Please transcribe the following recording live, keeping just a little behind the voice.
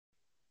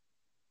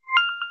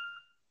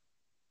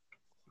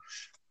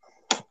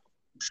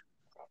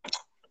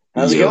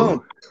How's it going?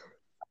 Yo,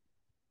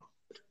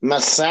 My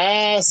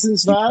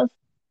Assassin's 5?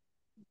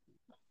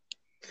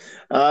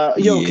 Yo,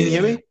 can you hear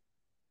yeah, me?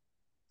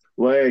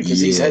 Word, because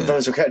these yeah,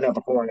 headphones are cutting out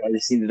before, and I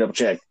just need to double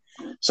check.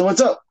 So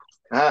what's up?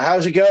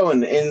 How's it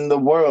going in the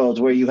world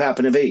where you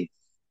happen to be?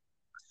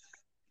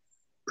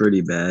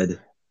 pretty bad.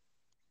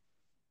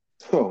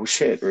 Oh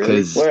shit, really?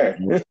 Cause Where?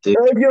 If you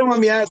don't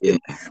mind me yeah, asking,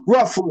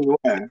 roughly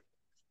where?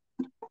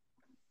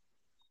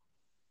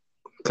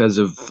 cause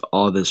of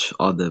all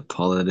the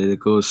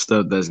political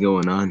stuff that's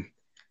going on.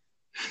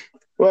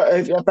 Well,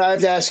 if I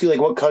have to ask you, like,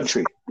 what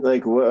country?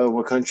 Like,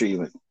 what country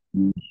you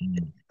in?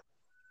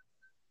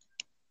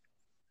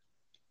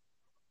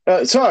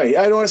 Sorry,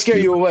 I don't want to scare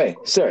you Cuba, away,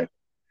 sir.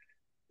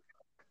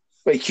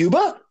 Wait,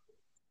 Cuba?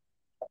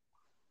 Hey,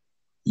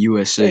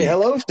 USA.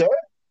 hello, sir.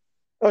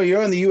 Oh,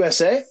 you're in the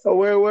USA? Oh,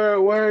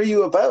 where are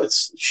you about?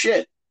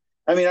 Shit.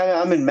 I mean,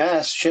 I'm in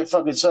Mass. Shit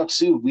fucking sucks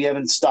too. We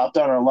haven't stopped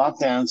on our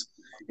lockdowns,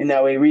 and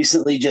now we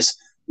recently just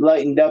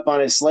lightened up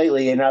on it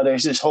slightly, and now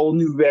there's this whole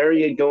new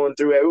variant going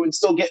through. Everyone's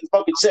still getting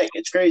fucking sick.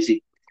 It's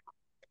crazy.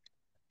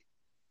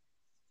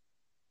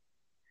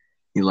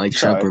 You like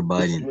Trump Sorry. or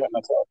Biden?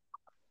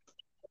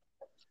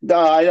 No,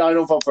 I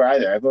don't vote for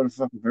either. I voted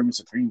for fucking Vermin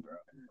Supreme,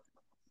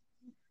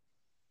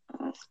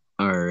 bro.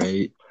 All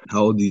right.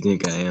 How old do you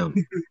think I am?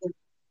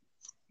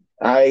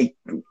 I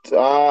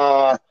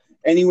uh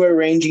anywhere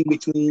ranging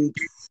between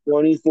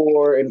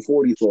 24 and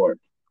 44.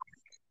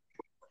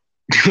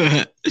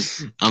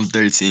 I'm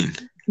 13.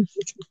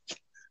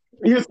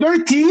 You're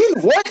 13?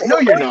 What? No,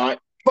 you're not.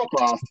 Fuck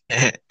off.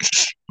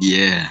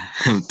 Yeah,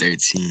 I'm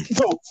 13.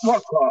 Yo,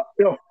 fuck off.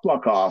 Yo,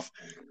 fuck off.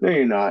 No,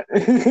 you're not.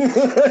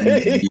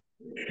 Yeah,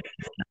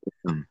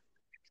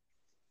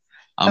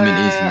 I'm in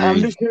eighth I'm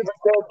grade. just gonna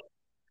pretend.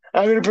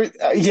 I'm gonna.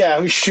 Yeah,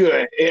 we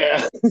should.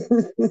 Yeah,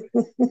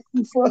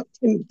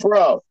 fucking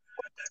bro.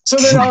 So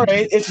then, all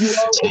right. If you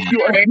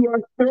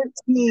are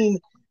 13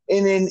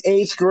 and in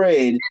eighth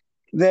grade,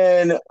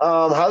 then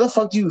how the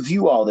fuck do you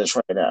view all this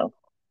right now?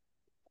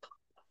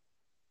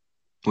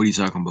 What are you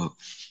talking about?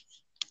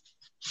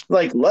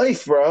 Like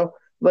life, bro.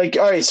 Like,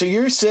 all right. So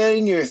you're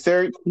saying you're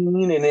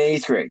 13 in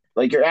eighth grade.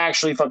 Like, you're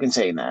actually fucking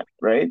saying that,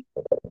 right,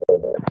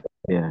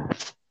 Yeah.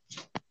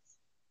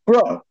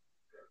 bro?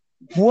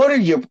 What are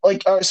you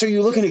like? So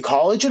you're looking at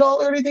college at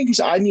all or anything? Because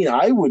I mean,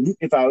 I wouldn't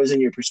if I was in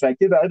your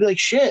perspective. I'd be like,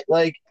 shit,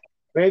 like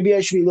maybe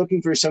I should be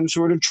looking for some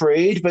sort of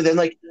trade. But then,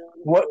 like,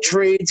 what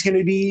trade's going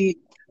to be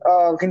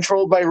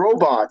controlled by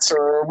robots,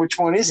 or which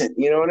one isn't?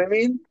 You know what I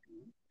mean?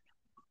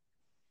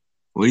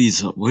 What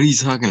are you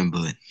talking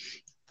about?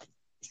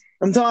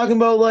 I'm talking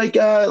about like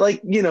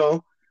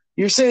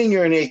you're saying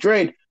you're in eighth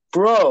grade,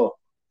 bro.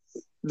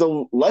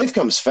 The life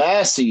comes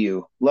fast to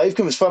you. Life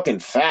comes fucking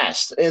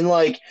fast, and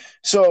like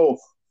so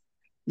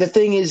the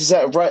thing is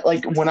that right,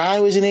 like when I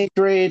was in eighth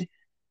grade,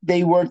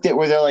 they worked it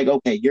where they're like,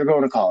 okay, you're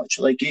going to college.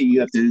 Like you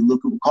have to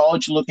look at what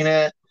college you're looking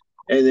at,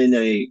 and then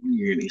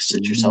you're gonna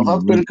set yourself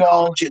up to go to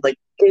college. And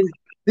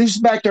this is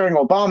back during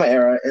Obama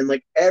era, and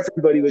like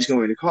everybody was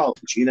going to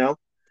college, you know.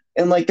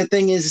 And like the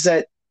thing is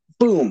that,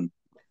 boom,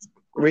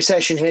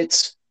 recession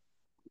hits.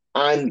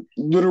 I'm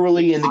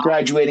literally in the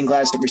graduating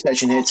class that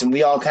recession hits, and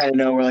we all kind of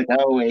know we're like,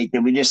 oh wait,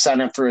 did we just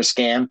sign up for a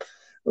scam?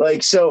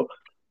 Like so,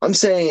 I'm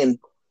saying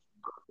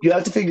you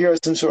have to figure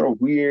out some sort of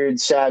weird,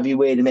 savvy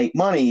way to make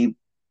money,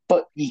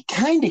 but you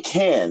kind of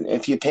can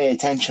if you pay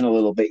attention a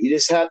little bit. You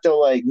just have to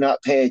like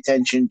not pay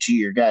attention to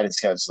your guidance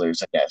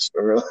counselors, I guess,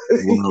 or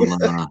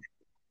Well,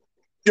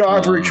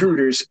 job uh,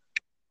 recruiters,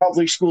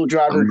 public school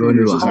job I'm going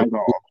to recruiters, a as high I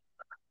call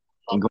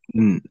I'm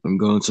going to I'm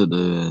going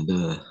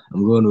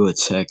to a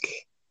tech. them.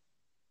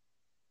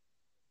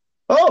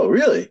 Oh,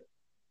 really?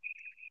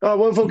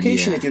 What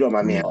vocation, Yeah. if you don't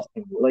mind me Yeah.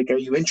 asking? Like, are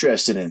you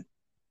interested in?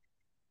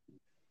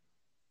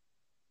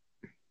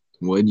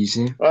 What did you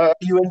say? Are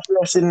you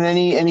interested in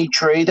any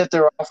trade that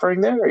they're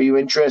offering there? Are you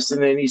interested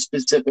in any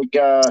specific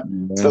Yeah.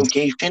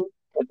 vocation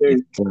that they're?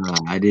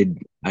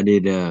 I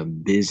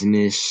did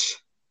business,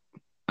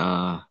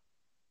 uh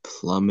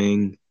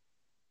plumbing,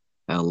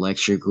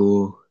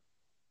 electrical,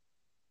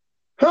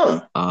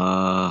 Huh?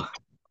 uh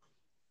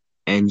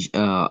and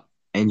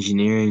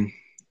engineering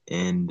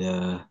and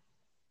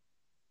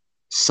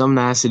something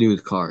that has to do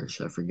with cars.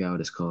 I forgot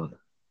what it's called.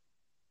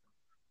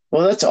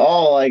 Well, that's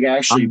all like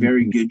actually Um,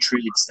 very good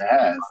traits to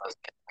have.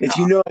 If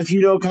you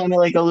know kind of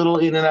like a little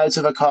in and outs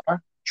of a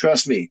car,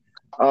 trust me,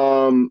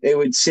 it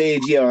would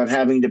save you on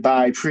having to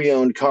buy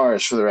pre-owned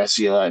cars for the rest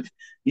of your life.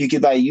 You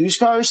could buy used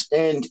cars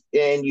and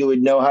you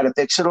would know how to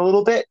fix it a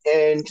little bit,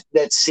 and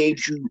that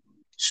saves you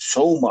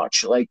so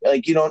much. Like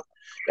you don't.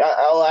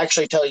 I'll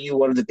actually tell you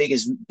one of the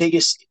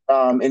biggest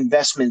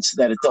investments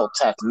that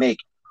adults have to make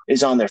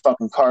is on their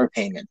fucking car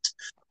payment.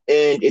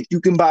 And if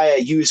you can buy a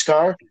used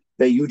car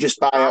that you just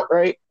buy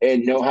outright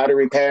and know how to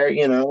repair,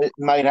 it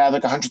might have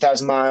like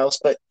 100,000 miles,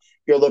 but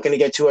you're looking to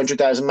get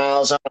 200,000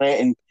 miles on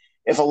it. And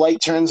if a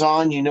light turns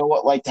on, you know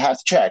what light to have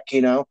to check.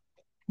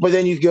 But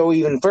then you go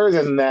even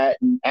further than that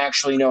and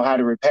actually know how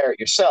to repair it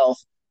yourself,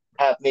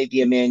 have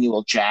maybe a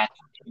manual jack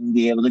and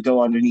be able to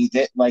go underneath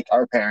it like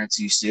our parents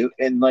used to.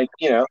 And like,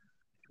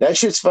 that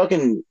shit's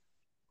fucking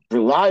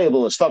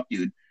reliable as fuck,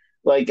 dude.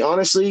 Like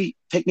honestly,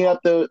 picking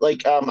up the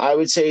like I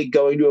would say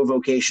going to a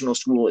vocational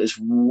school is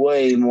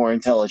way more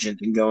intelligent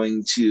than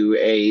going to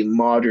a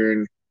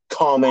modern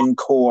common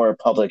core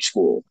public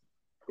school,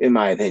 in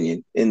my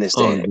opinion, in this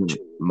day Oh, and age.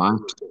 dude, my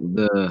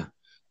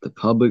the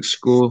public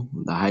school,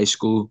 the high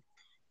school,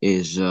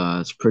 is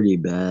it's pretty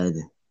bad.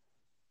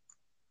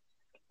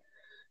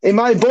 And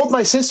my both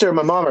my sister and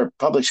my mom are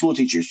public school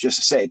teachers, just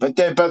to say, but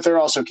they're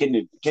also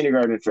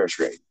kindergarten and first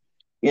grade.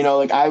 You know,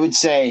 like I would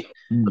say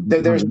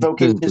that there's Because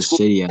vocational the school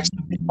city I live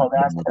in called is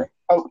bad. Aspen.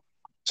 Oh,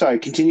 sorry,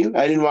 continue.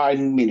 I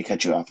didn't mean to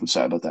cut you off. I'm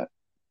sorry about that.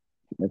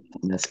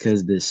 That's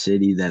because the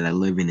city that I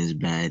live in is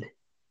bad.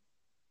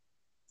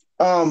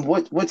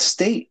 What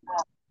state?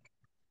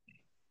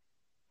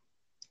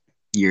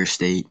 Your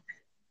state,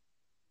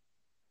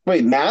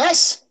 Wait,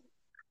 Mass?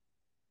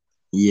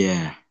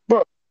 yeah,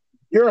 Bro,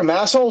 you're a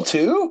masshole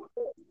too?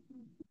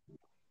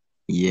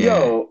 yeah.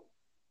 Yo,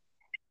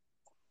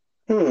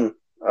 hmm.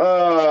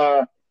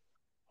 Uh,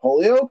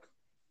 Holyoke,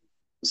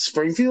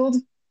 Springfield,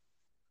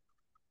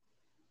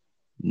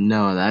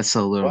 No, that's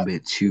a little what?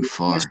 bit too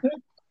far.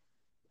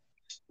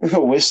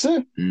 Worcester,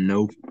 Worcester,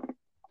 Nope.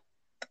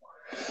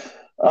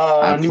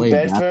 I New played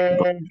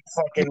basketball. Bedford,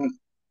 fucking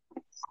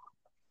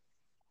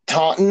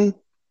Taunton,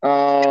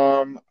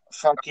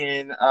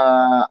 fucking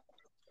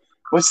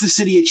what's the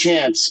city of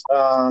champs?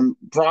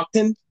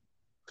 Brockton,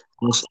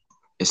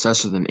 It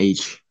starts with an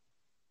H.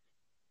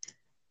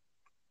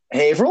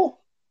 Haverhill,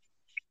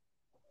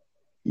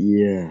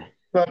 Yeah,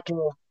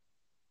 fucking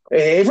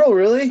Haverhill,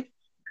 really?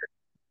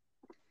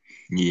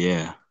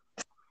 yeah.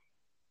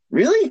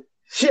 Really?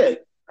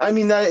 Shit. I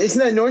mean, that isn't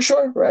that North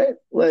Shore, right?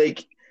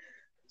 Like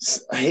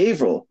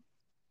Haverhill.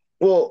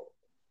 Well,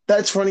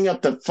 that's running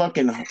up the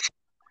fucking.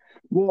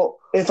 Well,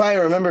 if I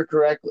remember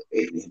correctly,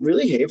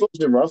 really, Haverhill's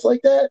been rough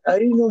like that? I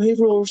didn't know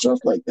Haverhill was rough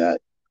like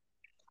that.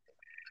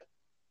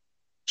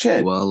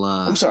 Shit. Well,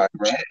 I'm sorry,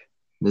 bro.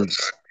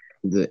 this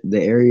the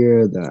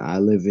area that I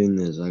live in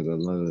is like a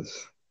lot of.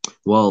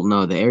 Well,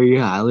 no, the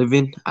area I live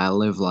in, I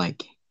live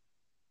like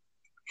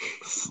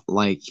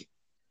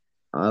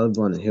I live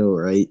on a hill,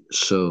 right?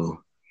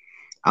 So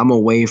I'm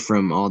away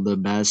from all the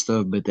bad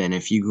stuff. But then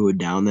if you go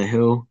down the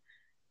hill,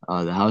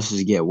 the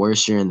houses get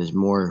worse here, and there's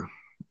more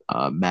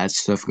bad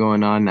stuff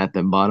going on at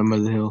the bottom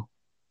of the hill.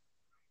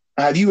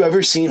 Have you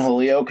ever seen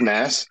Holyoke,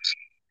 Mass?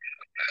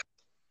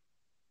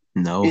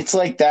 No. It's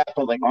like that,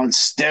 but like on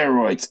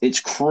steroids. It's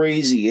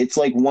crazy. It's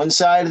like one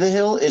side of the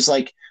hill is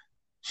like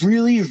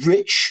really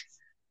rich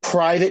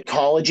private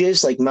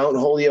colleges, like Mount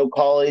Holyoke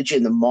College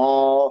and the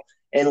mall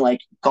and like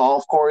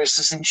golf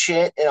courses and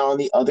shit. And on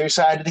the other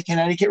side of the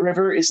Connecticut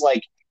River is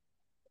like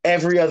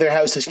every other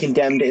house is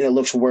condemned and it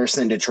looks worse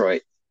than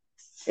Detroit.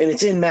 And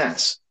it's in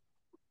Mass,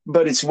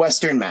 but it's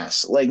Western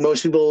Mass. Like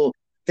most people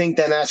think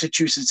that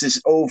Massachusetts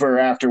is over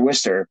after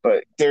Worcester,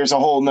 but there's a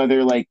whole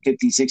nother like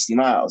 50, 60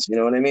 miles. You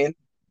know what I mean?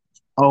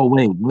 Oh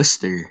wait,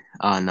 Worcester.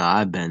 Oh no,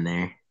 I've been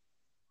there.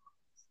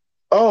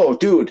 Oh,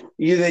 dude,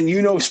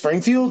 you know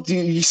Springfield?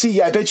 You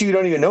see? I bet you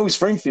don't even know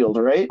Springfield,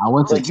 right? I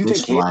went to Like you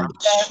Six think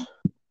Flags.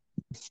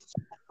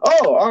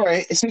 Oh, all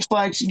right. Six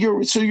Flags.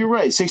 You're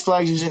right. Six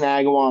Flags is in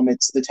Agawam.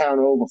 It's the town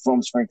over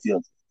from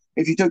Springfield.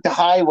 If you took the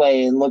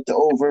highway and looked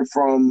over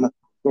from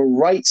the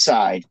right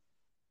side,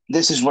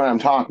 this is what I'm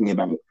talking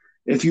about.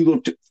 If you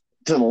looked to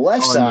the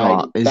left Oh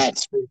side, no,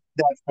 that's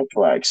Six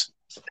Flags.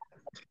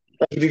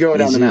 Like if you're going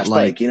down is the it Mass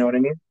like Pike, you know what I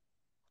mean?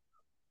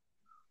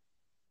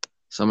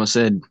 someone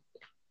said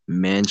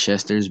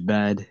Manchester's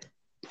bad?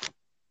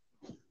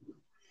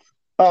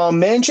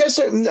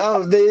 Manchester,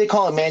 they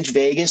call it Manch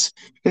Vegas.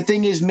 The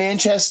thing is,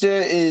 Manchester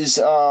is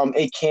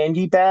a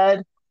candy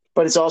bad,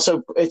 but it's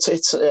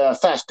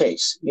fast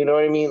paced. You know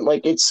what I mean?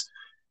 Like it's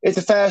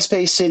a fast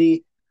paced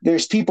city.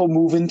 There's people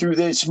moving through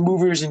this,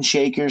 movers and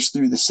shakers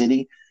through the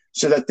city.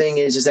 So the thing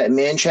is that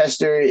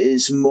Manchester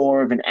is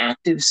more of an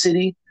active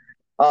city.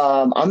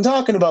 I'm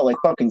talking about like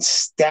fucking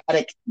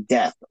static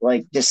death,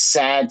 like just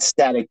sad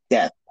static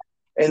death,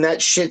 and that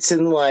shit's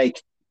in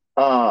like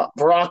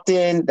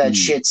Brockton, that Hmm.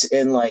 shit's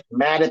in like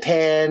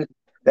Mattapan,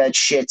 that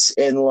shit's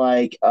in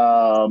like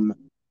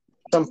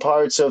some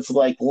parts of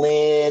like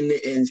Lynn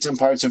and some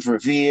parts of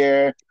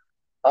Revere.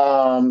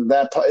 And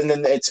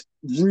then it's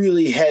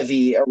really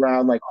heavy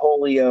around like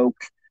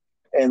Holyoke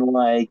and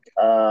like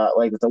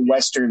the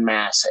Western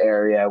Mass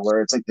area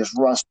where it's like this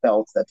rust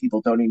belt that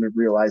people don't even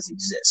realize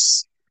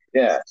exists.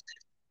 Yeah,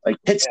 like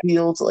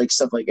Pittsfield, like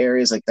stuff like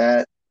areas like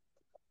that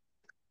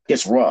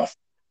gets rough.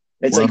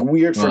 It's Well, like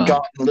weird, uh,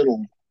 forgotten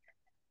little.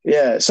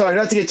 Yeah, sorry,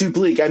 not to get too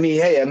bleak. I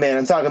mean, hey, man,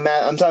 I'm talking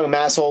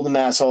masshole to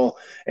masshole.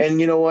 And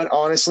you know what?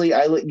 Honestly,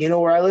 you know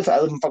where I live? I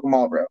live in fucking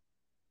Marlboro.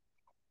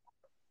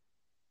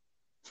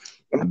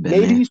 I've been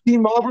Maybe there. you see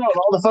Marlboro on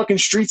all the fucking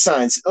street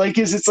signs. Like,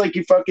 is it's like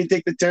you fucking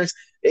take the turns.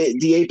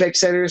 The Apex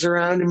Center is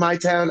around in my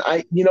town.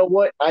 You know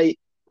what?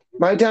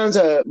 My town's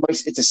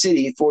it's a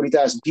city,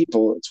 40,000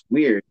 people. It's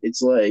weird.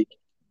 It's like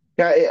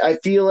I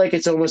feel like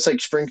it's almost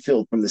like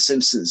Springfield from The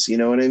Simpsons. You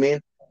know what I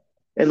mean?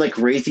 And like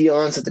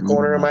Raytheon's at the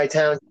corner of Yeah. my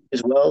town.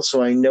 as well,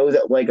 so I know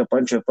that like a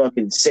bunch of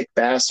fucking sick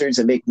bastards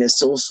that make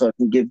missiles, so I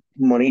can give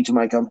money to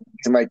my company,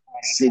 to my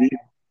city.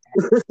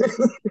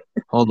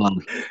 Hold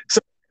on. So,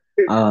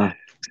 Uh,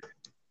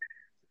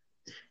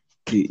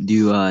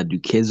 do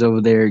kids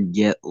over there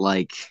get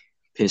like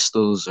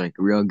pistols, like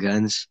real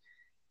guns,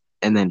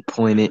 and then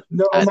point it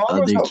no, at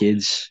Marlboro's other not.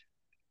 kids?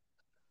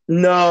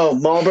 No,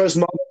 Marlboro's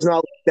not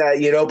like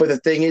that, you know. But the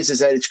thing is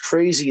that it's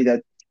crazy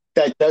that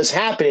that does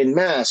happen in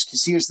mass.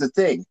 Because here's the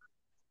thing: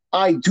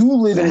 I do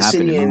live in That a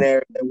happened city in in an home.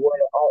 area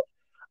where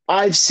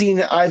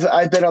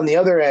I've been on the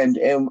other end,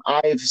 and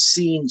I've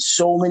seen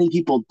so many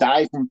people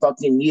die from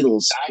fucking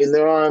needles in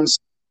their arms.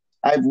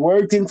 I've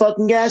worked in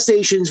fucking gas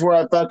stations where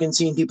I've fucking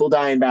seen people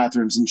die in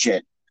bathrooms and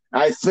shit.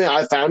 I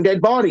found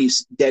dead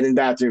bodies dead in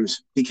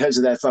bathrooms because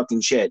of that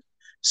fucking shit.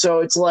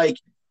 So it's like,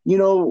 you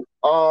know,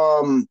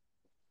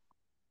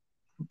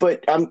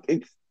 but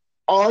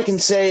all I can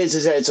say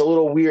is that it's a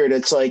little weird.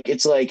 It's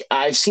like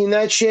I've seen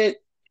that shit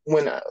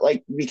when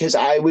like because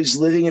I was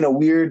living in a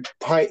weird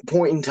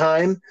point in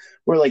time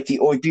where like the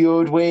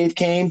opioid wave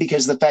came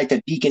because of the fact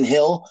that Beacon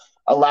Hill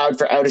allowed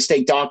for out of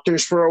state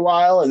doctors for a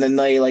while, and then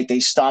they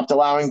stopped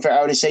allowing for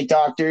out of state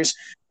doctors,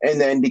 and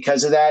then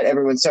because of that,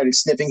 everyone started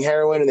sniffing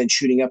heroin and then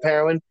shooting up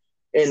heroin.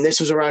 And this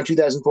was around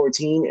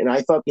 2014, and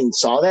I fucking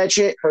saw that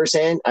shit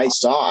firsthand. I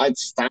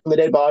found the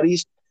dead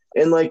bodies,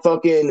 and like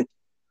fucking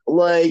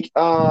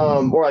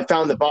or I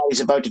found the body's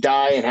about to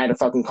die and had to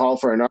fucking call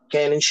for a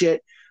Narcan and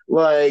shit.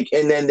 Like,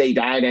 and then they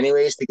died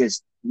anyways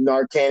because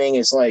Narcaning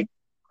is like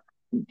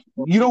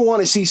you don't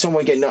want to see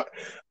someone get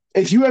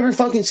if you ever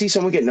fucking see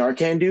someone get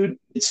Narcan, dude,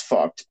 it's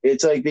fucked.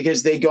 It's like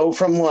because they go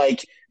from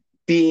like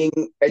being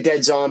a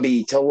dead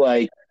zombie to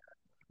like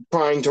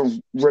trying to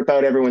rip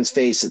out everyone's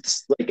face.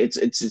 It's like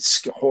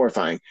it's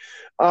horrifying.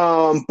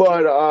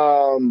 But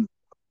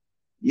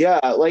yeah,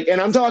 like,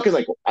 and I'm talking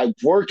like I'm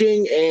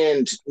working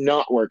and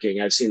not working.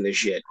 I've seen this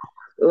shit,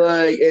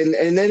 like, and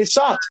then it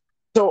stopped.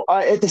 So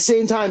at the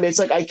same time, it's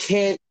like I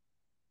can't.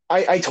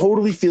 I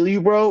totally feel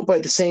you, bro. But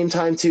at the same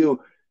time,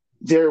 too,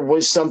 there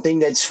was something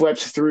that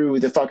swept through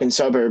the fucking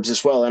suburbs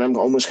as well, and I'm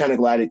almost kind of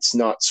glad it's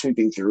not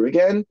sweeping through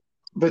again.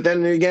 But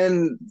then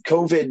again,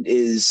 COVID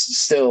is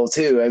still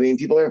too. I mean,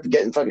 people are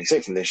getting fucking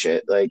sick from this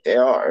shit. Like they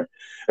are.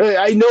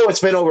 I know it's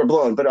been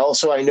overblown, but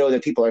also I know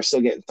that people are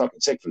still getting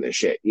fucking sick from this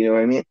shit. You know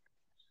what I mean?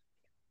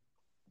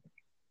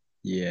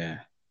 Yeah.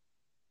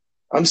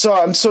 I'm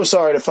sorry. I'm so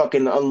sorry to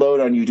fucking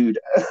unload on you, dude.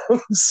 I'm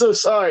so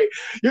sorry.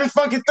 You're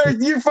fucking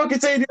You're fucking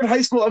saying you're in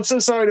high school. I'm so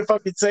sorry to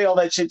fucking say all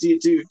that shit to you,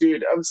 too,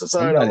 dude. I'm so I'm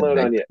sorry to not unload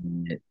on you.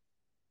 investing in it.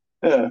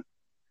 Yeah.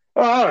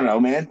 Well, I don't know,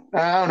 man.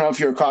 I don't know if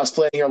you're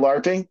cosplaying or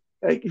LARPing.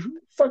 Like,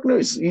 fuck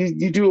knows.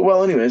 You do it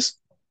well, anyways.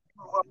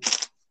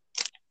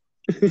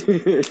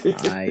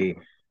 I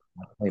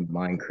play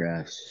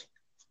Minecraft.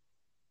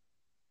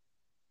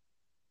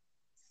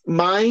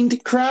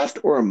 Mindcraft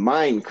or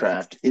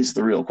Minecraft is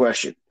the real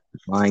question.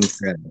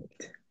 Minecraft.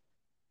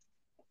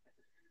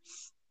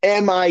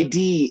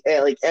 MID,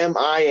 like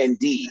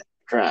MIND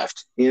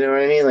craft. You know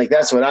what I mean? Like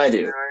that's what I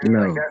do. No.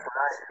 Minecraft.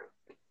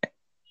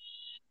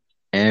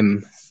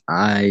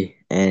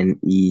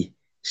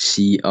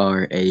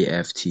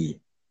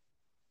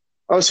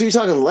 Oh, so you're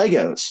talking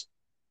Legos?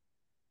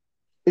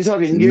 You're No,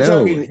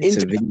 talking it's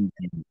a internet. video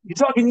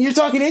game. You're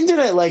talking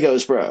internet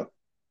Legos, bro.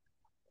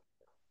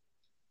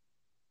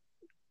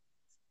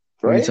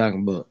 What are you Right?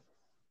 talking about?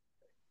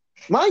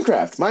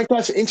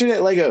 Minecraft's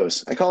internet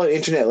Legos. I call it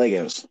internet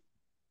Legos.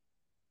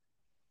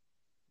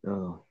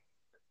 Oh,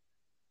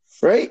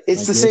 Right?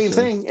 It's I the guess same so.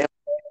 thing.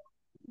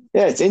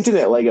 Yeah, it's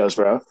internet Legos,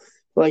 bro.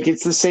 Like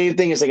it's the same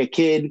thing as like a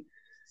kid.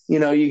 You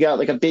know, you got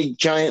like a big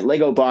giant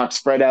Lego box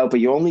spread out, but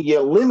you only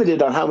get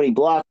limited on how many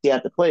blocks you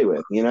have to play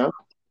with. You know,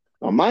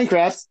 on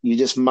Minecraft, you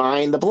just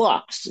mine the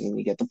blocks and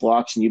you get the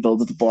blocks and you build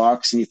with the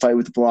blocks and you fight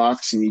with the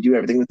blocks and you do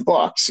everything with the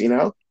blocks. You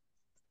know,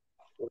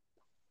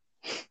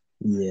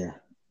 Yeah.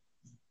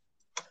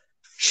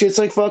 shit's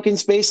like fucking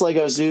space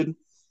Legos, dude.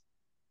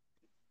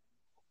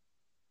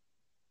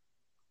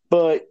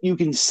 But you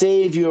can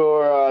save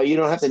your. You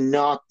don't have to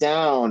knock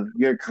down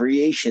your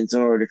creations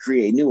in order to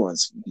create new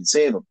ones. You can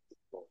save them.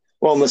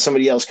 Well, unless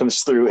somebody else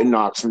comes through and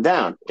knocks them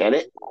down. Get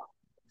it?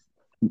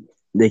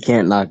 They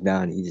can't knock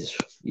down. You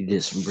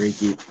just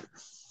break it.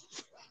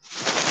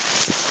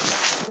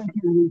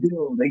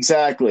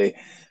 Exactly.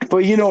 But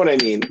you know what I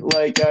mean.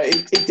 Like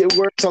it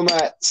works on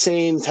that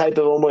same type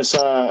of almost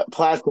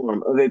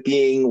platform of it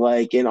being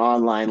like an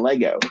online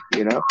Lego,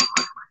 you know.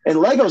 And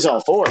Lego's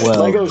all for it. Well,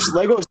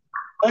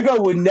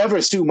 Lego would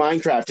never sue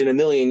Minecraft in a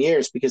million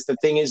years because the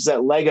thing is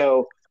that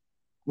Lego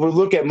would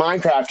look at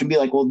Minecraft and be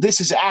like, well,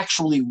 this is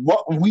actually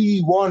what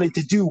we wanted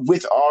to do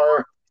with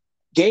our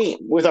game,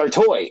 with our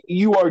toy.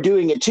 You are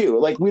doing it too.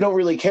 Like we don't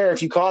really care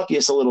if you copy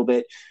us a little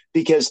bit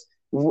because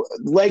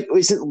like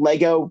isn't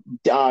Lego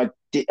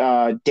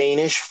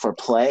Danish for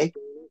play?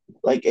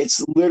 Like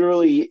it's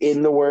literally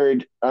in the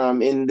word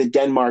in the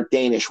Denmark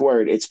Danish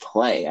word, it's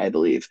play, I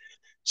believe.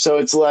 So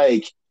it's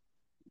like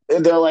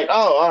they're like,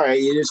 oh, all right,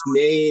 you just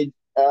made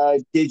a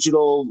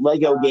digital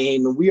Lego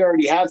game, and we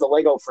already have the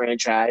Lego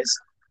franchise.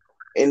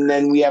 and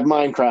then we have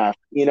Minecraft.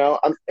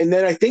 And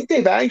then I think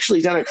they've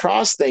actually done a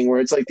cross thing where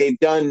it's like they've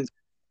done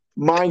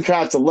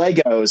Minecraft to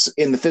Legos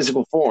in the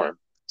physical form.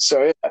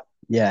 So yeah.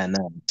 Yeah,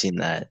 no, I've seen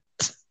that.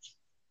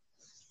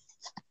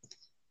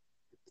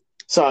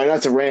 Sorry,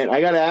 not to rant. I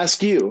got to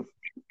ask you,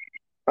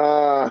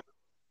 uh,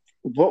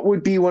 what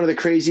would be one of the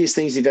craziest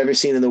things you've ever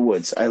seen in the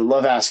woods? I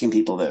love asking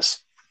people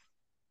this.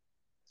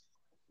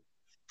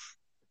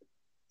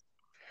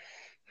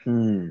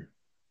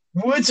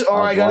 Woods, I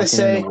or was I gotta walking in the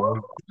say,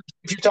 woods.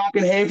 if you're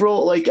talking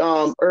Haverhill, like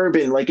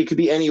urban, like it could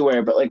be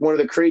anywhere, but like one of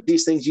the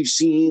craziest things you've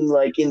seen,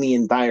 like in the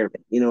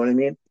environment. You know what I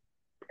mean?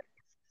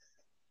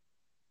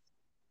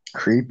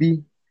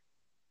 Creepy?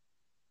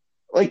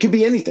 Like it could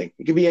be anything.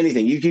 It could be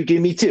anything. You could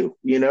give me two.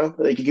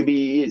 Like it could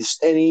be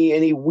just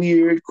any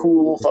weird,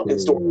 cool fucking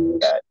story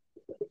like that.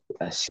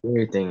 A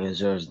scary thing is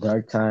there was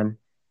dark time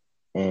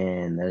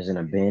and there's an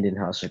abandoned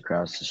house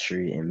across the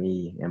street, and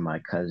me and my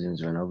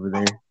cousins went over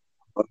there,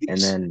 and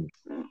then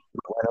we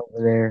went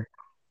over there,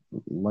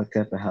 looked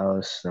at the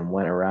house, then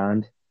went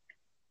around,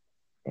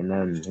 and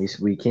then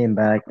we came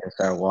back and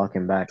started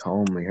walking back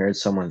home. We heard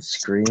someone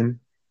scream.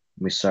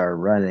 We started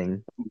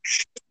running.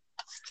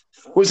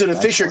 Was it a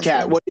That's Fisher one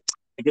cat? thing.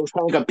 Did it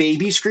sound like a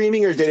baby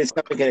screaming, or did it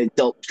sound like an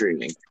adult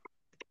screaming?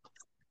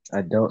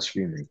 Adult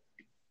screaming.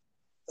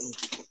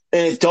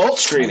 An adult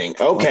screaming.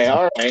 Okay,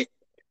 all right.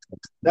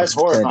 That's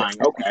horrifying.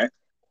 Okay.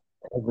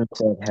 Edward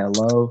said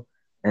hello,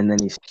 and then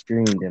he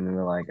screamed, and we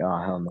were like, "Oh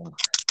hell no!"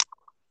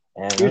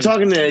 And You're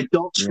another talking an time,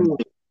 adult me and screaming.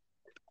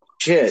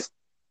 Shit.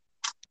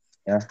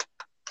 yeah,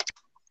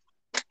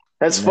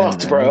 That's and then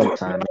fucked, another bro.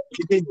 time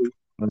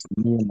was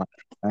me and my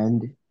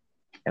friend,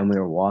 and we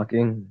were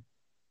walking,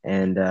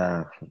 and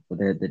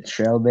the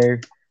trail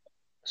there.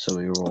 So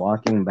we were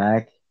walking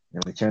back,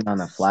 and we turned on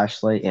a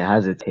flashlight. It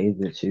has a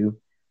taser too,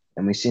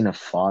 and we seen a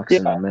fox Yeah,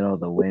 in the middle of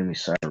the way, and we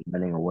started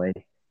running away.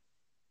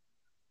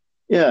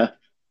 yeah.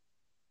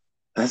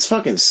 That's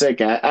fucking sick.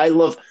 I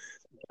love.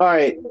 All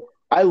right.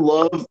 I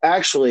love.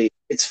 Actually,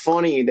 it's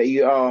funny that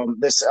you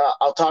this.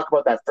 I'll talk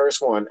about that first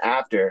one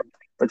after,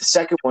 but the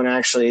second one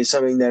actually is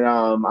something that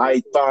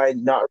I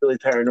find not really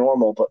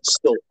paranormal, but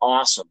still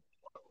awesome.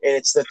 And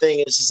it's the thing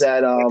is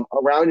that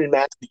around in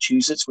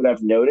Massachusetts, what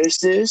I've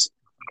noticed is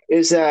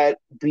that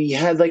we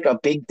had like a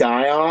big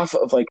die off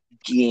of like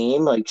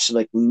game, like so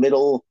like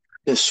middle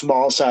to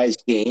small size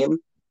game,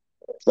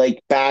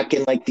 like back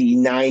in like the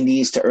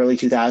 90s to early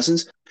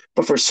 2000s.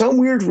 But for some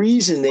weird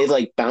reason, they've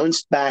like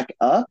bounced back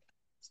up.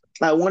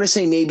 I want to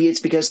say maybe it's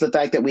because of the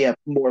fact that we have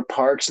more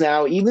parks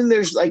now. Even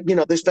there's like,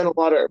 there's been a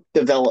lot of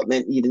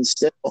development even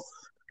still,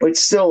 but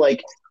still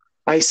like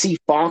I see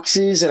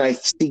foxes and I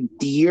see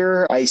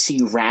deer. I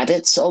see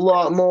rabbits a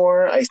lot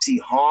more. I see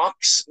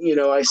hawks.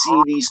 I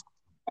see these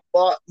a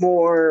lot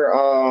more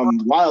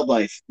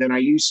wildlife than I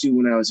used to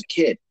when I was a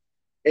kid.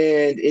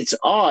 And it's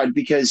odd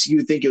because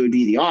you think it would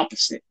be the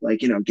opposite, like,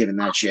 given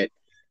that shit.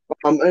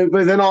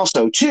 But then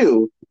also,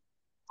 too,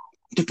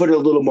 to put it a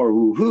little more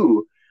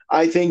woohoo,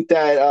 I think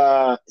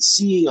that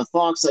seeing a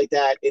fox like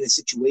that in a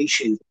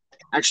situation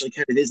actually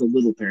kind of is a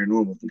little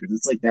paranormal because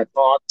it's like that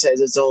fox has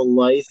its own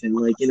life, and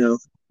like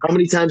how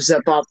many times does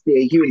that fox see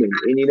a human?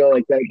 And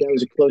like that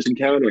was a close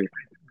encounter.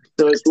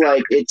 So it's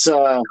like it's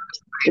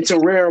a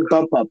rare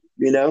bump up,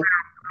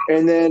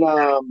 And then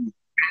to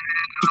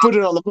put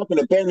it on the fucking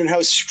abandoned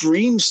house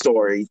scream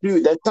story,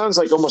 dude, that sounds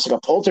like almost like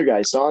a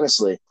poltergeist,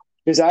 honestly.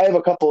 Because I have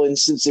a couple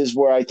instances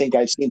where I think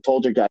I've seen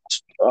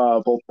poltergeist,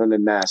 both in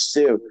and mass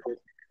too.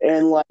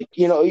 And like,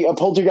 a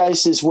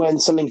poltergeist is when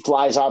something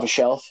flies off a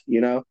shelf,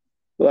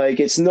 Like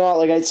it's not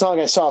like I saw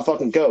a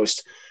fucking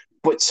ghost,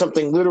 but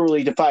something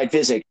literally defied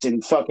physics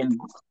and fucking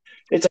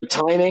it's a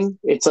timing.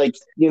 It's like,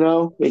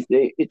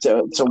 it's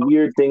a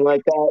weird thing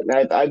like that.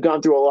 And I've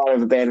gone through a lot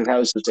of abandoned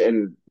houses,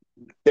 and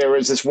there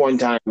was this one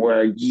time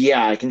where,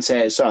 yeah, I can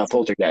say I saw a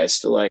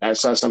poltergeist. Like I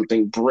saw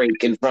something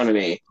break in front of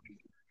me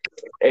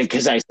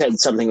because I said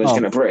something was Oh,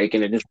 going to break,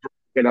 and it just broke.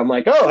 And I'm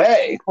like, oh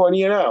hey, what do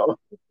you know?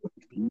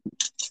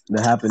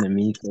 that happened to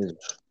me because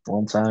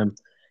one time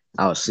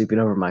I was sleeping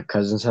over at my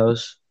cousin's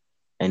house,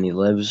 and he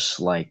lives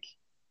like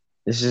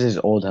this is his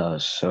old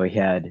house. So he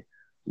had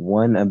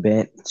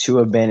two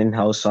abandoned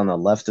house on the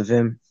left of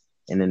him,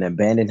 and an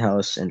abandoned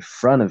house in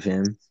front of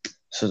him.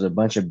 So there's a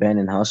bunch of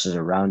abandoned houses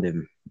around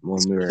him when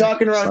we were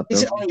Talking around.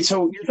 slept over.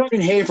 So you're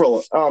talking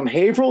Haverhill.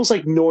 Haverhill's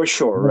like North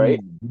Shore, right?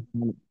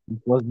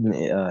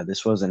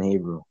 This wasn't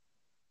Haverhill.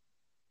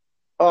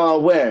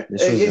 Where?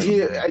 This was If in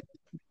you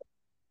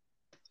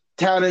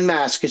town and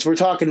mass, because we're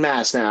talking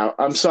mass now.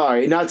 I'm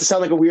sorry, not to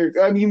sound like a weird.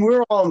 I mean,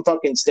 we're all in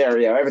fucking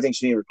stereo. Everything's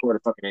being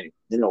recorded fucking anyway.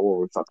 You know where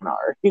we fucking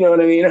are. You know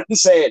what I mean? I'm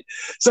saying.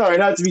 Sorry,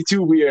 not to be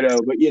too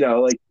weirdo, but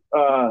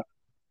like,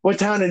 what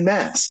town in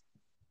mass?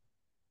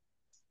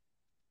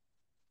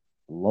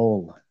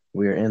 Lowell.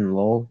 We were in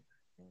Lowell.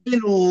 In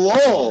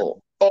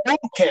Lowell.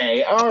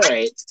 Okay, all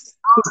right.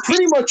 So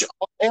pretty much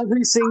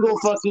every single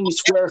fucking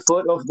square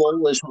foot of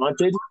Lowell is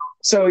haunted.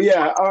 So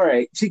yeah, all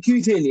right. To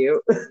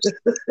continue.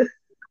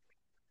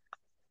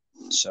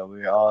 So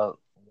we all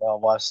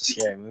watched the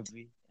scary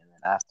movie, and then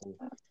after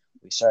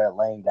we started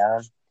laying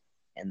down,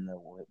 and the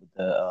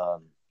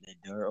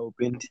door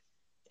opened,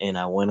 and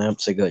I went up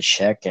to go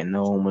check, and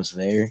no one was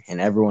there, and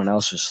everyone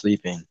else was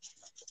sleeping.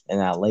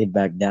 And I laid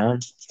back down,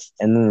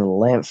 and then the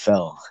lamp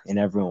fell, and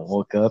everyone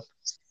woke up.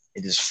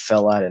 It just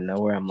fell out of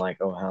nowhere. I'm like,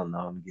 oh hell no,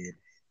 I'm good.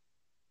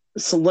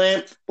 It's a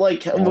lamp,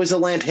 like, Yeah, was the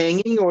lamp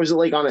hanging or was it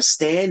like on a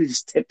stand? It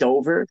just tipped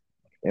over.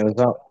 it was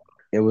on,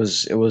 it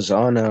was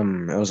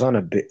on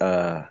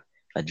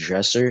a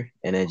dresser,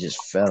 and it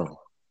just fell.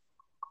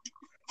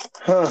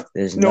 Huh.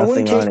 There's No one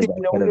nothing came on it to, that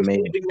no could one have was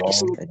made it sleeping next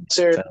to fall. the It just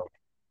dresser. fell.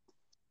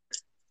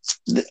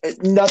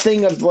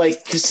 Nothing of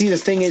like, cause see, the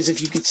thing is,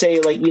 if you could say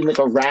like even like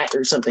a rat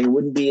or something, it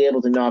wouldn't be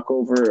able to knock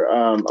over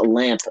a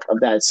lamp of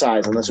that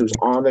size unless it was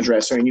on the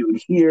dresser and you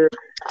would hear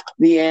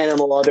the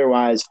animal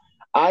otherwise.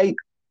 I,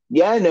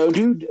 yeah, no,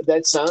 dude,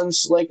 that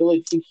sounds like,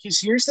 because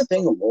here's the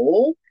thing,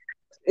 Lowell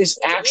is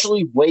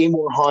actually way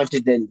more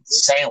haunted than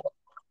Salem.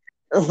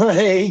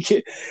 Like,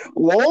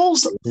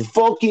 Lowell's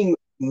fucking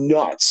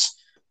nuts.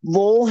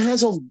 Lowell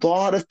has a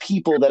lot of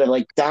people that have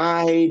like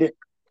died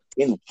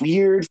in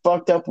weird,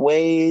 fucked up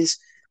ways.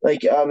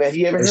 Like, have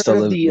you ever I used heard to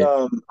of live the there.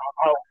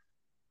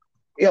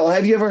 how,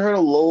 have you ever heard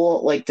of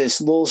Lowell, like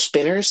this Lowell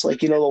Spinners? Like,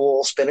 the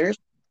Lowell Spinners?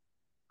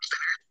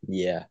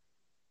 Yeah.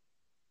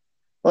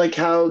 Like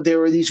how there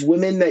were these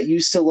women that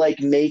used to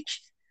like make,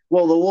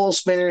 well, the Lowell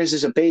Spinners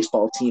is a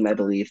baseball team, I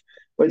believe,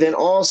 but then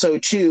also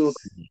too,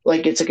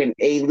 like it's like an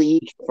A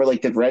league for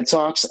like the Red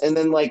Sox, and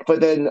then like,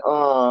 but then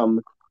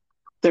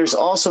there's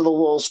also the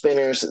Lowell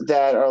Spinners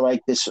that are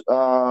like this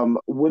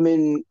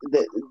women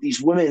that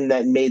these women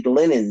that made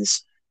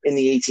linens in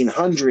the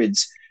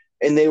 1800s,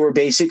 and they were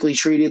basically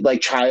treated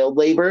like child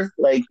labor,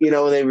 like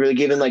they were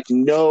given like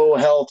no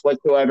help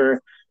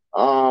whatsoever.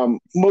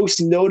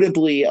 Most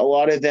notably, a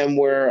lot of them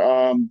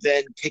were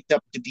then picked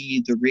up to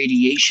be the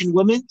radiation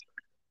women,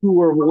 who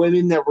were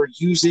women that were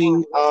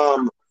using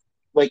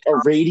like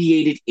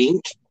irradiated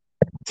ink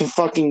to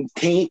fucking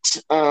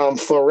paint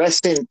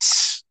fluorescent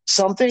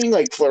something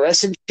like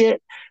fluorescent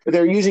shit. But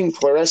they're using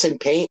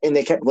fluorescent paint and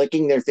they kept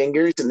licking their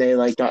fingers and they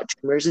like got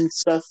tumors and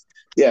stuff.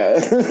 Yeah.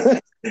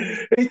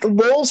 The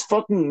Lowell's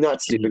fucking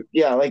nuts, dude.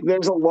 Yeah, like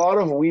there's a lot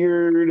of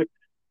weird,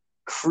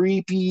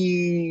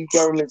 creepy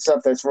government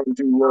stuff that's running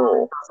through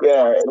Lowell.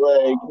 Yeah,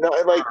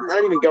 like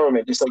not even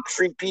government, just like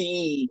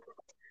creepy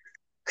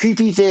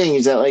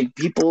things that like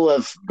people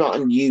have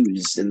gotten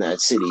used in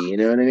that city, you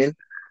know what I mean?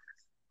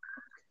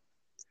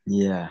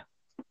 Yeah.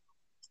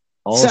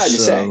 Sad to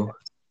say, Also,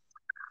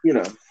 you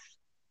know.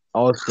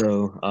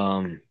 also,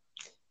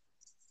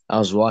 I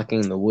was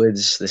walking in the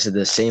woods. This is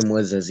the same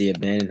woods as the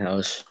abandoned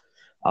house.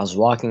 I was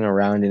walking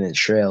around in a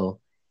trail,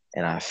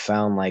 and I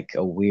found like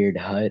a weird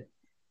hut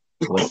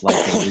with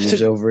like the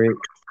roofs over it,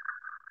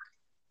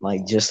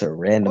 like just a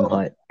random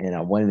hut. And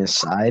I went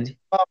inside,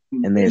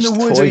 and In the there's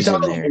woods, are you toys in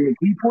talking there. in the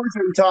deep woods?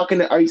 Are you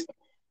talking?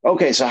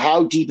 Okay? So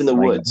how deep in the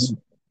Like woods?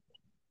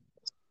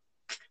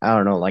 I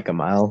don't know, like a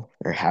mile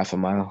or half a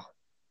mile.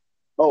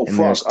 Oh And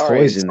there's fuck! All right,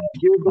 toys so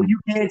in you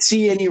can't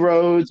see any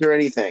roads or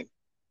anything.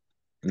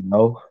 there.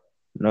 No,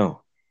 no.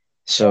 All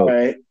So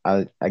right,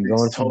 I go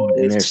there's inside, and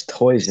toys. there's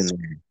toys in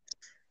there.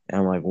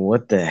 And I'm like,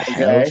 what the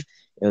hell? Okay,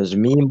 It was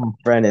me and my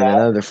friend and yeah.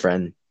 another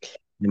friend.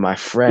 And my What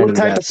friend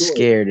type got of toys?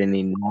 scared and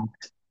he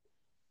knocked.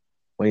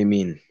 What do you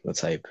mean? What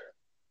type?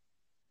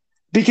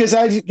 Because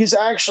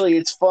actually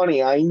it's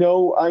funny. I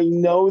know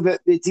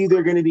that it's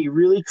either going to be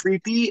really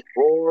creepy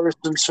or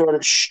some sort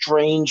of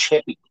strange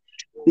hippie.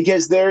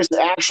 Because there's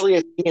actually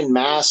a thing in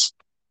Mass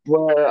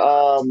where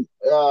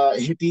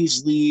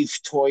hippies leave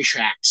toy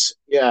tracks.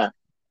 Yeah,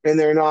 and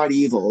they're not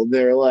evil.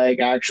 They're like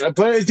actually,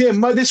 but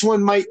this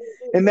one might.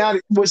 And that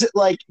was it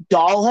like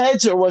doll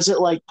heads or was it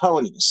like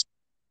ponies?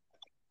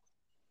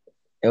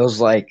 It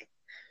was like,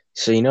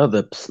 so you know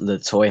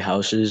the toy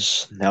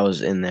houses that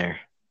was in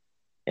there,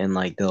 and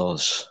like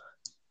those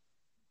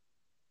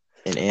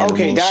and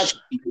Okay, that's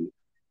animals. creepy.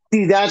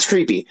 See, that's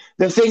creepy.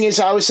 The thing is,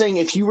 I was saying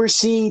if you were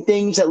seeing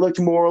things that looked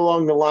more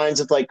along the lines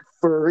of like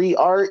furry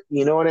art,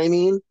 you know what I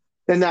mean?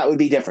 Then that would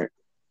be different.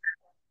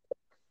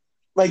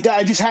 Like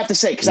I just have to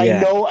say because I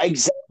Yeah, know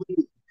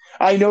exactly.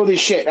 I know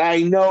this shit. I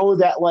know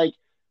that like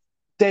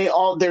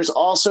there's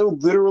also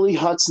literally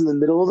huts in the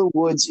middle of the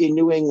woods in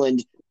New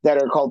England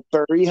that are called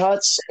furry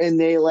huts, and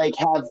they like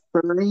have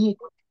furry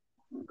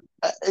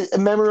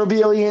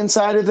memorabilia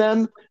inside of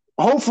them.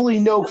 Hopefully,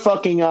 no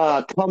fucking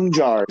cum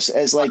jars,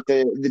 as like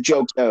the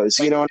joke goes.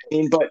 You know what I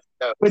mean? But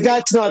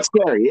that's not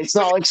scary. It's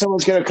not like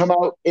someone's gonna come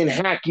out and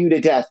hack you to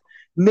death.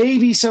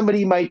 Maybe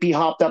somebody might be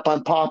hopped up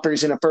on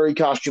poppers in a furry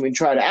costume and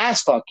try to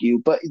ass fuck you,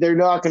 but they're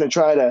not gonna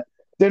try to.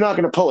 They're not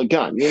gonna pull a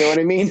gun. You know what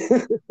I mean?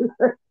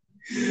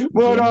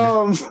 But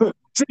yeah. so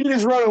you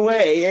just run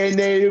away, and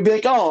they'd be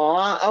like,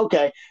 "Oh,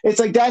 okay." It's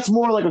like that's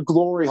more like a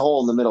glory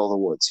hole in the middle of the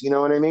woods. You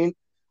know what I mean?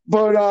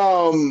 But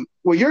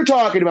what you're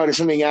talking about is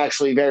something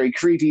actually very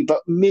creepy.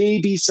 But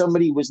maybe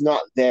somebody was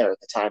not there at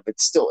the time, but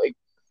still, like,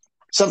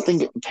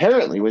 something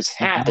apparently was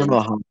I don't know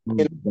happened. how And, long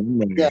it's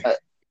been yeah, there.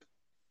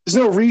 there's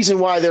no reason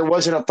why there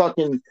wasn't a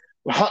fucking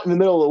hut in the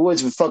middle of the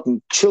woods with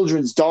fucking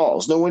children's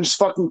dolls. No one's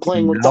fucking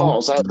playing with Now,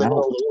 dolls out in the now,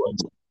 middle of the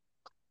woods.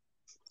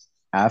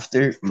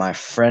 after my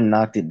friend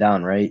knocked it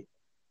down, right?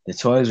 The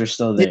toys were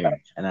still Yeah,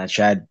 there, and I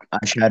tried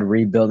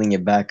rebuilding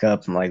it back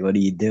up. I'm like, what are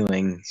you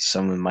doing?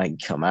 Someone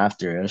might come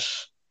after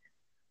us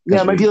yeah,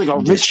 because it might be we like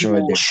a destroyed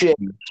ritual their. shit.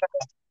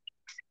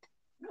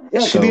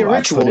 Yeah, it could be a So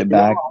I put ritual. it You know,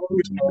 back. I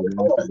always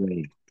Walked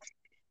away.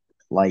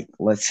 Like,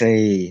 let's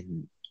say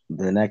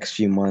the next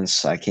few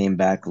months, I came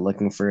back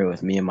looking for it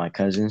with me and my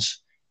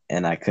cousins,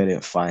 and I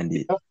couldn't find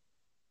it.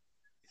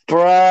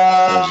 bro, It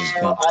was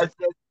just gone.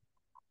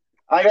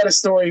 I got a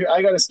story.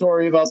 I got a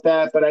story about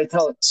that, but I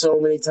tell it so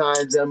many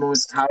times. I'm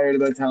almost tired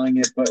about telling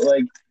it. But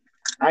like,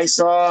 I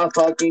saw a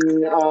fucking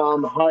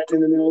hut in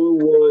the middle of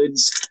the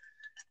woods,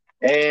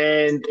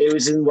 and it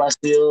was in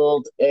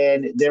Westfield,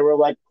 and there were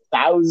like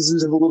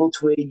thousands of little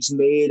twigs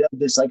made of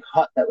this like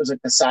hut that was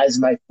like the size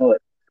of my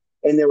foot.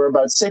 And there were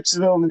about six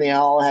of them, and they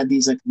all had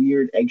these like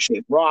weird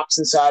egg-shaped rocks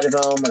inside of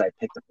them. And I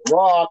picked up the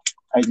rock.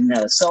 I didn't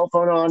have a cell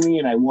phone on me,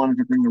 and I wanted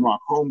to bring the rock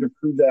home to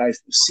prove that I was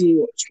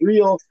seeing what was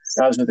real.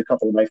 And I was with a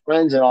couple of my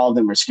friends, and all of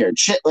them were scared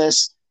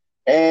shitless.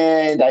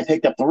 And I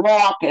picked up the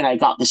rock, and I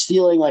got this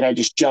feeling like I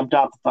just jumped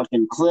off the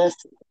fucking cliff.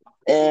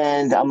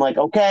 And I'm like,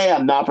 okay,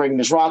 I'm not bringing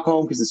this rock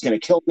home because it's gonna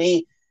kill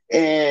me.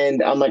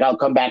 And I'm like, I'll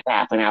come back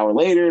half an hour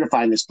later to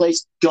find this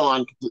place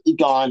gone, completely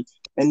gone.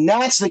 And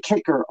that's the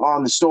kicker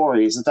on the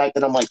story is the fact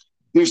that I'm like,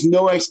 there's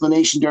no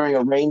explanation during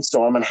a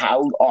rainstorm on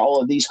how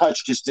all of these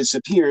huts just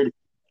disappeared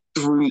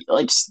 30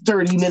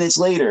 minutes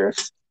later.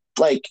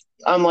 Like,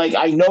 I'm like,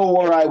 I know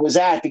where I was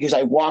at because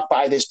I walk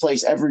by this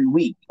place every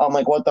week. I'm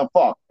like, what the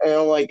fuck? And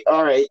I'm like,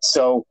 all right,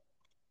 so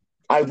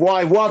I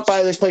walked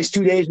by this place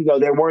 2 days ago.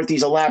 There weren't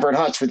these elaborate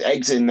huts with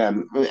eggs in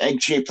them, egg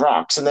shaped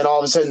rocks. And then all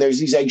of a sudden there's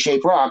these egg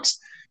shaped rocks.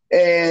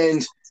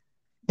 And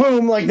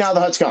boom, like now the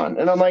hut's gone.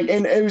 And I'm like,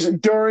 and it was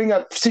during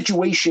a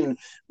situation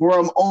where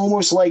I'm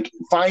almost like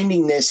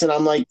finding this, and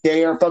I'm like,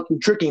 they are fucking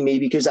tricking me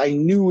because I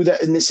knew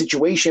that in this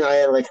situation I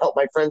had to like help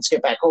my friends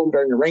get back home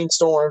during the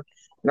rainstorm.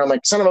 And I'm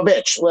like, son of a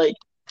bitch. Like,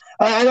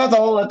 I got the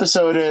whole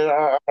episode in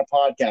our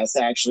podcast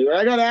actually.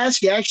 I got to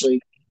ask you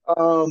actually.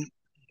 Um,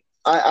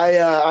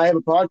 I have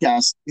a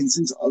podcast, and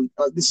since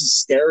this is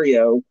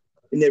stereo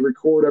and they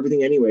record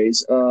everything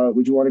anyways,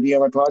 would you want to be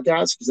on my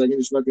podcast? Because I can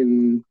just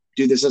fucking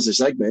do this as a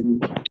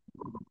segment.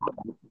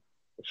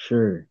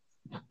 Sure.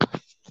 All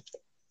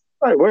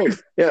right, word.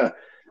 Yeah.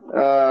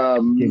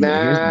 Okay, but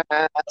Mass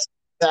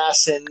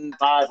Assassin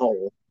Five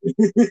Hole.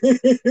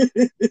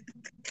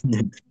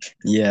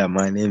 yeah,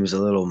 my name is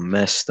a little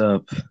messed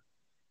up.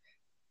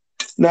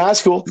 No,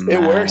 that's cool. It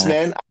works, Mass,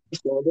 man. I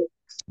understand it.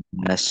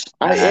 mass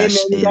Hey, man,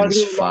 you gotta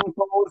assassins. do a long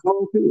follow as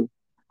well too.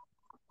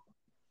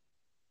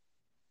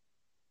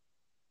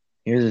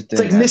 Here's the It's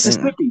like thing. I think.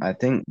 Mississippi. I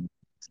think.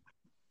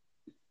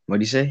 What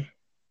do you say?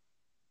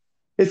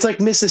 It's like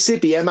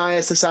Mississippi.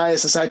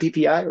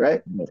 MISSISSIPPI,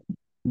 right?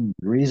 The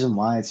reason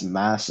why it's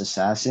mass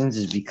assassins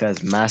is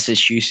because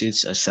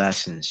Massachusetts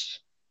assassins.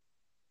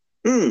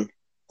 Mm.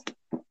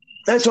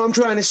 That's what I'm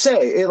trying to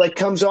say. It like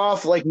comes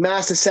off like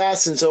Mass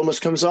Assassins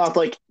almost comes off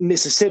like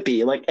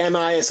Mississippi, like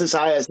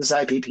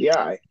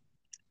MISSISSIPPI.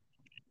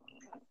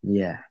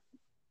 Yeah.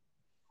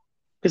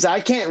 Because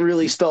I can't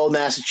really spell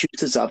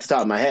Massachusetts off the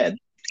top of my head.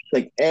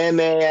 Like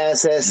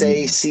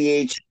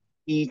MASSACHETESSE?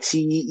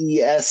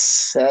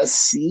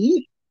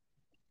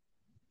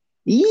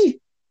 E?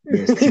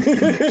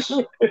 Yes.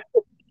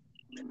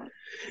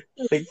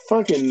 Like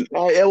fucking.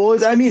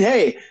 I mean,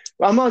 hey,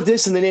 I'm not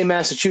dissing the name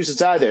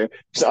Massachusetts either,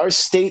 because our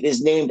state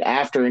is named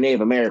after a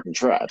Native American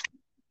tribe.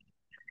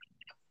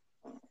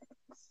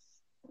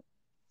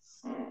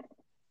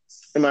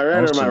 Am I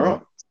right or am I Also,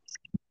 wrong?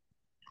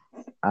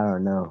 I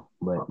don't know,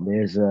 but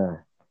there's No,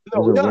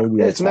 a no,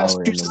 radio it's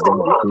tower in the Massachusetts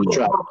woods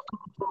tribe.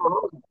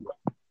 too.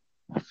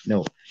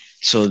 No.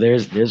 So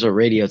there's a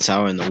radio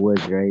tower in the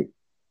woods, right?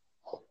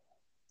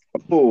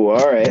 Oh,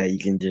 all right. That you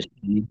can just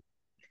see.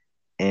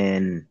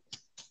 And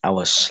I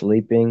was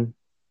sleeping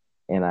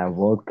and I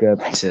woke up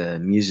to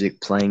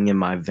music playing in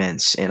my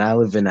vents. And I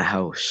live in a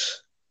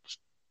house.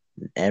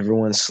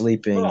 Everyone's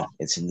sleeping. Oh.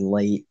 It's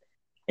late.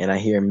 And I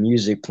hear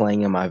music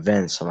playing in my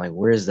vents. I'm like,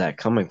 where is that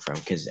coming from?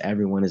 Because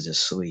everyone is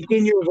asleep.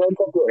 In your vents,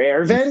 like your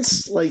air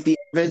vents, like the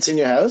air vents in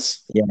your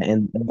house, Yeah,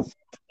 and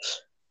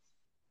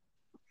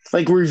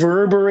like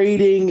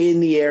reverberating in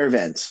the air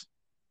vents.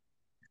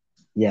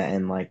 yeah,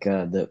 and like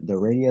the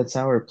radio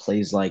tower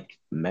plays like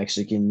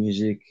Mexican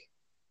music,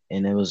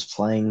 and it was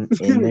playing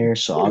in there,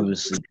 so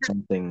obviously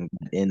something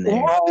in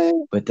there.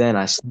 What? But then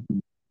I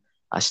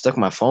stuck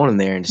my phone in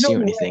there and No see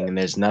way. anything, and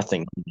there's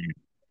nothing.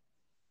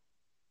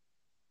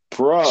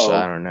 Bro, So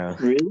I don't know.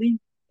 really?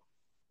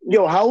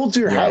 Yo, how old's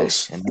your Yeah,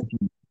 house? and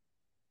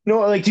No,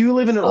 like, do you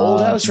live in an old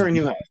house or a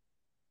new house?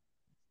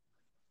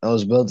 I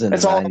was built in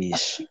That's the all.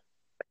 90s.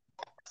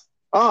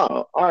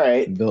 Oh, all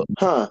right. Built.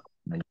 Huh.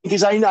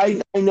 Because I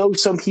know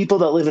some people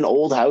that live in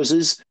old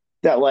houses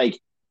that like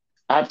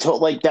I've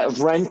told like that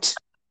rent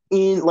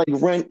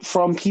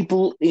from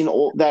people in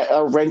old that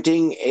are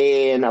renting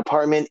an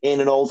apartment in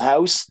an old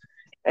house,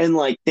 and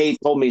like they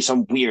told me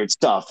some weird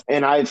stuff,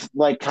 and I've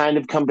like kind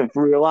of come to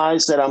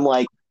realize that I'm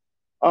like,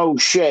 oh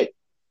shit.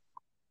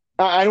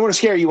 I don't want to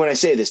scare you when I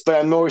say this, but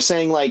I'm more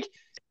saying like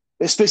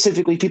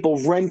specifically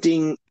people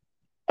renting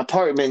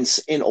apartments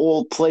in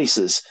old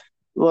places,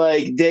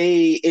 like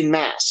they in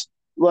mass,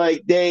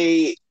 like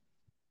they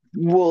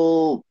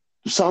will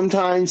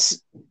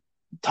sometimes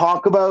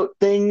talk about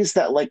things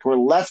that like were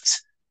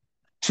left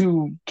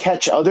to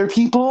catch other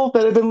people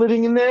that have been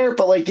living in there.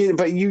 But like,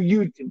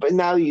 but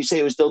now you say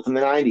it was built in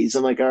the '90s.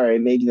 I'm like, all right,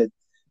 maybe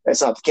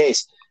that's not the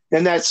case.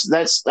 And that's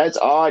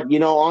odd.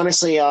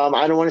 Honestly,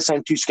 I don't want to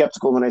sound too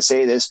skeptical when I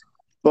say this,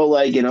 but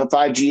like,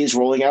 5G is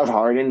rolling out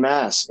hard in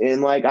mass,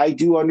 and like, I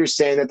do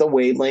understand that the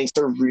wavelengths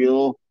are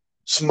real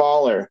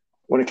smaller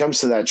when it comes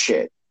to that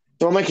shit.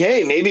 So I'm like,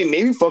 hey,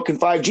 maybe fucking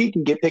 5G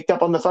can get picked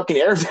up on the fucking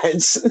air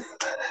vents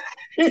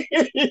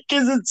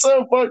because it's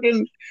so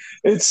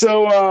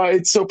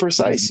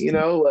precise,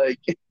 like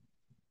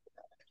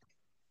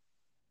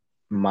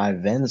My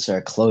vents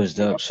are closed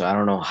up, so I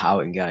don't know how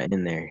it got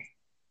in there.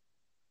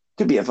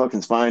 could be a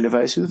fucking spying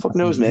device. Who the fuck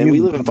knows, man?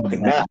 We live in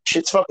fucking map.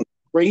 Shit's fucking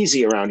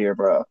crazy around here,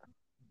 bro.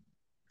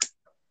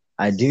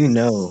 I do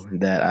know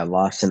that I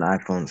lost an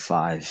iPhone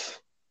 5.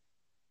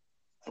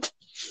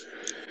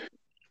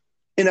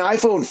 An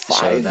iPhone So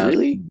 5, that,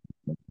 really?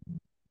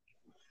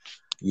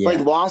 Like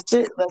yeah. lost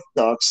it? That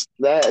sucks.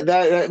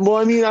 Well,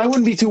 I mean, I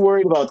wouldn't be too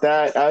worried about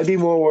that. I'd be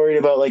more worried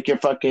about like your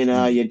fucking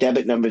your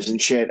debit numbers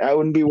and shit. I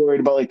wouldn't be worried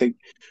about like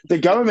the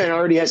government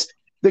already has.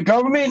 The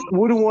government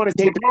wouldn't want to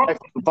take the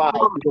iPhone 5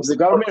 because the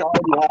government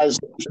already has.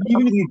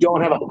 Even if you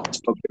don't have a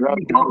Facebook, the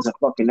government has a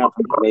fucking enough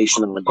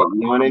information on it. You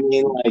know what I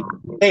mean? Like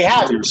they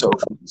have your social.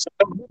 So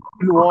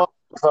you want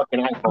a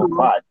fucking iPhone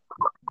 5?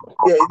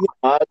 Yeah,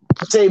 I'd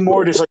say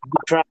more just like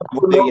track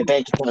whether your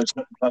bank account's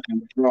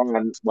fucking wrong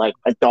on like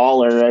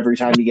 $1 every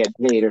time you get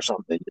paid or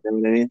something. You know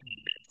what I mean?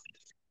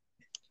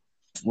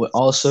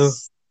 Also,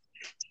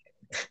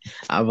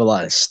 I have a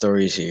lot of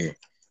stories here.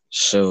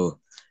 So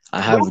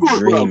I have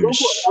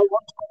dreams.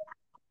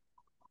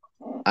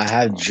 I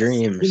have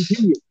dreams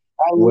Continue.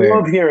 I where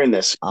love hearing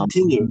this.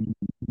 Continue.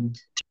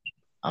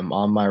 I'm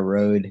on my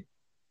road.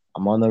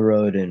 I'm on the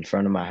road in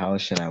front of my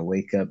house, and I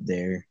wake up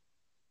there,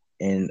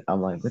 and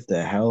I'm like, "What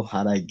the hell?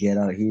 How'd I get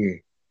out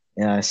here?"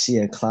 And I see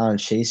a clown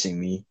chasing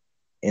me,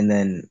 and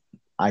then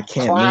I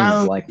can't move.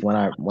 Clown. Like when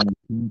I'm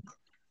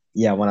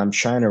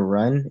trying to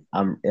run,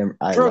 Bro,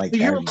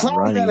 you're a clown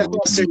running.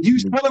 manifester. You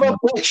son of a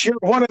bitch. You're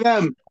one of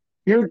them.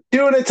 You're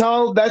doing it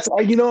all.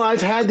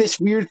 I've had this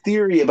weird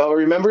theory about,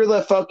 remember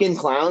the fucking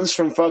clowns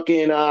from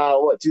fucking,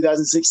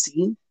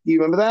 2016? Do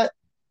you remember that?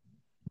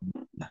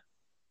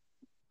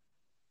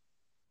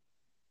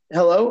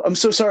 Hello? I'm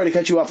so sorry to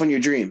cut you off on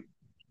your dream.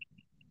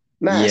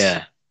 Mass.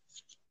 Yeah.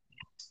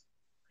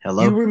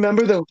 Hello? You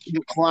remember the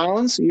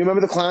clowns? You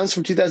remember the clowns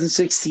from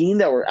 2016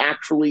 that were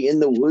actually in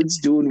the woods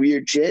doing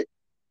weird shit?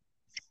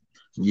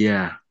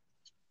 Yeah.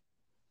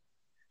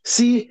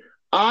 See,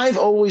 I've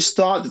always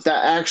thought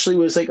that actually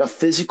was like a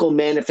physical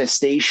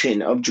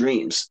manifestation of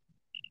dreams.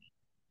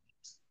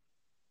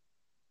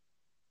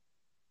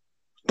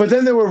 But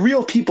then there were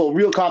real people,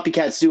 real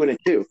copycats doing it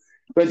too.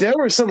 But there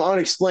were some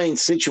unexplained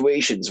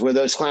situations where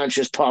those clowns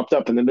just popped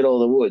up in the middle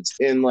of the woods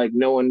and like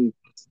no one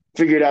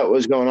figured out what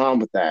was going on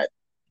with that.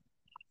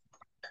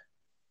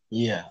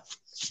 Yeah.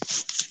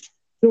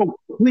 So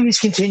please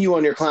continue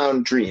on your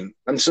clown dream.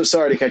 I'm so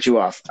sorry to cut you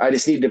off. I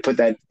just needed to put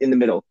that in the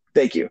middle.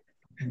 Thank you.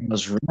 I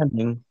was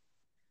running,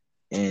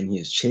 and he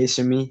was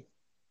chasing me,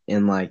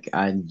 and like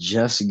I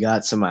just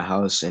got to my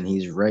house, and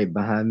he's right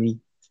behind me,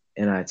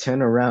 and I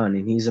turn around,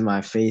 and he's in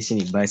my face,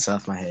 and he bites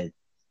off my head,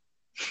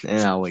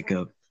 and I wake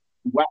up.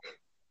 Wow.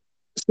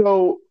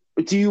 So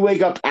do you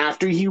wake up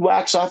after he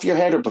whacks off your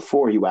head or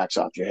before he whacks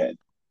off your head?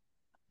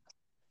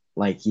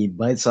 Like he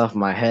bites off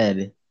my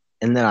head,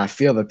 and then I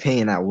feel the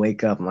pain. I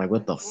wake up. I'm like,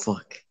 what the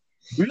fuck?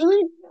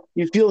 Really?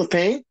 You feel the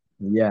pain?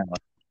 Yeah,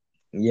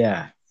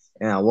 yeah.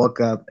 And I woke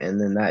up, and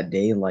then that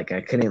day, like I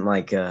couldn't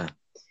like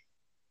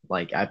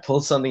I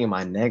pulled something in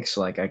my neck,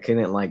 so like I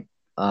couldn't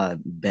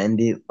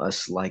bend it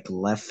us like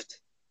left.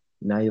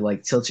 Now you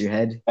like tilt your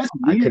head. That's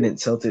I weird. couldn't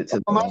tilt it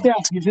to I'm the. about to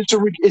ask,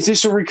 is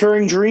this a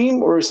recurring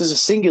dream or is this a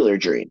singular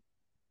dream?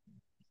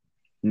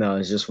 No,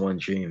 it's just one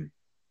dream.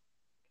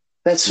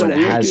 That's so But it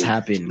weird, has dude.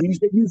 happened. You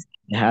said you,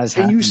 It has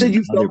and you happened said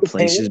you in other felt the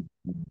places.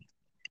 pain.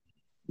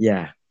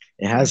 Yeah, it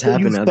You has said you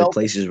happened in other felt the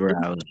places where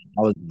pain.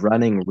 I was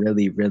running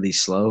really, really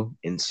slow,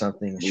 and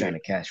something was trying to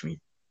catch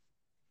me.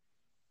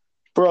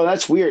 Bro,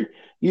 that's weird.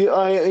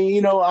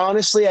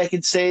 Honestly, I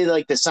could say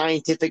like the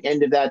scientific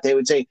end of that. They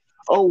would say,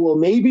 "Oh, well,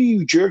 maybe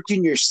you jerked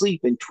in your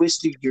sleep and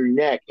twisted your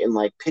neck and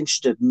like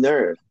pinched a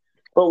nerve."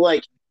 But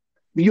like,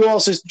 you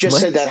also just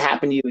said that What?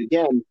 happened to you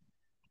again.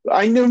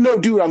 I know, no,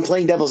 dude. I'm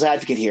playing devil's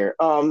advocate here.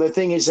 The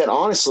thing is that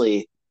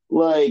honestly,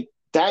 like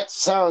that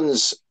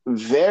sounds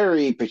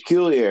very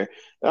peculiar.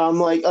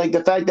 Like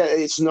the fact that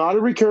it's not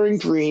a recurring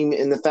dream,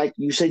 and the fact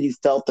you said you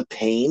felt the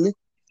pain,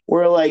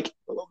 where like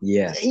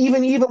Yeah,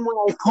 even when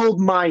I pulled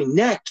my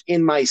neck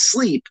in my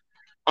sleep,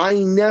 I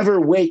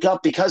never wake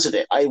up because of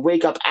it. I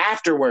wake up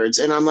afterwards,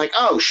 and I'm like,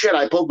 oh shit,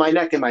 I pulled my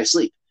neck in my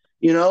sleep.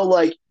 You know,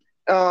 like,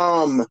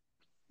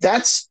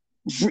 that's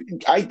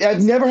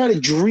I've never had a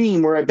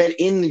dream where I've been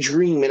in the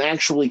dream and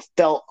actually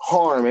felt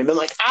harm and been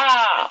like,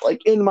 ah,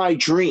 like in my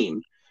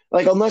dream.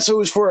 Like, unless it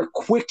was for a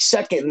quick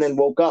second and then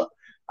woke up,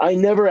 I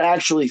never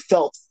actually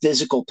felt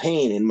physical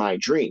pain in my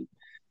dream.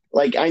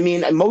 Like, I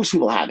mean, most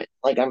people haven't.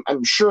 Like,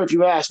 I'm sure if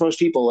you ask most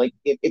people, like,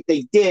 if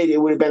they did, it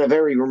would have been a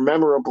very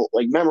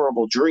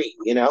memorable dream,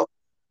 you know?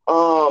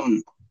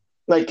 Um,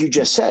 like you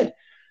just said.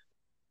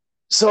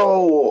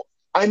 So,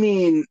 I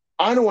mean,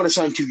 I don't want to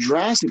sound too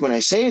drastic when I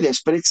say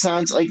this, but it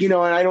sounds like, and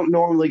I don't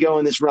normally go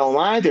in this realm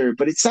either,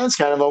 but it sounds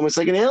kind of almost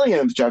like an alien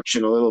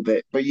abduction a little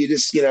bit. But you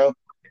just,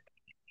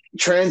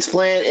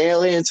 transplant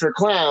aliens for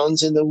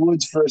clowns in the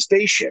woods for a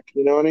spaceship.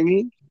 You know what I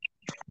mean?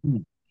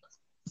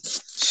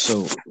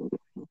 So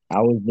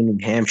I was in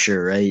New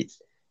Hampshire, right?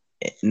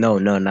 No,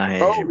 not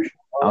Hampshire.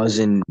 Oh, I was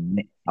in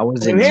New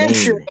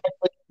Hampshire Maine.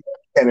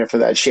 center for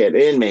that shit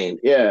in Maine.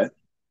 Yeah.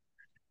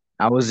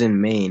 I was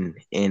in Maine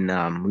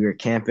and we were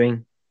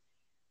camping.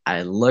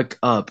 I look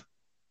up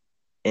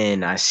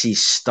and I see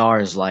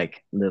stars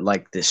like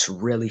this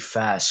really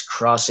fast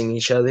crossing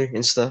each other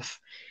and stuff.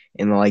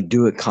 And they like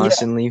do it Yeah.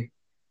 constantly.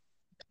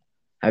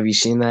 Have you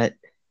seen that?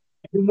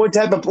 In what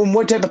type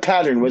of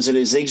pattern? Was it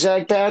a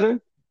zigzag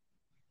pattern?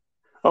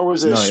 Or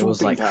was it a No, it was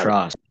swooping like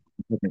pattern?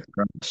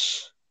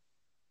 cross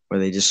where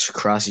they just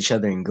cross each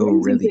other and go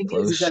Crazy really thing is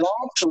close. that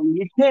actually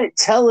you can't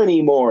tell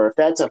anymore if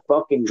that's a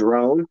fucking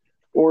drone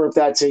or if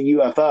that's a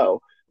UFO.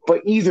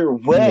 But either No,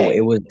 it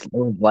way, was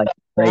like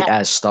straight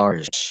as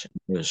stars.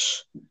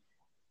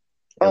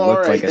 It all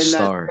looked like right, a then that's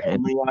star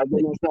and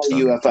definitely then that's not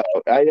a star.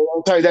 UFO.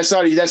 I'm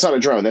sorry, that's not a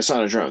drone. That's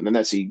not a drone. Then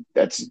that's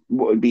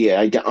what would be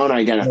No, 'cause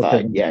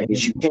unidentified. Yeah,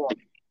 because you can't.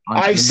 on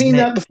the I've seen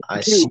internet,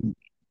 that before too.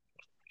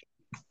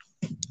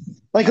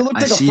 Like it looked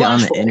I like a see it on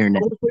flash the bulb.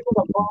 internet. It looked like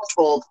a flash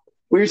bulb.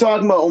 What you're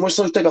talking about almost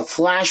looked like a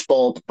flash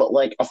bulb, but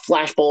like a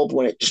flash bulb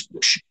when it just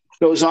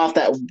goes off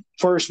that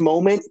first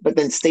moment, but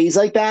then stays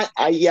like that.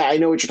 I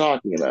know what you're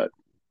talking about.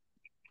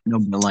 No,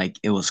 but like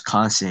it was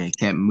constant. It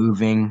kept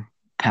moving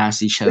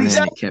past each other and it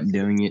Exactly. kept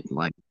doing it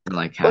like for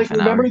like Like half an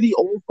remember hour. the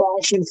old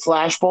fashioned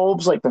flash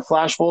bulbs, like the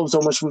flash bulbs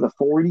almost from the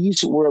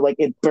 40s, where like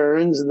it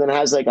burns and then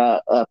has like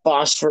a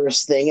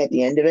phosphorus thing at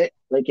the end of it.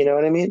 Like you know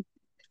what I mean?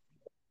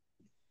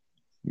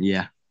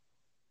 Yeah.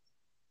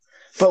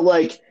 But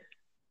like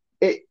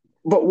it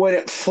but when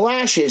it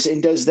flashes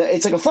and does that,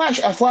 it's like a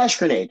flash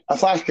grenade.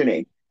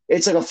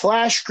 It's like a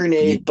flash Yeah.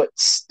 grenade, but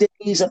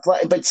stays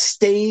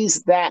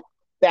that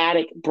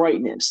static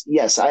brightness.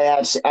 Yes,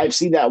 I've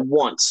seen that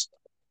once,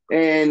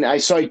 and I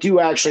do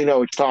actually know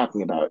what you're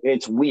talking about.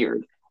 It's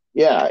weird.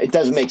 Yeah, it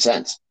doesn't make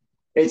sense.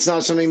 It's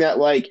not something that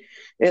like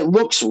it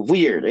looks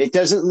weird. It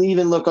doesn't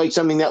even look like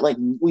something that like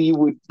we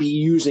would be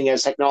using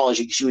as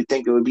technology because you would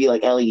think it would be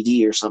like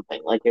LED or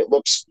something. Like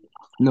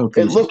No, it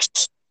because looks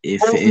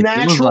if it was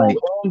natural like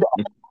and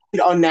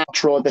if,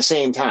 unnatural at the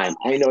same time.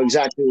 I know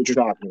exactly what you're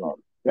talking about.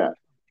 Yeah.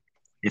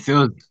 if it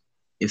was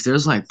if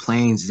there's like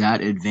planes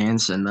that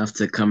advanced enough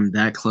to come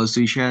that close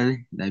to each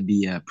other, that'd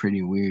be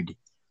pretty weird.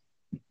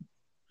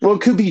 Well,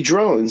 it could be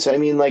drones. I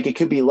mean, like it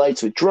could be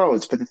lights with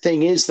drones. But the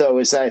thing is, though,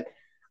 is that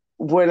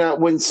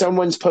when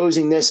someone's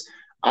posing this,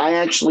 I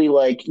actually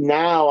like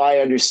now I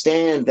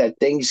understand that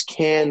things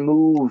can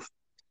move.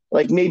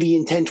 Like maybe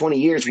in 10, 20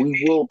 years,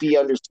 we will be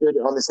understood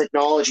on this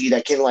technology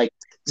that can like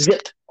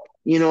zip,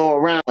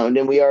 around.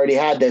 And we already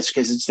had this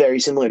because it's very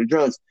similar to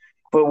drones.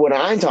 But what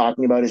I'm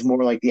talking about is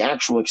more like the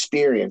actual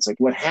experience, like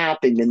what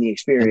happened in the Have you,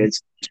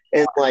 experience.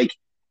 And like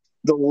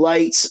the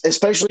lights,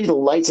 especially the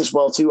lights as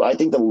well, too. I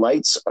think the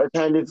lights are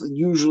kind of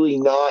usually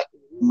not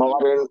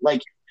modern.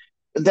 Like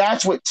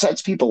that's what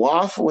sets people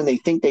off when they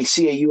think they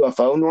see a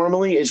UFO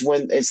normally is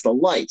when it's the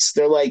lights.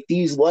 They're like,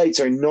 these lights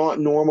are not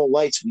normal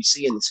lights we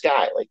see in the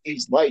sky. Like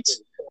these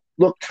lights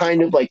look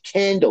kind of like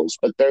candles,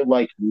 but they're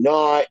like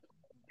not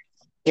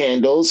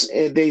candles.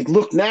 They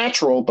look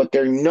natural, but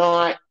they're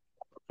not.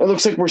 It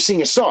looks like we're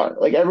seeing a star.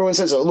 Like everyone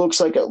says, it looks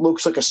like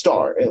a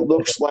star. It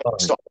looks like a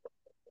star.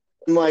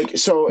 And like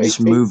so, just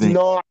it's moving?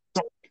 not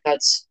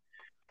that's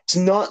it's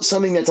not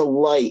something that's a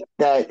light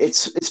that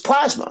it's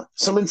plasma.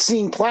 Someone's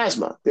seeing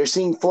plasma. They're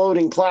seeing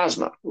floating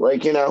plasma.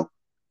 Like,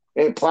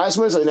 and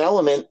plasma is an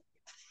element.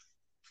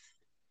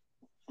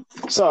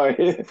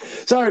 Sorry.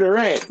 Sorry to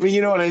rant, but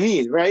you know what I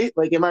mean, right?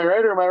 Like, am I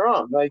right or am I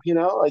wrong? Like,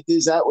 like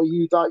is that what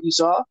you thought you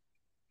saw?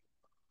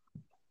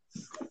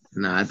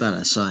 No, I thought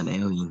I saw an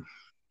alien.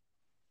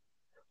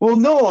 Well,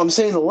 no, I'm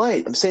saying the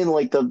light. I'm saying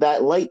like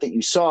that light that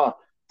you saw,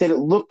 that it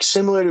looked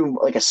similar to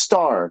like a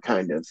star,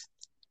 kind of.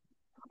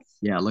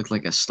 Yeah, it looked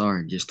like a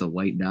star, just a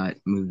white dot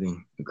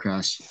moving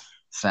across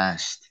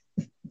fast.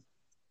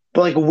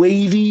 But like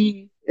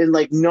wavy and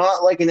like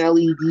not like an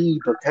LED,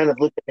 but kind of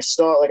looked like a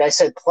star. Like I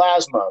said,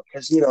 plasma,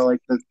 because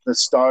like the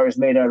star is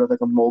made out of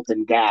like a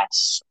molten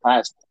gas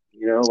plasma.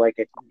 Like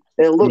it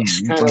Yeah, looks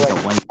it looked kind of like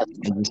like. a white,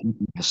 it just looked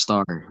like a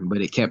star,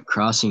 but it kept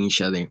crossing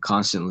each other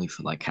constantly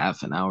for like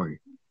half an hour.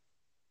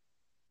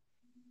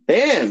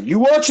 Damn, you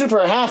watched it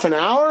for half an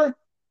hour?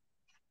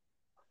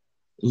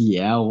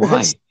 Yeah,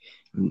 why?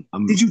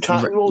 I'm, Did you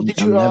time? Well,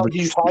 I'm never.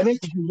 did you time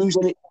it? Did you lose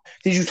any?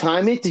 Did you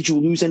time it? Did you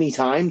lose any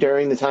time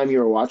during the time you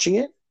were watching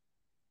it?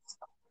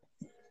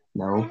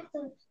 No.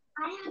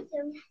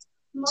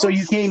 So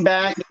you came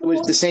back. It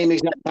was the same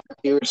exact time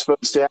you were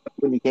supposed to have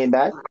when you came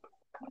back.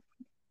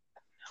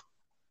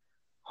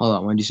 Hold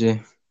on. What did you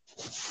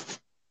say?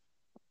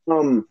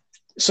 Um.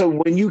 So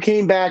when you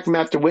came back from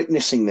after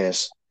witnessing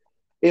this,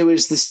 it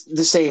was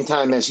the same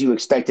time as you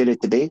expected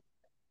it to be.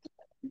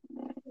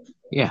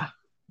 Yeah.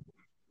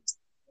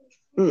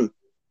 Hmm.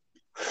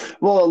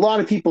 Well, a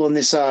lot of people in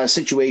this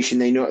situation,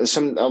 they know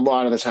a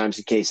lot of the times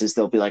in cases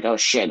they'll be like, "Oh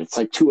shit, it's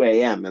like 2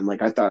 a.m." and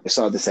like I thought I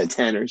saw this at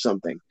 10 or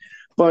something.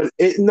 But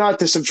not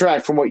to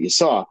subtract from what you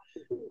saw,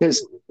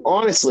 because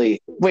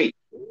honestly, wait,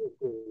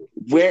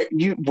 where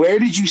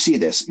did you see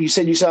this? You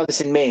said you saw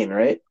this in Maine,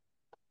 right?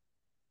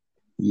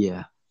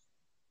 Yeah.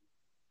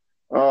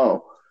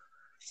 Oh,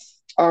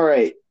 all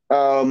right.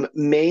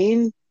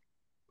 Maine.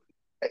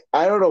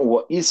 I don't know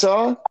what you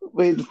saw.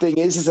 But the thing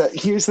is that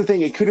here's the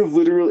thing. It could have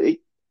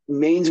literally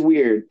Maine's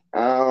weird.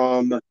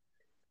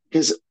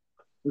 Because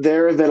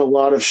there have been a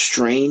lot of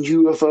strange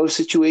UFO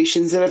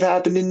situations that have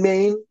happened in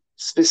Maine,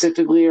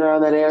 specifically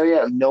around that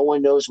area. No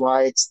one knows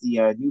why. It's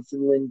the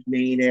Newfoundland,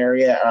 Maine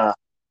area.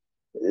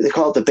 They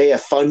call it the Bay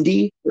of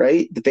Fundy,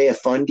 right? The Bay of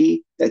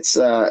Fundy. That's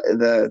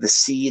the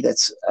sea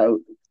that's out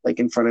like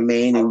in front of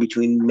Maine and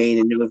between Maine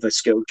and Nova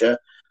Scotia.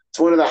 It's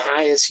one of the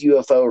highest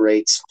UFO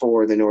rates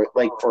for the north,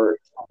 like for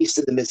east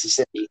of the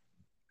Mississippi.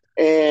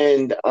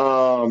 And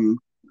also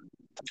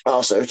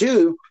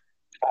too,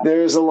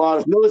 there's a lot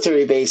of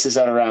military bases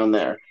out around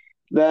there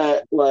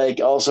that like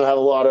also have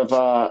a lot of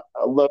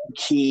low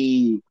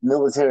key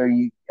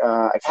military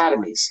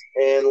academies,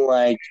 and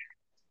like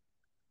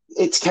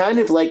it's kind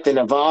of like the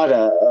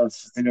Nevada of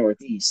the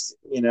Northeast,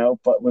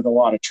 but with a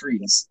lot of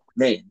trees,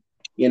 Maine,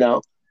 you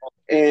know,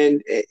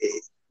 and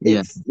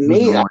Yeah. it's It was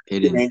Maine. more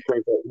hidden. Maine's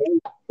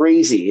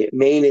crazy.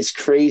 Maine is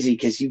crazy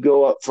because you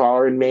go up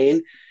far in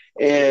Maine,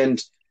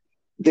 and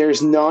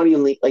there's not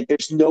even like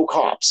there's no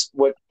cops.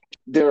 What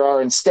there are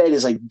instead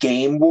is like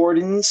game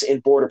wardens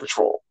and border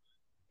patrol.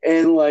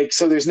 And like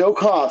so there's no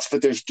cops,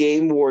 but there's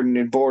game warden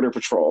and border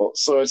patrol.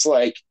 So it's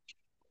like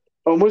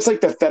almost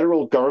like the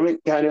federal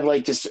government kind of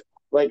like just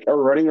like are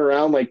running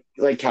around like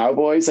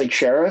cowboys, like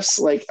sheriffs,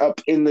 like up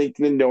in the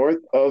north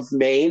of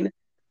Maine.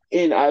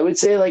 And I would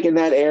say like in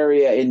that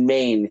area in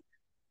Maine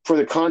for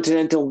the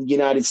continental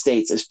United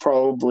States is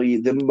probably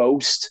the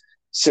most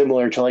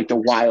similar to like the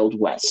Wild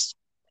West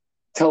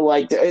to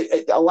like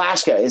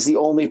Alaska is the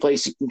only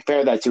place you can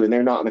compare that to, and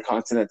they're not in the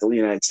continental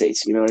United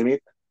States. You know what I mean?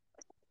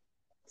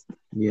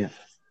 Yeah.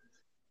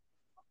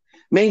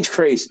 Maine's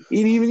crazy.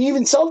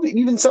 Even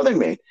southern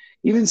Maine,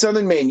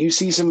 You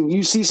see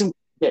some.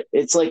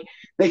 It's like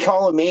they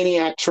call it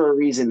maniacs for a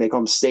reason. They call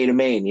them state of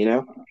Maine.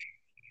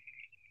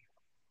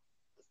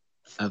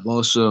 I've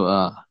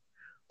also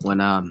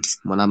when I'm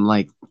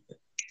like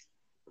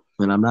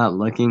when I'm not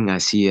looking, I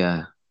see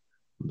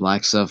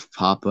black stuff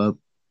pop up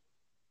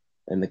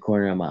in the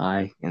corner of my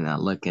eye, and I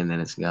look, and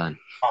then it's gone.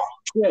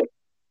 Yeah,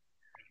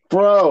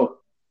 bro.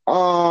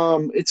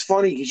 It's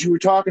funny because you were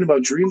talking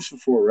about dreams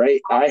before,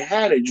 right? I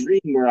had a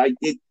dream where I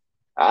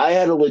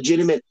had a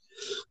legitimate,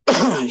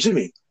 excuse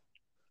me,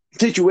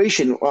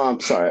 situation.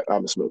 Sorry,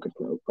 I'm a smoking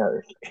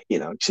bro.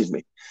 Excuse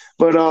me,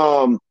 but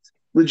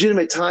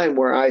legitimate time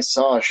where I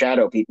saw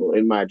shadow people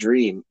in my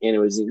dream, and it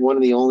was one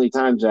of the only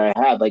times I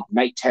had like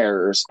night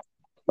terrors,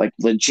 like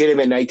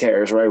legitimate night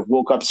terrors, where I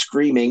woke up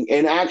screaming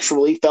and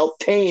actually felt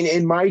pain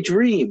in my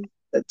dream.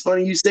 That's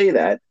funny you say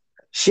that.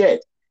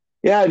 Shit,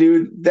 yeah,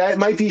 dude, that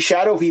might be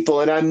shadow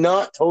people, and I'm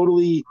not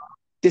totally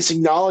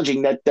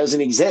disacknowledging that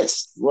doesn't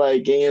exist.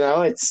 Like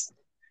it's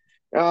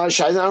I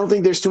don't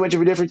think there's too much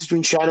of a difference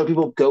between shadow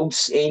people,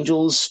 ghosts,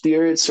 angels,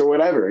 spirits, or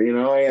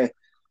whatever.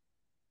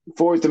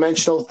 Fourth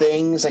dimensional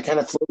things that kind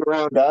of float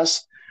around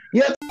us.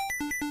 Yep.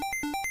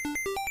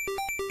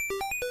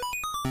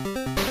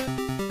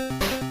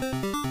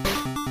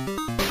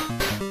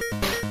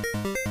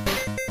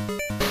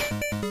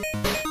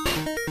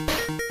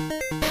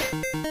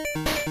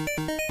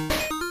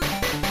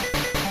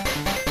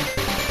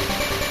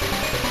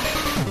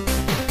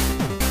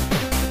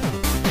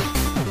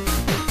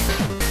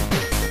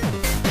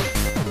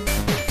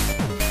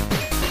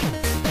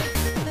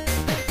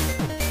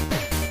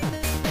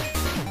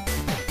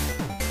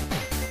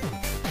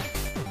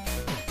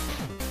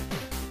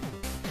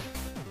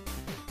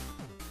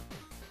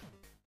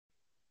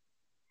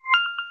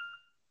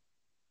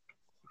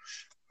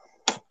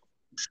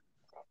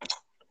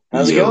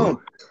 How's it going?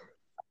 Yo,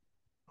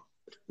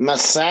 My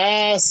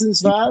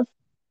Assassin's 5?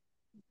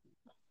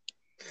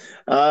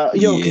 Yo, can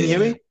you hear yeah,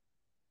 me?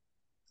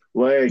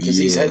 Where? Because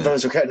these yeah,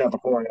 headphones are cutting up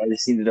recording. I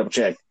just need to double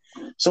check.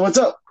 So what's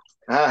up?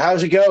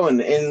 How's it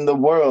going in the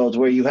world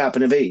where you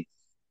happen to be?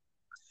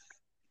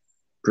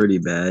 pretty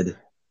bad.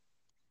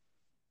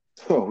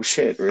 Oh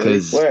shit! Really?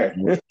 Cause Where?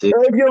 If you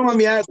don't mind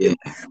me yeah, asking,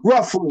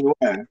 roughly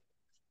where?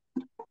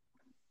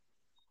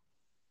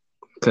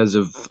 because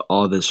of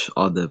all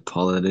the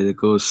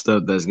political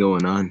stuff that's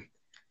going on.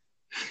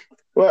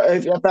 Well,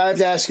 if I have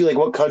to ask you, like,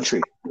 what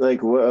country?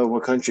 Like,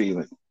 what country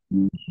you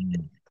in?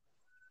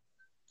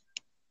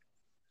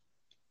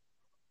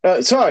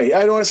 Sorry,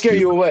 I don't want to scare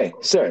you Cuba. away,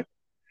 sir.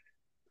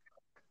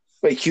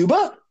 Wait,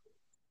 Cuba?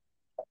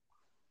 Hey,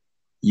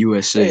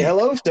 USA.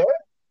 hello, sir.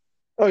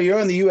 Oh, you're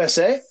in the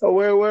USA? Oh,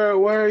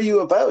 where are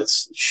you about?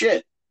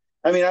 Shit.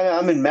 I mean,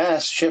 I'm in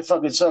Mass. Shit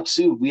fucking sucks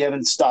too. We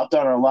haven't stopped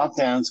on our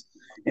lockdowns,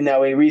 and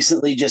now we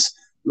recently just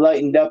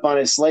lightened up on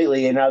it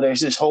slightly, and now there's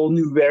this whole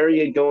new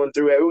variant going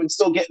through. Everyone's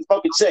still getting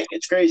fucking sick.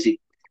 It's crazy.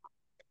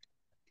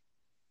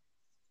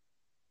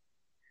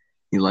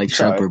 You like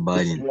Trump Sorry. or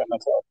Biden?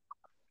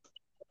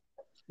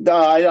 No,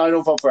 I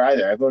don't vote for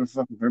either. I voted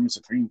for fucking Vermin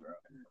Supreme,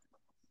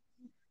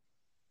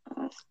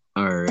 bro.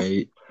 All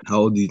right. How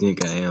old do you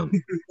think I am?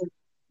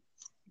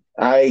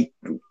 I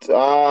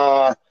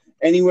uh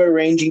anywhere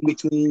ranging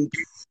between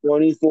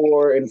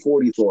 24 and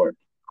 44.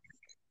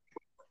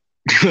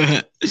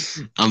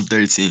 I'm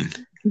 13.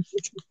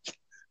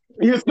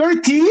 You're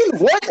 13?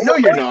 What? No,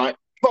 you're not.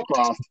 Fuck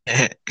off.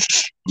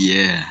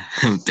 Yeah,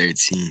 I'm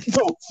 13.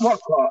 No,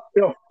 fuck off.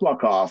 No,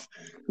 fuck off.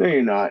 No,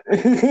 you're not.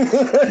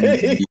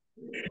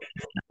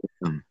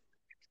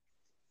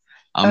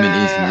 I'm in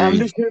eighth I'm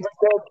grade. just gonna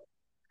pretend.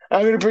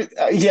 I'm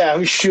gonna. Yeah,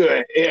 I'm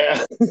sure.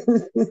 Yeah,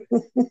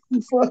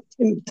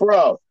 fucking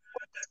bro.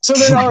 So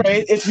then, all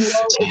right. If you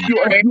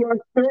are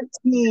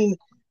 13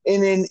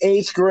 and in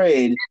eighth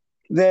grade,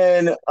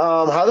 then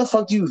how the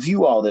fuck do you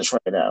view all this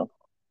right now?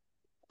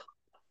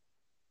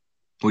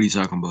 What are you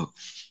talking about?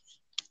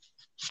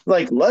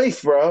 Like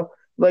life, bro.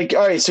 Like,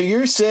 all right. So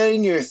you're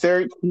saying you're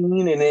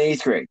 13 in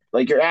eighth grade.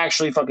 Like, you're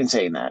actually fucking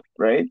saying that,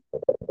 right,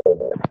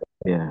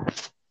 Yeah.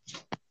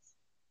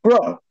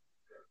 bro?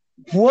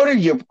 What are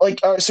you like?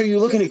 So you're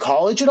looking at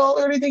college at all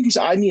or anything? Because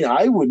I mean,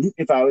 I wouldn't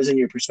if I was in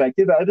your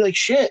perspective. I'd be like,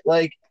 shit.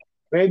 Like,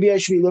 maybe I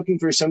should be looking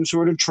for some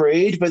sort of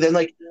trade. But then,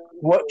 like,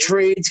 what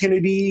trade's going to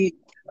be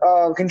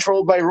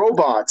controlled by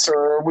robots,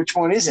 or which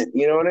one isn't?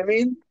 You know what I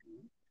mean?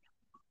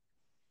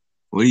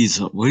 What are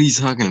you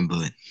talking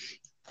about?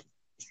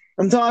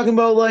 I'm talking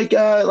about like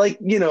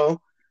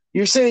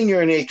you're saying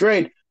you're in eighth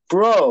grade,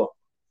 bro.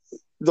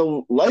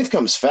 The life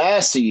comes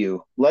fast to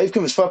you. Life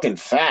comes fucking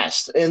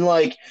fast, and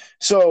like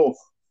so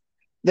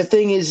the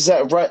thing is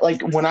that right,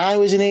 like when I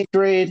was in eighth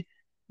grade,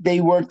 they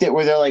worked it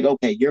where they're like,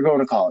 okay, you're going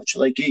to college.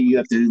 Like you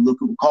have to look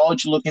at what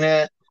college you're looking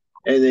at,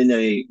 and then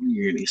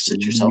you're gonna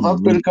set yourself up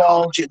to go to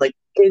college. And, like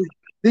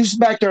this is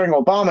back during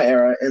Obama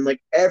era, and like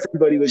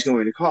everybody was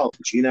going to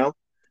college, you know.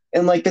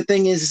 And like the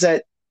thing is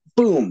that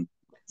boom,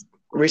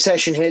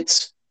 recession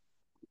hits.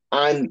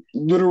 I'm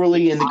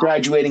literally in the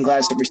graduating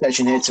class that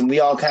recession hits, and we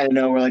all kind of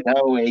know we're like,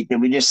 oh wait,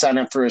 did we just sign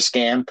up for a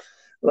scam?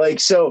 Like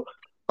so,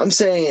 I'm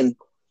saying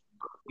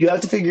you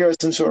have to figure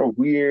out some sort of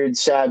weird,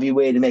 savvy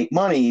way to make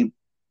money,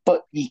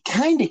 but you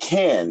kind of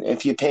can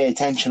if you pay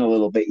attention a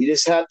little bit. You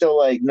just have to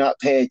like not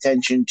pay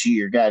attention to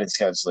your guidance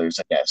counselors,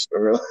 I guess,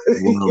 or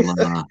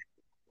Well,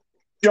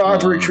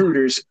 job uh,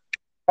 recruiters,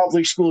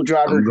 public school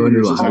job I'm going to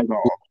recruiters, a as high I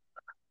call school.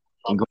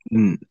 I'm going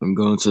to I'm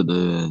going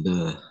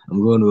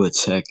to a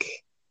tech. them.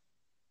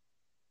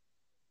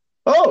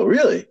 Oh,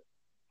 really?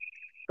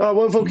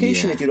 What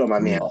vocation, Yeah. if you don't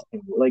mind me Yeah.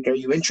 asking? Like, are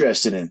you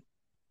interested in?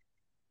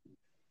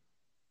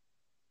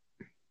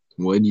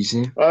 What did you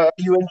say? Are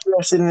you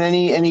interested in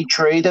any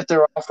trade that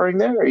they're offering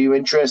there? Are you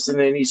interested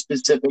in any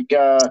specific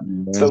Yeah.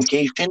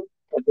 vocation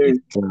that they're?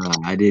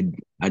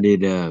 I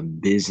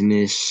did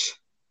business,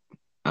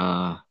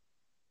 uh,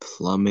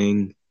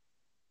 plumbing,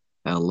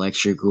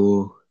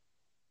 electrical,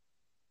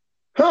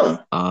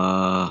 Huh?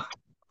 uh,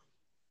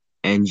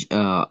 and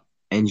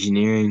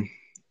engineering,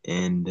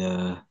 and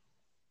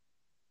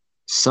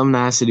something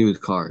that has to do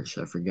with cars.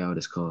 I forgot what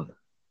it's called.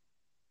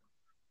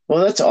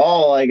 Well, that's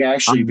all like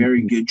actually I'm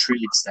very good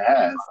trades to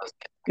have.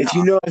 If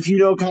you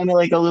know kind of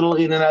like a little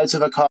in and outs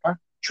of a car,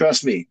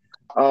 trust me,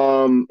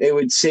 it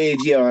would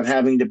save you on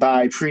having to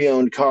buy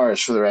pre-owned cars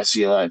for the rest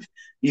of your life.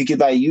 You could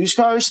buy used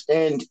cars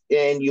and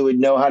you would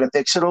know how to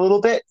fix it a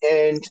little bit,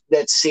 and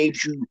that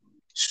saves you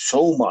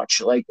so much.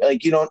 Like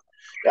you don't.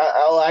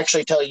 I'll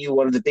actually tell you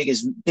one of the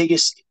biggest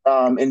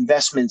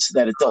investments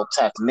that adults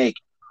have to make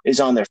is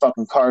on their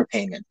fucking car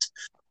payment.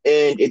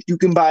 And if you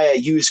can buy a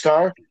used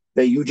car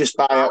that you just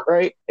buy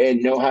outright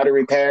and know how to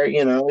repair,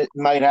 it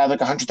might have like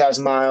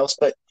 100,000 miles,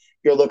 but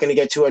you're looking to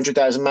get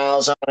 200,000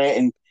 miles on it.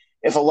 And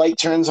if a light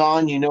turns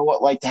on, you know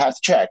what light to have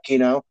to check.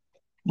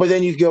 But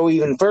then you go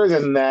even further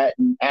than that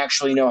and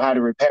actually know how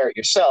to repair it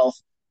yourself,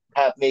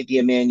 have maybe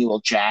a manual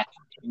jack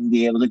and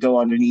be able to go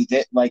underneath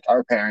it like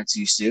our parents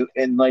used to.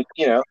 And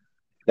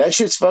that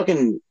shit's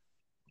fucking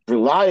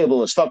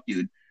reliable as fuck,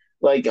 dude.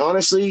 Like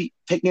honestly,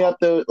 picking up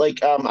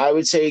I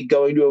would say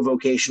going to a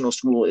vocational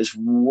school is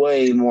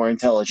way more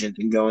intelligent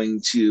than going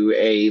to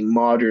a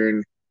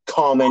modern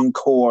common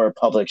core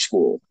public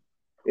school,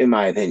 in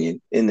my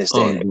opinion, in this day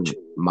Oh, and age.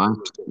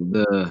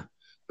 dude,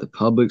 the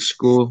public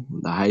school,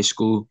 the high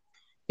school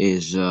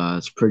is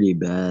it's pretty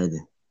bad.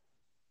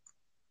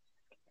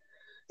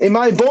 And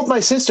both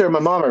my sister and my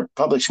mom are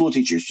public school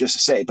teachers, just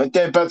to say, but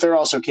they're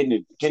also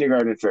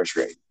kindergarten and first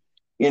grade.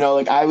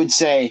 Like I would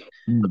say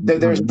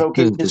There's a Because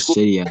vocation the school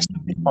city I live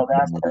in called is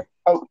bad. Asper.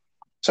 Oh,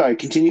 sorry.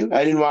 Continue.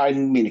 I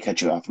didn't mean to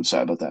cut you off. I'm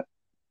sorry about that.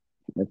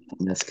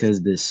 That's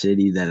because the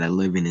city that I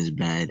live in is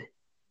bad.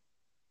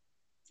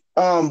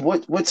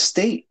 What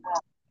state?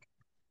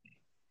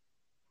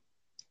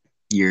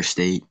 Your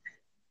state.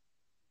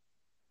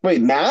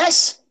 Wait,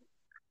 Mass?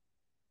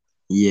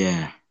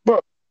 Yeah. Bro,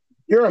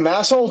 you're a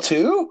masshole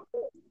too?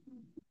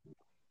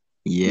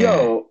 Yeah.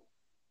 Yo,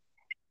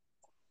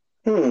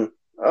 hmm.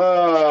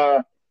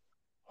 Uh,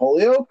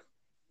 Holyoke,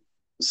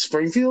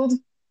 Springfield.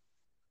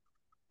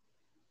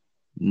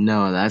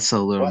 No, that's a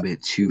little What?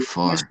 bit too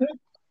far.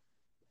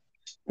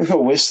 Worcester?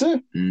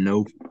 Worcester?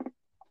 Nope.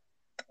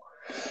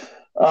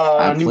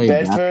 I New played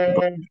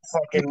basketball. Bedford,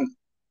 fucking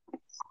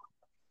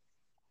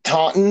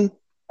Taunton,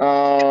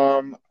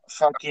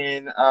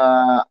 fucking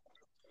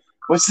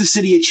what's the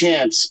city of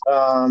champs?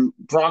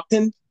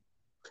 Brockton,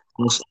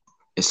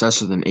 It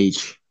starts with an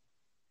H.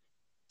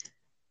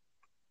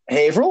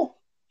 Haverhill,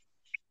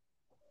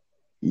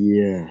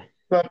 Yeah.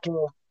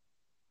 fucking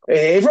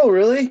Haverhill,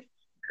 really?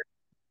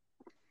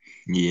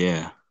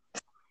 Yeah.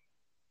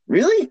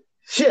 Really?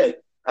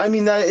 Shit. I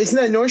mean, that isn't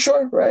that North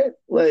Shore, right?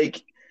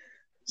 Like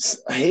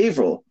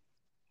Haverhill.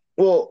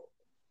 Well,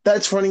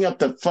 that's running up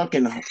the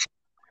fucking.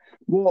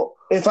 Well,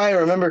 if I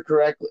remember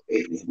correctly,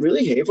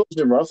 really Haverhill's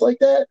been rough like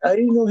that? I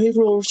didn't know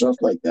Haverhill was rough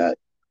like that.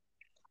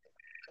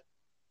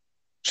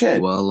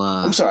 Shit. Well,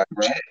 I'm sorry,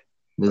 bro.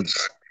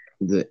 this,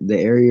 the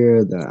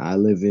area that I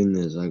live in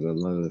is like a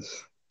lot of.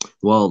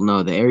 Well,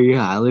 no, the area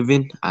I live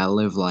in, I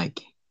live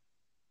like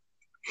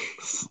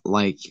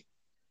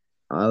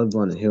I live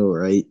on a hill,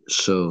 right?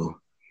 So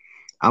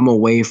I'm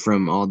away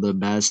from all the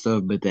bad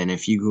stuff. But then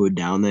if you go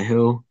down the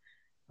hill,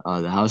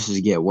 the houses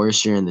get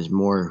worse here, and there's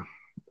more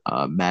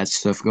bad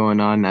stuff going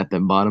on at the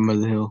bottom of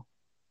the hill.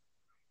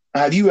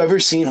 Have you ever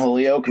seen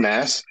Holyoke,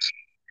 Mass?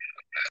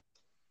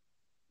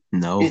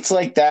 No. It's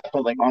like that,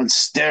 but like on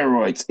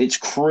steroids. It's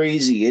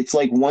crazy. It's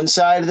like one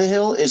side of the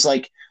hill is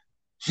like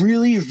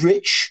really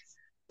rich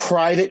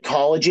private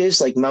colleges,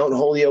 like Mount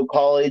Holyoke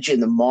College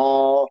and the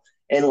mall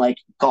and like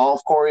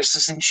golf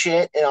courses and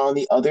shit. And on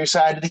the other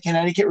side of the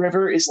Connecticut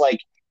River is like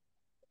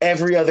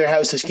every other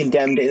house is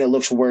condemned and it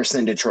looks worse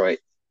than Detroit.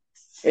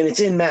 And it's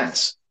in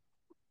Mass,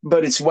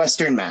 but it's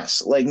Western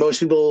Mass. Like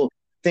most people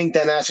think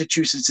that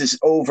Massachusetts is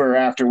over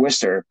after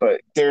Worcester,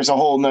 but there's a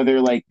whole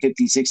nother like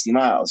 50, 60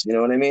 miles. You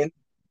know what I mean?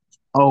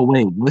 Oh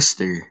wait,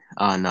 Worcester.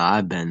 Oh no,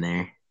 I've been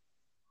there.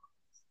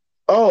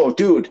 Oh,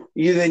 dude,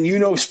 you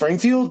know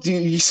Springfield?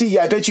 You see?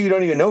 I bet you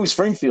don't even know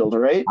Springfield,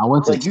 right? I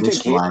went to Like you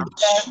Six think Haverhill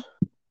Flags. bad?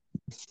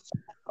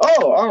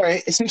 Oh, all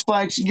right. Six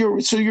Flags.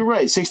 You're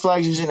right. Six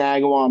Flags is in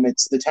Agawam.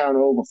 It's the town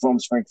over from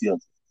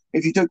Springfield.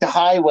 If you took the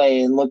highway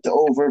and looked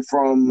over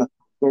from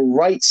the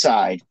right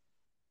side,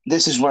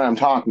 this is what I'm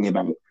talking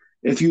about.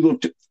 If you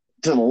looked to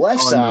the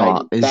left Oh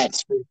side, no,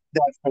 that's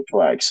Six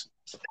Flags.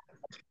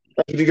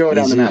 Like if you're going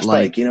down is the it Mass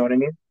like Pike, you know what I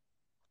mean?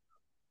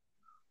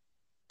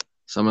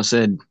 someone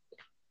said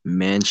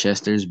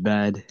Manchester's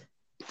bad?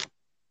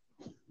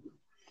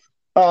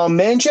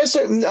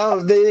 Manchester,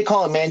 no, they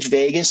call it Manch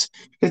Vegas.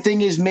 The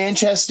thing is,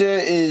 Manchester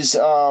is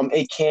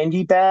a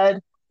candy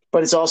bad,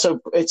 but it's also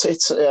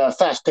it's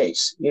fast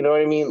paced. You know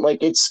what I mean?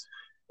 Like it's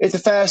a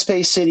fast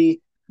paced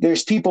city.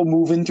 There's people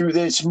moving through.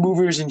 There's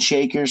movers and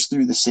shakers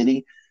through the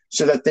city.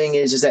 So the thing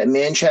is that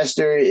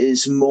Manchester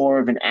is more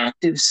of an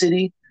active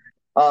city.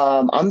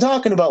 I'm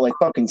talking about like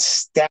fucking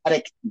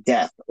static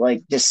death,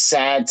 like just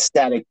sad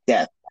static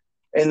death,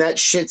 and that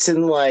shit's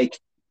in like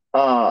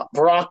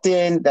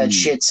Brockton, that Hmm.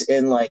 shit's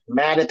in like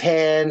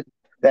Mattapan,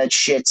 that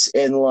shit's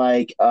in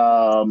like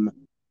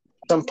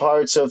some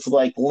parts of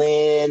like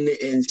Lynn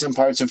and some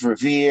parts of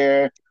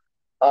Revere.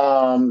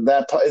 And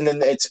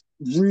then it's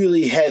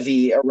really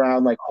heavy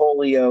around like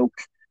Holyoke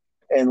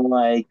and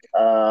like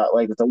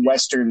the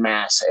Western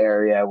Mass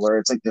area where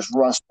it's like this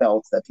rust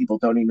belt that people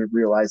don't even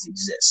realize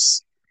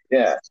exists.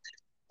 Yeah,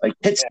 like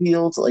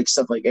Pittsfield, like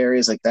stuff like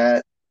areas like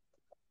that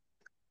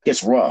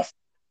gets rough.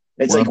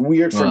 It's like Well,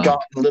 weird,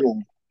 forgotten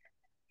little.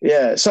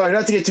 Yeah, sorry,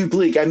 not to get too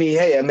bleak. I mean,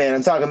 hey, man,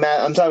 I'm talking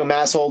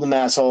masshole to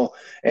masshole.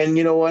 And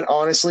you know what?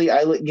 Honestly,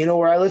 you know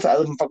where I live? I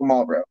live in fucking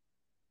Marlboro.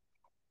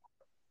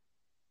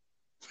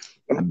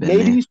 I've been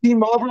Maybe there. you see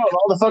Marlboro and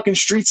all the fucking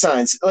street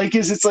signs. Like,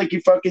 is it's like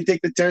you fucking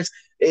take the turns.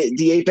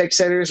 The Apex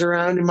Center is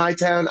around in my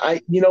town.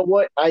 You know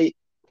what?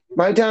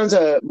 My town's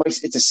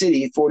it's a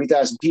city,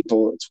 40,000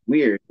 people. It's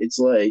weird. It's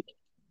like,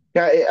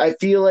 I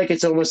feel like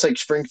it's almost like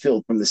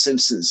Springfield from The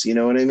Simpsons. You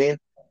know what I mean?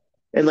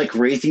 And like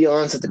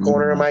Raytheon's at the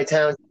corner of Yeah. my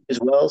town as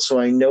well. So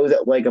I know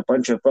that like a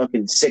bunch of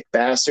fucking sick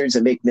bastards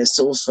that make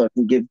missiles so I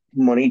can give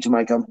money to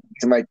my company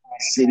to my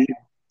city.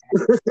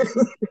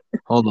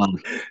 Hold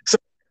on. So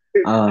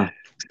Uh,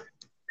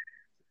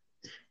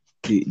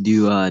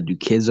 do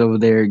kids over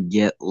there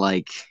get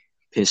like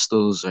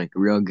pistols, like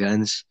real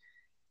guns,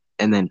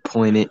 and then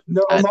point it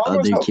no, at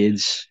other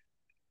kids?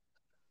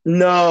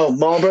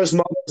 Marlboro's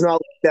not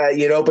like that,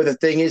 you know. But the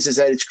thing is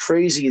that it's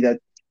crazy that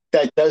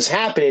that does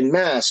happen in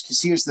mass.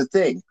 Because here's the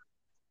thing: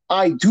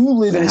 I do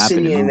live That in a happened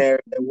city in in an my area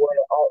where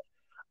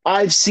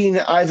I've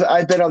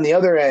been on the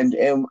other end,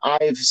 and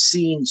I've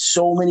seen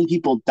so many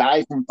people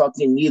die from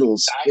fucking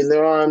needles in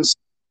their arms.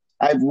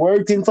 I've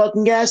worked in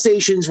fucking gas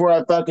stations where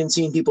I've fucking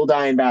seen people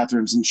die in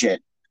bathrooms and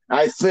shit.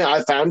 I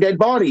found dead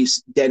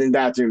bodies dead in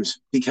bathrooms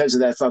because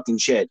of that fucking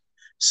shit.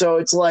 So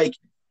it's like,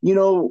 you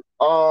know,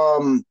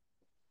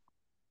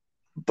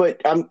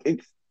 but I'm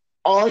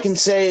all I can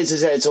say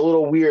is that it's a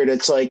little weird.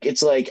 It's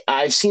like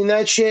I've seen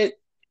that shit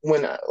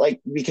when like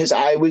because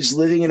I was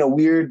living in a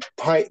weird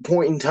point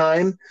in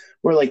time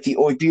where like the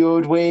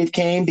opioid wave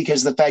came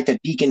because of the fact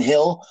that Beacon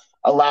Hill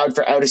allowed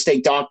for out of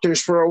state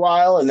doctors for a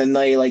while, and then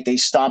they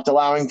stopped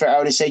allowing for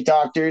out of state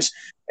doctors,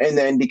 and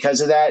then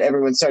because of that,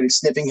 everyone started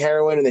sniffing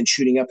heroin and then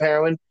shooting up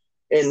heroin.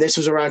 And this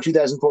was around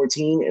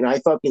 2014, and I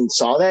fucking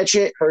saw that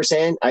shit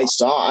firsthand. I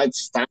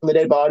found the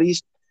dead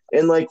bodies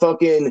and like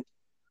fucking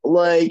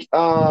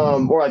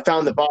or I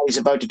found the body's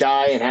about to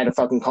die and had to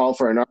fucking call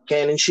for a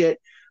Narcan and shit.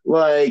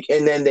 Like,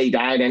 and then they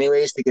died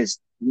anyways because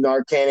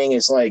Narcaning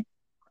is like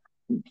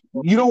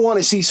you don't want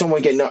to see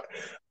someone get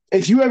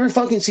if you ever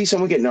fucking see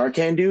someone get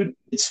Narcan, dude,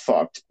 it's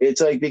fucked.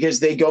 It's like because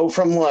they go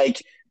from like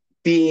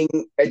being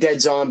a dead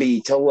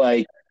zombie to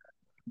like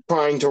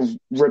trying to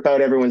rip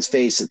out everyone's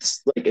face.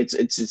 It's like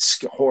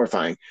it's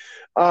horrifying.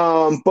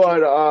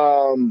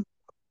 But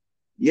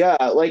yeah,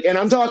 like, and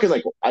I'm talking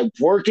like I'm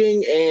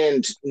working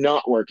and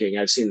not working.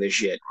 I've seen this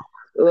shit,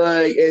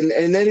 like, and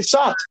then it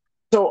stopped.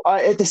 So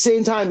at the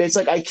same time, it's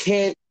like I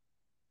can't.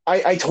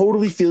 I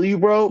totally feel you,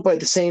 bro. But at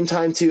the same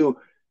time, too,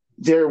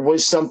 there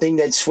was something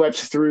that swept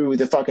through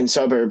the fucking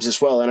suburbs as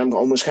well, and I'm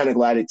almost kind of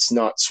glad it's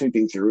not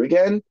sweeping through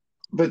again.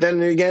 But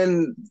then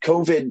again,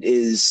 COVID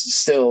is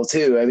still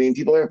too. I mean,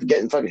 people are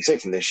getting fucking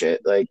sick from this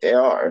shit. Like they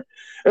are.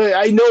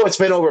 I know it's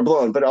been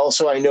overblown, but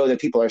also I know that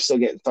people are still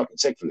getting fucking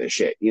sick from this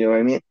shit. You know what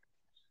I mean?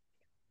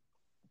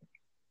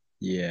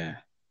 Yeah.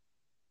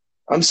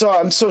 I'm sorry.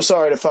 I'm so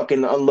sorry to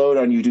fucking unload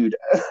on you, dude.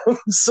 I'm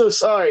so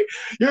sorry.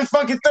 You're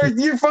fucking third.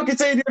 You're fucking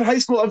saying you're in high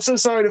school. I'm so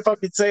sorry to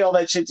fucking say all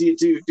that shit to you,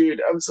 too,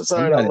 dude. I'm so I'm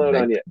sorry to not in unload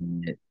high on you.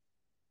 school yet.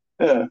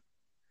 Yeah.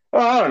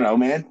 Well, I don't know,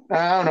 man.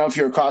 I don't know if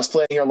you're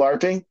cosplaying or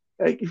LARPing.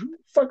 Like, who the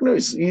fuck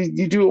knows?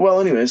 You do it well,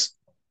 anyways.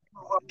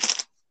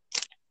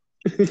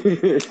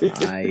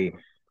 I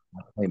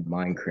play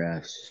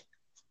Minecraft.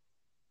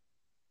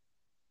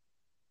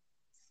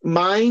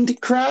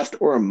 Mindcraft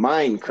or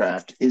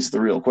Minecraft is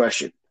the real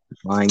question.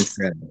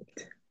 Minecraft.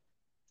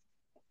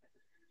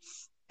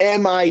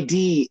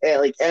 MID,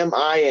 like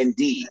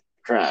MIND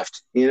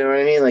craft. You know what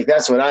I mean? Like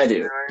that's what I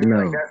do. No.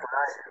 Minecraft.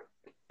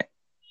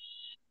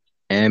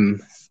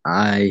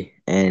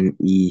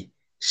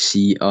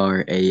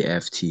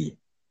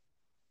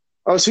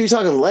 Oh, so you're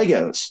talking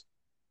Legos?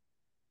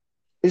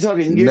 You're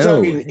talking. You're No,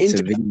 talking it's a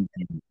internet. video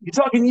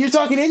game. You're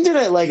talking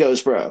internet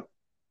Legos, bro.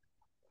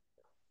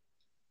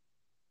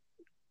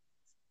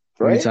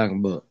 What are you Right? talking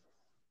about?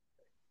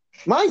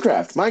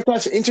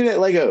 Minecraft's internet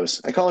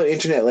Legos. I call it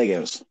internet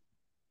Legos.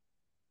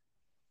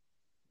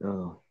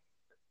 Oh,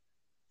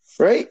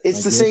 Right? I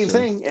It's the guess same so.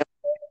 thing.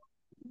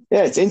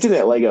 Yeah, it's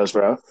internet Legos,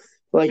 bro.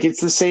 Like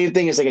it's the same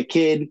thing as like a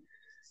kid.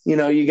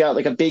 You got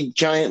like a big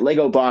giant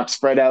Lego box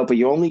spread out, but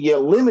you're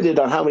limited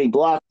on how many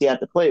blocks you have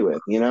to play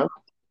with.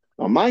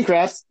 On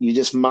Minecraft, you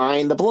just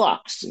mine the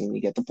blocks and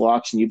you get the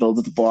blocks and you build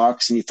with the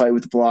blocks and you fight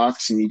with the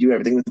blocks and you do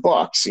everything with the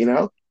blocks.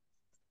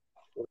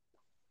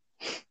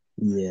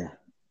 Yeah.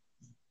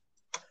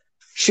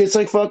 Shit's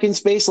like fucking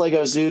space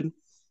Legos, dude.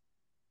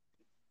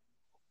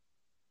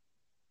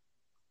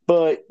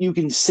 But you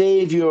can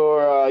save you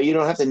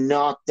don't have to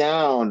knock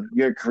down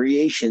your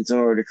creations in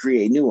order to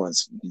create new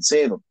ones. You can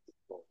save them.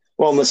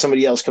 Well, unless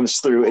somebody else comes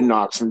through and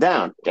knocks them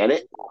down. Get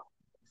it?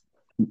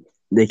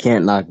 They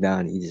can't knock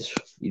down. You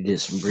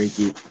just break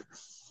it.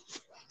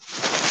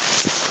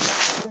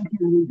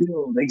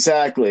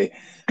 Exactly.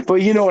 But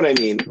you know what I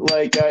mean.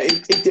 Like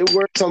it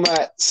works on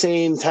that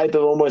same type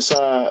of almost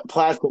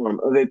platform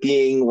of it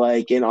being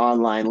like an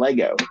online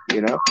Lego.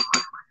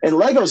 And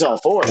Lego's all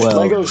for it. Well,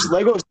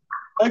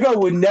 Lego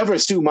would never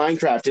sue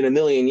Minecraft in a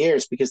million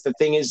years because the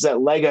thing is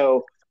that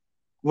Lego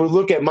would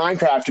look at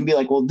Minecraft and be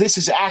like, well, this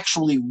is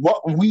actually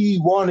what we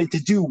wanted to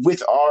do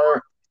with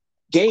our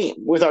game,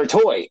 with our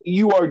toy.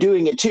 You are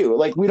doing it too.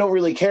 Like, we don't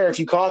really care if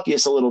you copy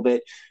us a little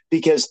bit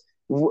because,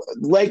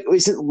 like,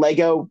 isn't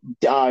Lego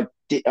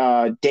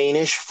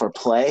Danish for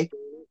play?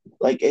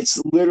 Like,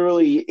 it's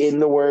literally in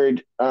the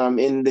word,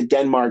 in the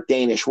Denmark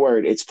Danish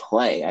word, it's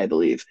play, I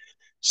believe.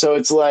 So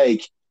it's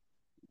like,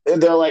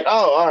 they're like,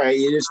 oh, all right,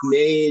 you just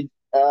made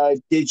a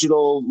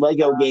digital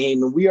Lego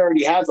game, and we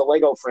already have the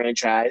Lego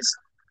franchise,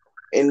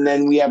 and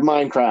then we have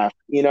Minecraft.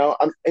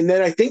 And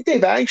then I think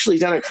they've actually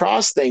done a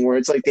cross thing where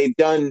it's like they've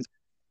done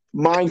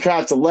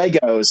Minecraft to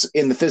Legos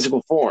in the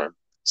physical form.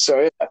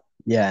 So yeah.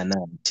 yeah,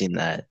 no, I've seen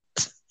that.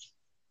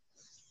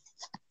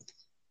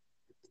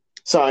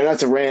 Sorry, not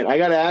to rant. I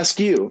got to ask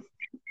you,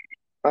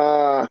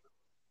 uh,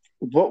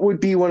 what would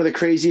be one of the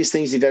craziest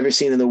things you've ever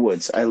seen in the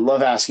woods? I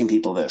love asking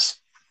people this.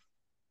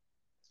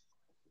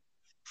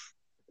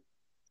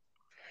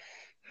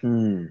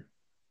 Hmm.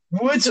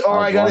 Woods, I or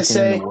was I gotta walking in the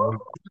say,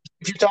 woods.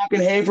 if you're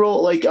talking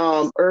Haverhill, like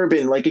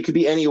urban, like it could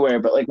be anywhere,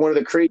 but like one of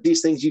the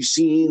craziest things you've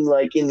seen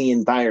like in the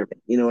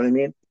environment. You know what I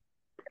mean?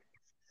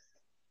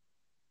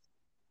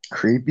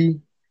 Creepy.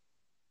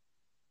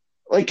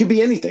 Like it could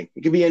be anything.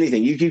 It could be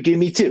anything. You could give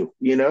me two.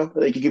 You know,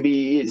 like it could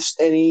be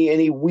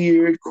any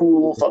weird,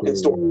 cool fucking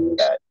story like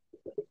that.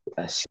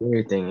 A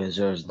scary thing is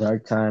there was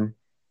dark time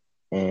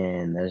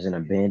and there's an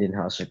abandoned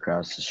house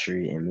across the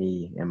street, and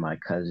me and my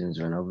cousins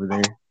went over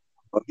there,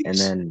 and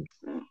then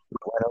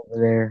went over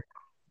there,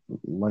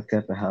 looked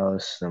at the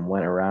house, then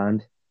went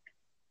around,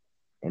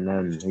 and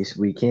then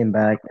we came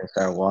back and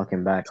started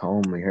walking back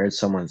home. We heard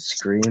someone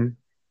scream.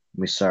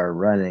 We started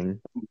running.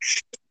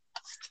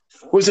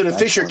 Was it a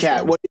That's Fisher one cat?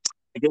 thing. What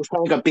did it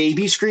sound like a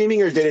baby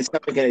screaming, or did it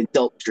sound like an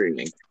adult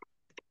screaming?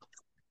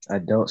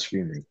 Adult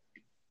screaming.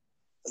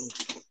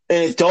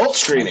 An adult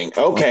screaming.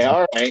 Okay,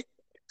 all right.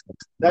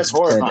 That's Said,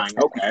 horrifying.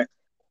 Okay.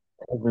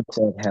 Edward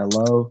said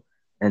hello,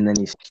 and then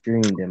he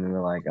screamed, and we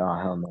were like, "Oh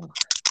hell no!"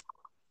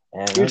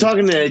 And You're another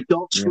talking an time,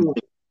 adult me and my, screaming.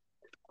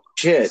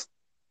 Shit.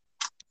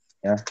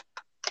 yeah,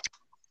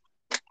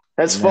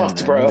 That's and then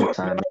fucked, bro. another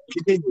time,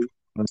 it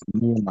was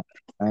me and my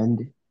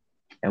friend,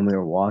 and we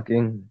were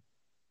walking,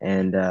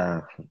 and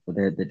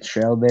the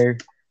trail there.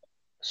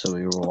 So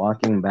we were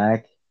walking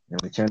back,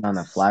 and we turned on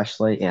the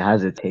flashlight. It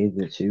has a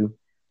taser too,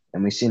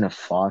 and we seen a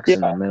fox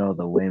in Yeah, the middle of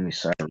the way, and we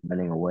started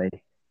running away.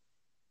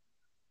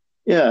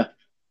 yeah.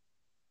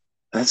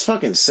 That's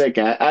fucking sick.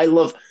 I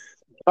love.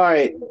 All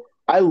right.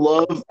 I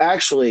love.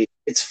 Actually,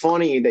 it's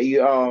funny that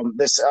you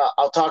this.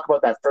 I'll talk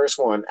about that first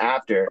one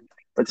after,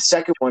 but the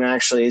second one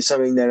actually is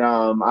something that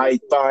I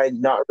find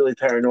not really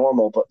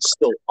paranormal, but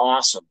still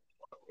awesome.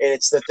 And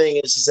it's the thing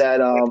is that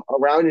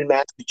around in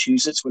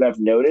Massachusetts, what I've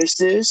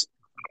noticed is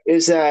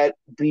that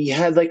we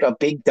had like a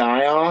big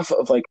die off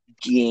of like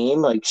game,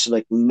 like so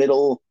like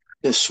middle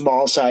to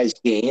small size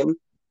game,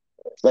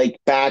 like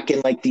back in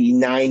like the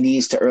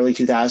 90s to early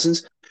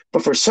 2000s.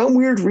 But for some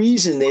weird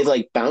reason, they've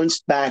like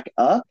bounced back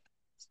up.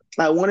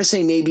 I want to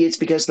say maybe it's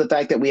because of the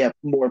fact that we have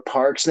more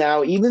parks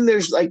now. Even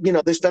there's like,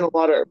 there's been a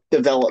lot of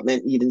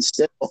development even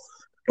still,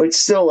 but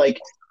still like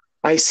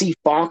I see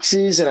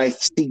foxes and I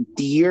see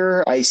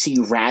deer. I see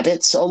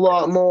rabbits a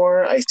lot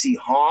more. I see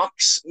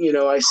hawks.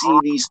 I see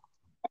these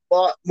a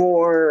lot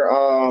more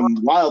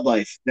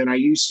wildlife than I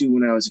used to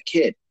when I was a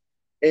kid.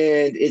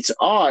 And it's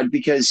odd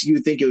because you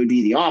would think it would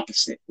be the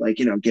opposite, like,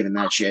 given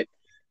that shit.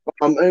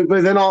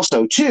 But then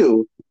also,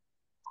 too,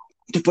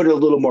 to put it a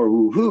little more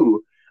woohoo,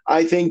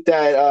 I think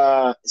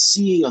that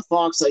seeing a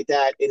fox like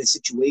that in a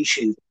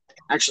situation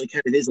actually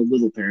kind of is a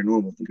little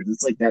paranormal because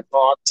it's like that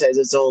fox has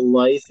its own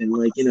life and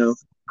like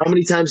how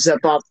many times does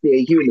that fox see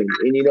a human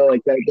and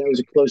like that was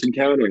a close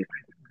encounter.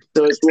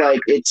 So it's like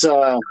it's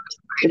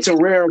a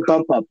rare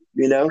bump up,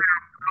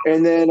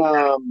 and then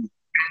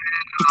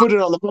to put it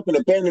on the fucking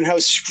abandoned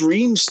house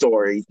scream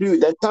story,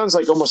 dude, that sounds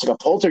like almost like a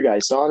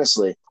poltergeist,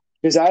 honestly.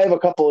 Because I have a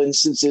couple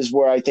instances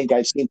where I think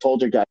I've seen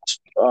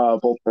poltergeist,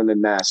 both in the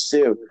mass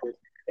too.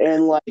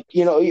 And like,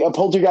 a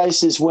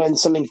poltergeist is when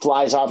something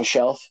flies off a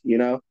shelf,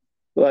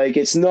 like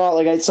it's not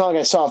like I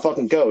saw a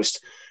fucking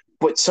ghost,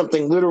 but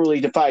something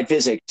literally defied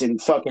physics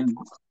and fucking.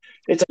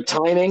 It's like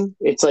timing.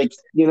 It's like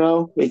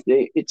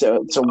it's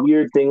a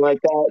weird thing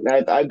like that.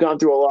 And I've gone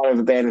through a lot of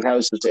abandoned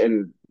houses,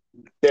 and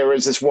there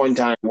was this one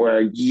time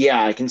where,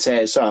 yeah, I can say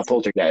I saw a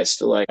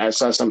poltergeist. Like I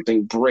saw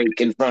something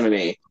break in front of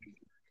me,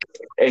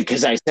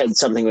 because I said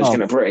something was Oh, going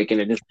to break, and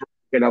it just.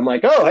 And I'm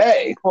like, oh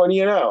hey, what do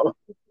you know?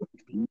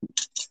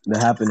 that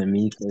happened to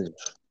me because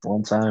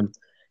one time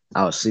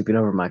I was sleeping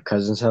over at my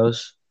cousin's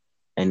house,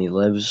 and he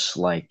lives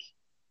like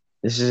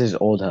this is his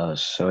old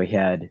house. So he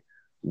had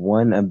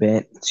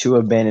two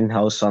abandoned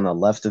house on the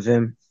left of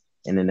him,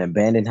 and an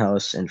abandoned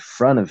house in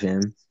front of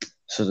him.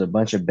 So there's a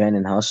bunch of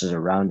abandoned houses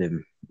around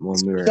him when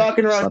we were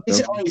Talking around.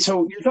 slept over.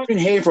 So you're talking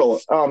Haverhill.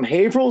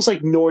 Haverhill's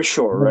like North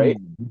Shore, right?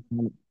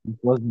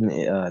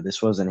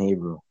 This wasn't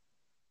Haverhill.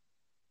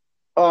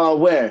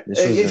 Where?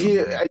 This was If in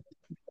you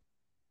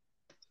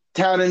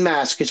town in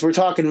Mass, because we're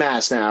talking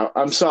Mass now.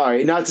 I'm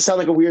sorry, not to sound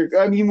like a weird.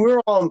 I mean, we're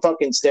all in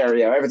fucking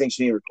stereo. Everything's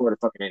being recorded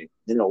fucking anyway.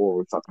 You know what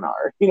we fucking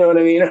are. You know what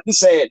I mean? I'm just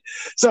saying.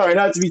 Sorry,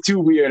 not to be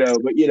too weirdo,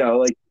 but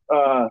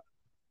like,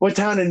 what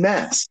town in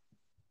Mass?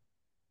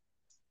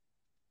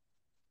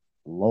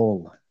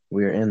 Lowell.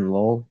 We were in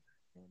Lowell.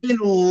 In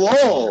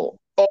Lowell.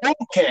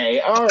 Okay,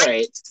 all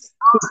right.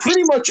 So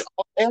pretty much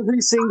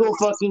every single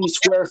fucking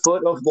square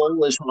foot of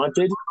Lowell is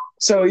haunted.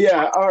 So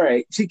yeah, all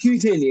right. To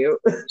continue.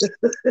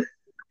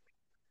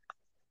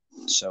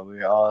 So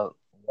we all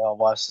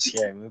watched the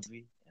scary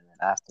movie, and then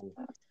after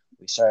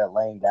we started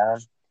laying down,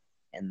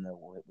 and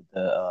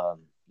the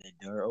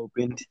door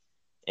opened,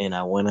 and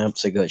I went up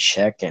to go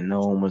check, and no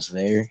one was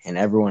there, and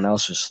everyone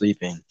else was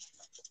sleeping,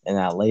 and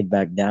I laid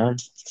back down,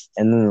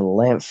 and then the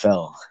lamp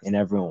fell, and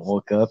everyone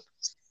woke up.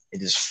 It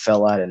just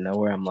fell out of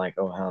nowhere. I'm like,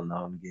 oh hell no,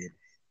 I'm good.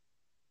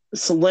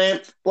 So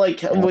lamp,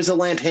 like, Yeah, was the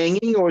lamp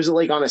hanging or was it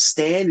like on a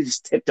stand? It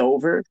just tipped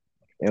over.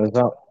 it was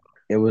on.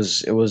 It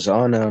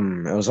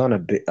was on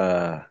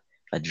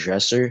a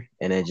dresser,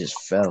 and it just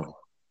fell.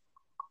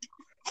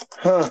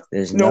 Huh.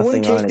 There's No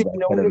one nothing on kicked it it. that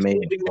No could one have was made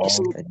it living next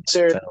to fall, the and it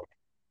dresser. fell.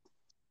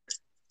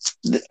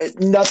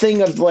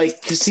 Nothing of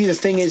like to see the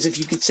thing is if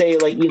you could say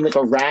like even like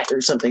a rat or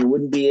something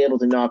wouldn't be able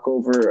to knock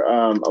over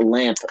a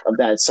lamp of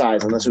that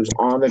size unless it was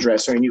on the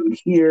dresser and you would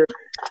hear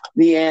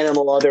the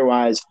animal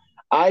otherwise.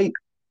 I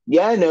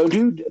yeah, no,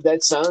 dude,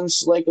 that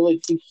sounds like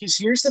because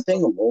here's the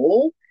thing,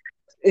 Lowell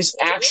is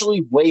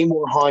actually way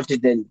more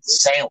haunted than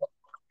Salem.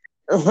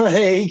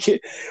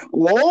 Like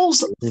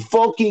Lowell's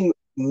fucking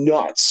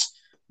nuts.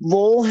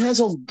 Lowell has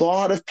a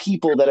lot of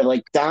people that have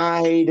like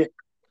died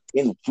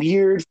in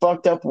weird,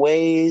 fucked up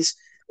ways.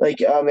 Like,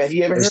 have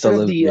you ever I heard still of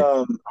live the there.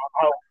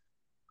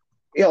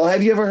 how,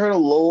 have you ever heard of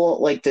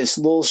Lowell like this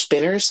Lowell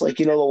spinners? Like,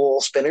 the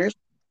Lowell spinners?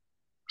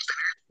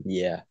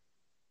 Yeah.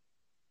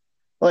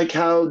 Like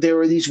how there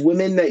were these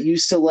women that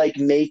used to like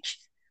make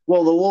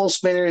well, the Lowell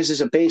Spinners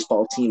is a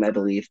baseball team, I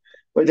believe.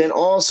 But then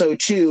also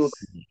too,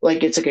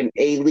 like it's like an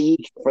A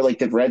league for like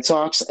the Red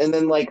Sox. And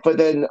then like but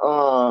then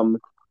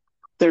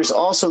there's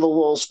also the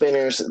Lowell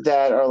Spinners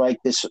that are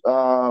like this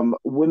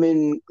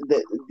women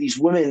that these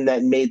women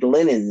that made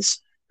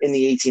linens in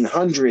the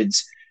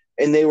 1800s,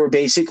 and they were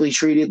basically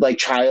treated like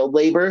child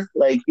labor.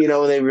 Like they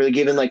were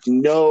given like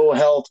no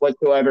help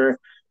whatsoever.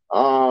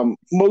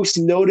 Most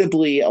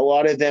notably, a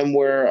lot of them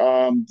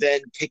were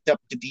then picked up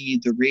to be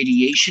the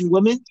radiation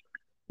women,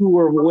 who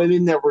were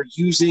women that were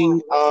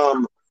using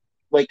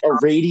like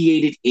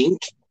irradiated ink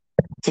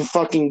to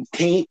fucking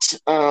paint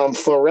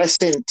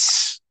fluorescent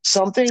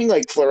something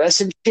like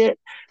fluorescent shit.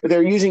 But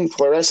they're using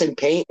fluorescent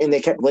paint and they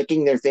kept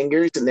licking their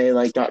fingers and they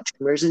like got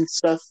tumors and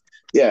stuff.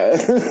 Yeah.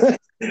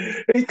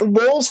 The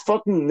Lowell's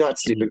fucking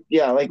nuts, dude.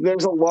 Yeah, like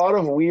there's a lot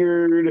of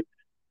weird,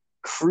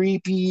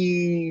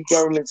 creepy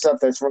government stuff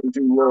that's running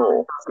through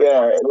Lowell.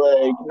 Yeah,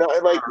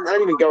 like not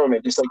even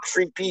government, just like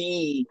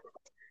creepy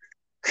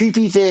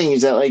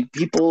things that like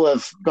people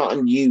have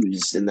gotten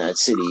used in that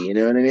city. You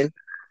know what I mean?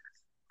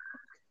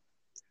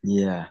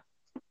 Yeah.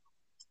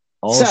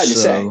 Sad to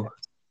say, Also,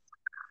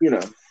 you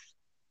know.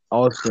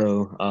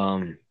 also,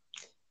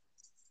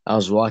 I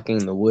was walking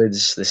in the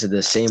woods. This is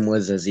the same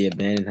woods as the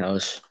abandoned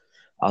house.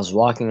 I was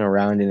walking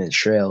around in a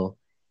trail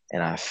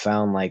and I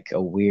found like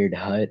a weird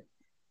hut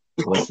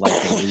with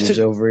like the roofs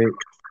over it,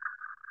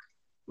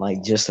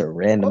 like just a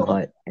random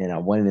hut. And I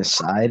went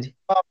inside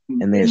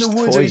and In there's the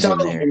woods, are you toys in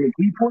talking there. in the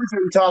deep woods? Are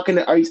you talking?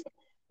 Are you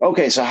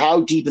okay? So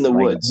how deep in the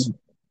Like, woods?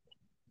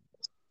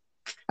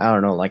 I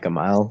don't know, like a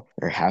mile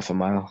or half a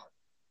mile.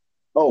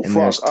 Oh And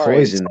there's fuck! All right,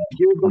 toys in so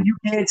there. you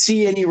can't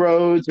see any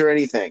roads or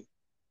anything.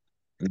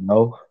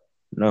 No,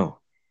 no.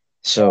 All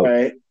So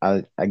right,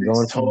 I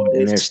go it's inside and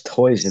toys. there's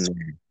toys in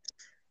there.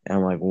 And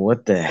I'm like,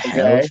 what the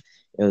hell? Okay,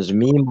 It was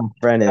me, my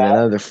friend, and yeah.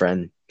 another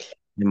friend.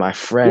 And my What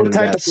friend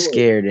type got of toys?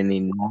 scared and he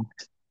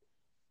knocked.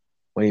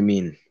 What do you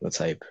mean? What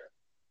type?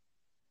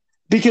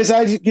 Because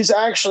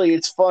actually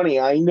it's funny.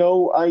 I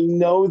know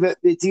that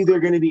it's either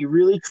going to be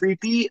really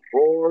creepy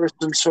or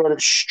some sort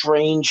of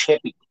strange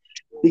hippie.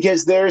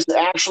 Because there's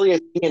actually a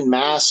thing in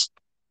Mass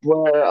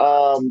where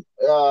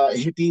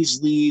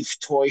hippies leave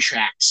toy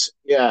tracks.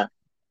 Yeah,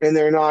 and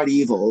they're not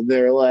evil.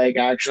 They're like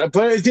actually,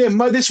 but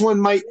this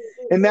one might.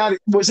 And that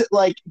was it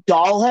like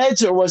doll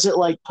heads or was it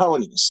like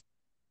ponies?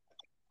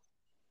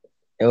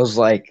 It was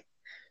like,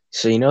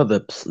 so you know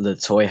the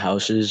toy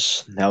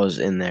houses that was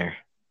in there,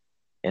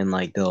 and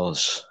like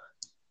those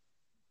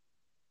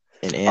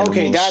and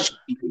Okay, that's animals.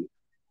 creepy.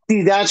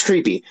 See, that's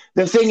creepy.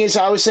 The thing is,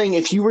 I was saying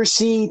if you were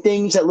seeing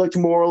things that looked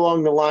more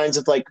along the lines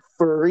of like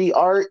furry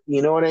art,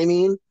 you know what I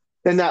mean?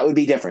 Then that would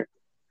be different.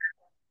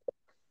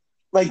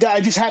 Like that, I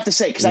just have to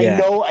say because I Yeah,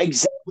 know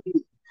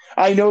exactly.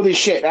 I know this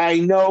shit. I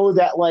know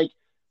that like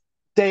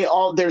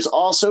there's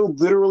also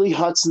literally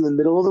huts in the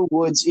middle of the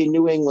woods in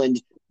New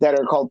England that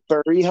are called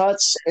furry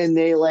huts, and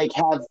they like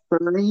have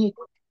furry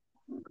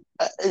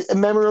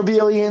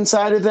memorabilia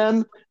inside of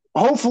them.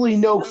 Hopefully,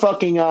 no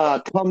fucking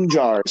cum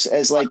jars,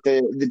 as like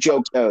the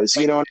joke goes.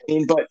 You know what I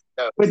mean? But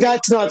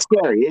that's not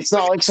scary. It's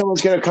not like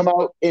someone's gonna come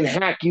out and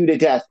hack you to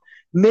death.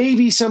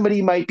 Maybe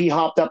somebody might be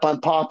hopped up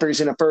on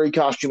poppers in a furry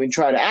costume and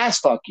try to ass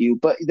fuck you,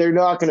 but they're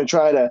not gonna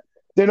try to.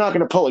 They're not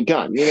gonna pull a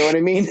gun. You know what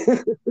I mean?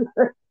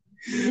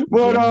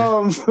 But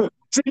yeah. so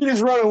you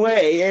just run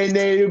away, and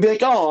they'd be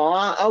like,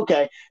 "Oh,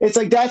 okay." It's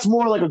like that's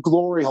more like a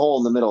glory hole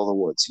in the middle of the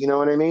woods. You know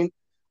what I mean?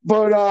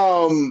 But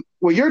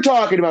what you're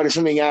talking about is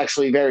something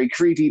actually very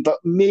creepy. But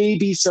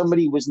maybe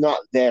somebody was not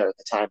there at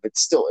the time, but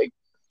still, like,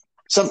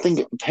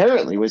 something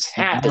apparently was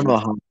I don't know happened.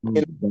 how And, long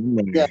it's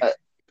been yeah, there.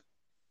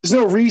 there's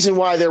no reason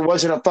why there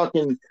wasn't a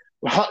fucking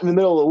hut in the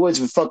middle of the woods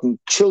with fucking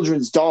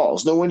children's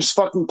dolls. No one's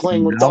fucking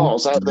playing with Now,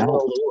 dolls out in the now,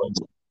 middle of the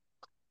woods.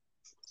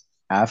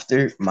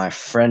 after my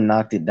friend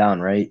knocked it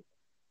down, right?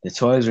 The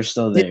toys are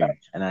still Yeah, there,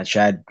 and I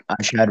tried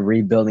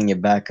rebuilding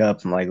it back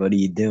up. I'm like, what are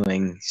you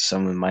doing?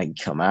 Someone might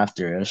come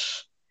after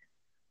us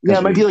yeah, because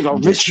it might be we like a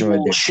destroyed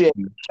ritual their. shit.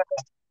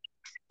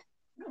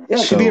 Yeah,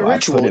 it could be a So I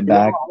put ritual. it You know,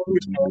 back. I And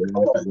understand. I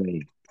walked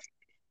away.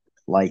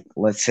 Like,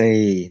 let's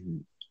say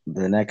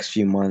the next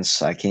few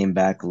months, I came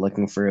back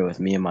looking for it with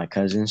me and my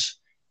cousins,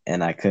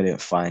 and I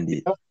couldn't find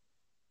it.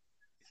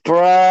 Bro,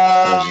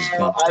 It was just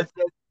gone.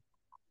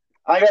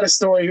 I got a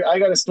story. I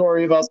got a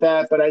story about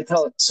that, but I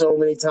tell it so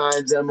many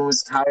times. I'm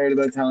almost tired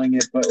about telling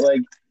it. But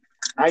like,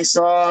 I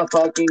saw a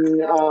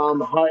fucking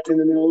hut in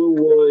the middle of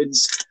the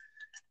woods,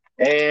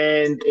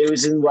 and it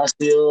was in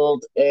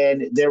Westfield,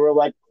 and there were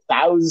like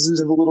thousands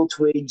of little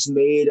twigs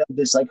made of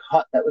this like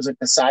hut that was like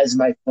the size of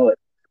my foot,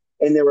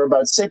 and there were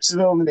about six of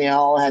them, and they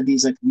all had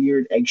these like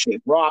weird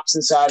egg-shaped rocks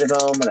inside of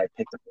them. And I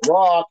picked up the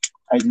rock.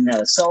 I didn't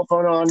have a cell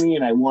phone on me,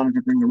 and I wanted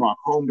to bring the rock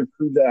home to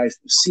prove that I was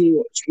seeing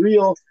what was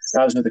real.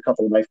 And I was with a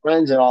couple of my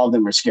friends, and all of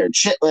them were scared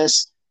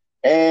shitless.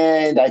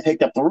 And I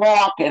picked up the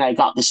rock, and I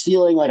got this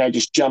feeling like I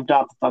just jumped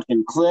off the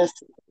fucking cliff.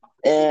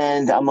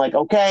 And I'm like,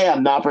 okay,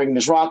 I'm not bringing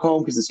this rock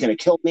home because it's gonna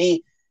kill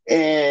me.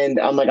 And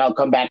I'm like, I'll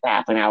come back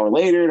half an hour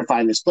later to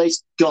find this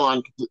place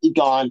gone, completely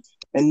gone.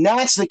 And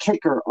that's the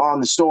kicker on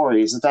the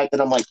story is the fact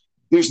that I'm like,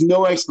 there's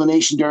no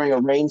explanation during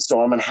a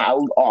rainstorm on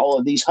how all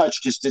of these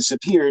huts just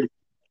disappeared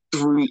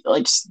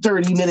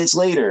 30 minutes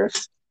later.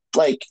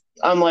 Like,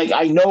 I'm like,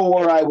 I know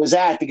where I was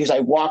at because I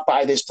walk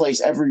by this place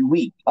every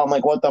week. I'm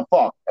like, what the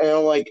fuck? And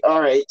I'm like,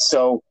 all right,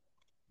 so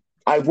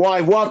I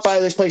walked by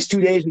this place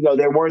 2 days ago.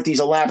 There weren't these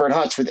elaborate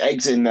huts with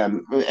eggs in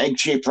them, egg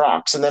shaped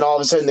rocks. And then all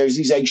of a sudden there's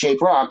these egg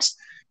shaped rocks.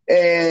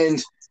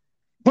 And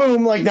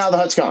boom, like now the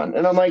hut's gone.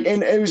 And I'm like,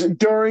 and it was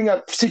during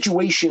a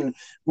situation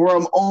where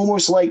I'm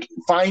almost like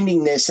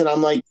finding this, and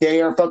I'm like,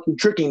 they are fucking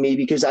tricking me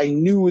because I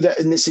knew that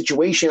in this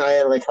situation I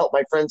had to like help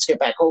my friends get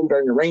back home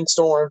during the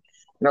rainstorm.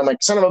 And I'm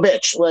like, son of a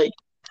bitch. Like,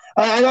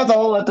 I got the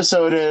whole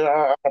episode in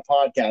a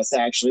podcast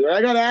actually.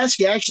 I got to ask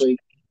you actually.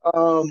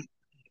 Um,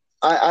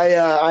 I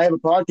have a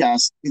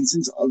podcast, and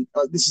since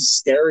this is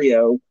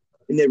stereo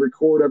and they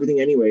record everything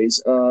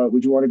anyways,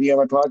 would you want to be on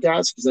my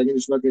podcast? Because I can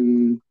just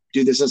fucking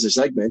do this as a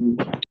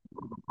segment.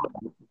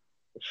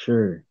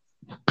 Sure.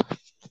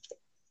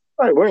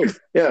 All right, word.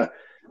 Yeah.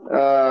 Okay,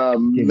 well,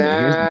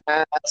 Mass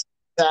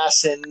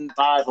Assassin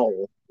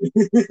Bible.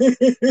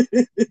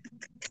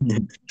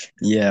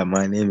 yeah,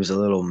 my name is a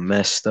little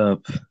messed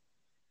up.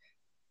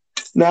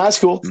 No, that's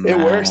cool. It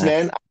works, Mass,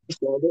 man.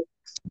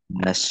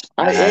 Mass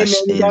I am, man.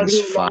 You gotta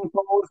Assassin's get Five.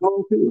 long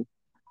followers too.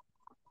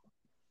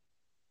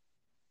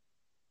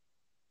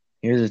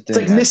 Here's the It's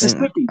like thing.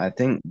 Mississippi. I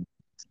think.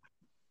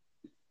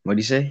 What do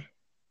you say?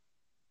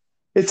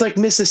 It's like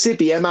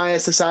Mississippi.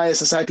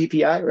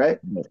 MISSISSIPPI, right?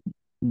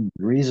 The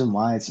reason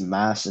why it's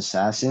Mass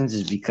Assassins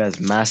is because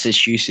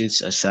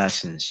Massachusetts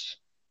Assassins.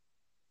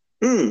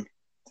 Mm.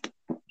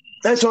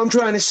 That's what I'm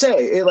trying to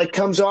say. It like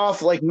comes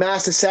off like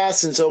Mass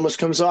Assassins almost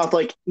comes off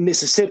like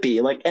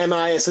Mississippi, like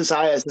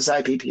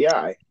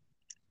MISSISSIPPI.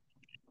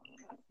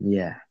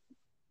 Yeah.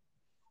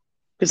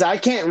 Because I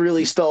can't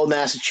really spell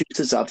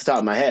Massachusetts off the top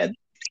of my head.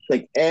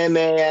 Like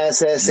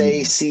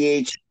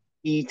MASSACHETESSC?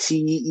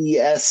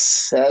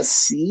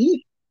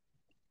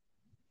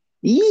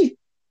 E?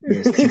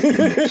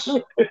 Yes.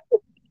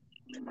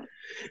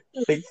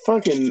 Like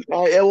fucking,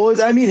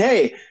 I mean,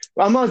 hey,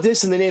 I'm not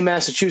dissing the name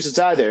Massachusetts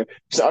either,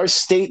 because our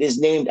state is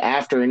named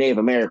after a Native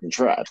American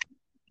tribe.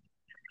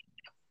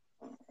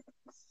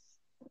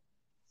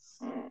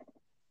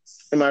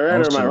 Am I right or am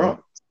I Also,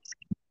 wrong?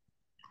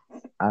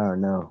 I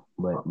don't know,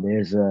 but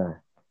there's No,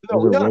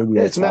 a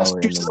radio it's tower in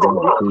Massachusetts the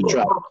woods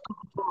tribe.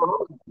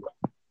 too.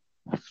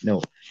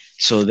 No,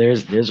 so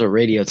there's a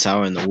radio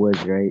tower in the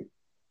woods, right?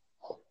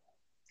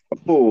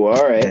 Oh,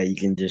 all right. That you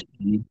can just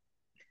see.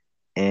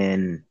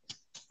 And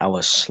I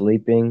was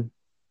sleeping,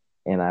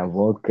 and I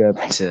woke up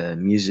to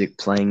music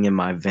playing in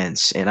my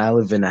vents. And I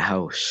live in a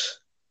house.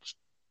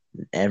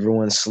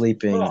 Everyone's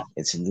sleeping. Oh.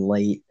 It's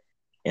late,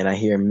 and I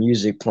hear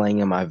music playing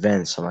in my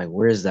vents. I'm like,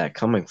 where is that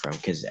coming from?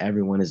 Because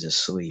everyone is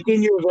asleep.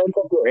 In your vents,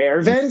 like your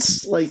air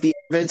vents, like the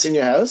vents in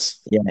your house,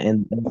 Yeah,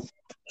 and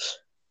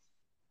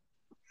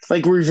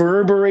like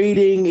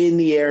reverberating in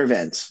the air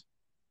vents.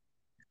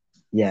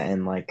 yeah,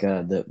 and like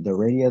the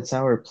radio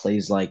tower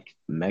plays like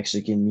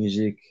Mexican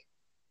music,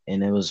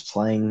 and it was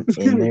playing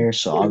in there,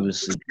 so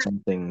obviously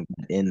something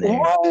in there.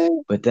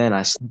 What? But then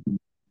I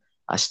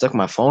stuck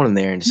my phone in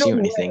there and No see way.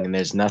 anything, and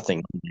there's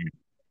nothing.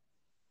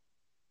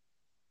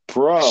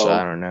 Bro, So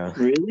I don't know.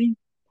 really?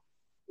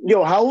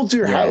 Yo, how old's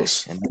your Yeah,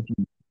 house? and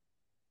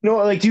No,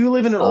 like, do you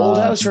live in an old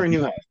house or a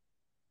new house?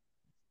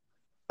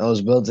 I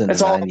was built in That's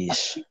the all.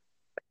 90s.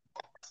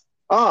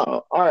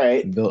 Oh, all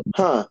right. Built.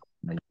 Huh.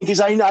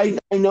 Because I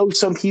know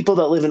some people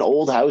that live in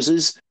old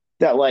houses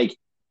that like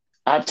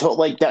I've told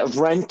like that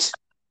rent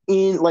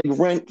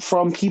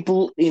from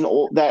people in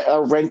old that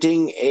are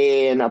renting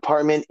an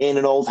apartment in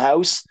an old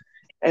house,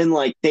 and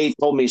like they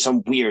told me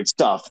some weird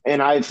stuff,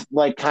 and I've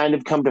like kind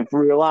of come to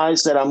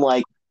realize that I'm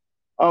like,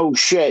 oh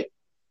shit.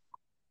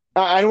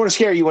 I don't want to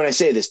scare you when I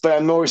say this, but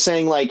I'm more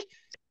saying like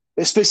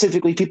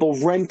specifically people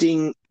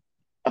renting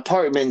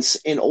apartments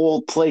in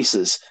old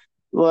places,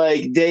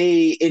 like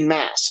they in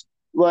mass,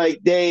 like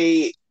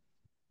they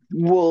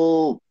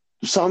will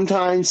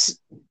sometimes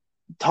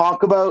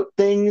talk about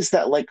things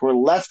that like were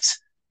left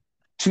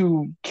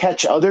to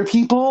catch other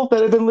people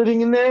that have been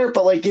living in there,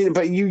 but like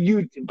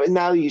but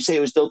now you say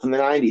it was built in the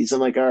 90s,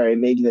 I'm like, all right,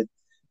 maybe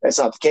that's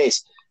not the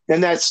case.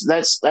 Then that's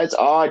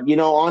odd,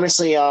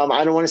 honestly.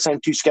 I don't want to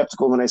sound too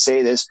skeptical when I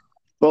say this,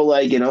 But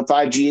like,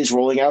 5G is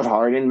rolling out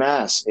hard in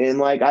mass. And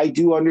like I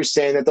do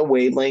understand that the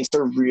wavelengths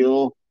are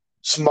real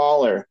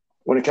smaller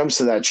when it comes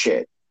to that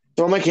shit.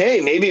 So I'm like,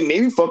 hey,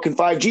 maybe fucking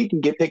 5G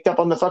can get picked up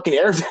on the fucking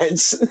air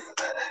vents.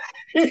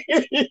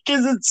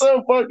 Because it's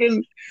so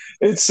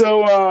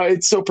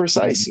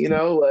precise,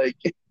 like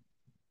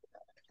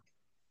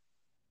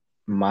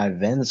My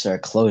vents are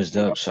closed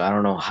up, so I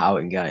don't know how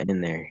it got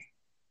in there.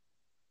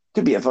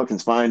 could be a fucking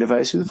spying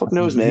device. Who the fuck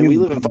knows, man? We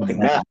You live in fucking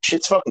mass.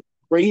 Shit's fucking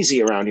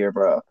crazy around here,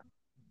 bro.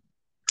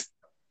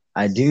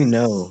 I do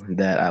know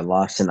that I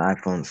lost an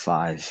iPhone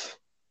 5.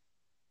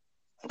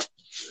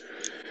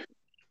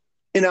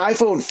 An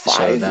iPhone So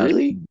 5, that,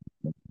 really?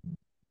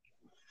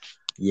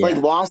 Like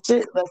yeah. lost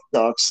it? That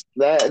sucks.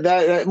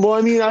 Well,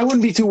 I mean, I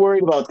wouldn't be too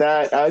worried about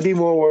that. I'd be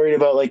more worried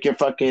about like your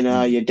fucking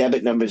your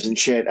debit numbers and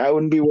shit. I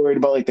wouldn't be worried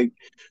about like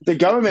the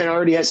government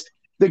already has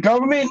the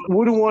government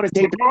wouldn't want to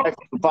take the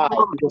iPhone 5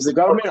 because the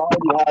government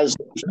already has,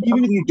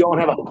 even if you don't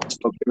have a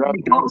Facebook, the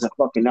government has a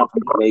fucking enough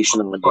information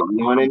on it. You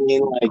know what I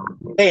mean? Like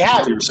they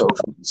have your social.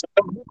 So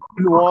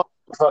you want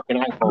the fucking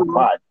iPhone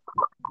 5.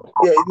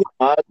 Yeah,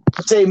 I'd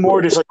say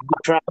more just like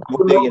track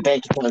where your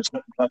bank account's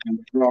fucking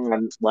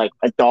withdrawing like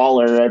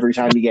 $1 every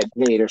time you get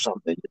paid or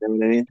something. You know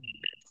what I mean?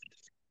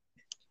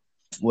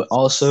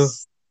 Also,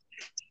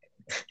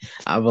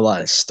 I have a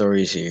lot of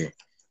stories here.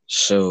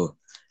 So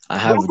I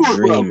have Go for it,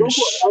 bro. Go for dreams.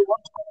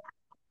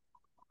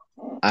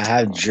 I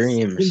have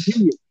dreams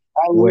Continue.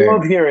 I where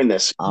love hearing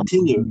this. I'm,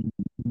 Continue.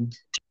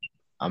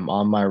 I'm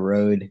on my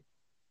road.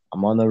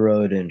 I'm on the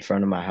road in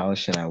front of my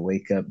house, and I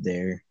wake up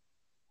there,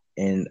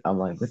 and I'm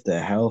like, "What the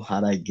hell?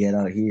 How'd I get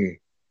out here?"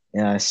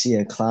 And I see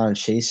a clown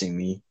chasing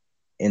me,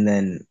 and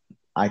then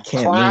I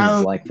can't move.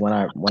 Clown. Like when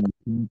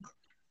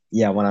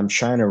I'm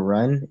trying to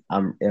run,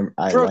 Bro,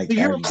 so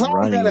you're a I'm clown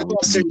running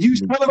manifester. really, You really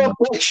son of a slow.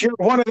 bitch. You're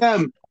one of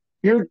them.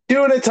 You're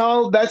doing it,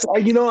 all. That's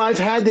I've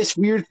had this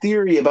weird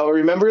theory about.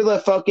 Remember the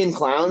fucking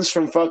clowns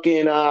from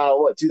fucking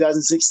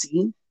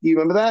 2016? Do you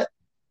remember that?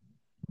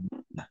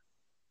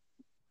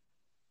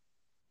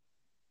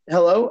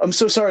 Hello, I'm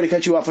so sorry to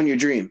cut you off on your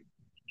dream,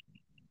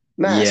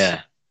 Mask.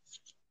 Yeah.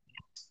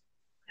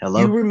 You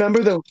Hello?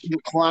 remember the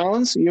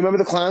clowns? You remember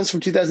the clowns from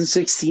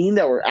 2016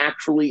 that were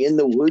actually in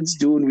the woods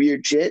doing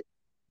weird shit?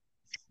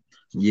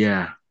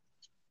 Yeah.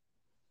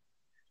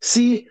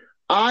 See,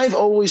 I've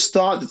always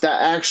thought that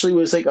that actually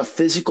was like a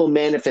physical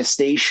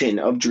manifestation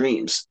of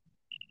dreams.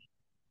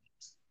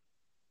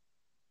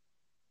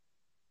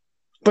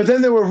 But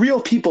then there were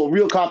real people,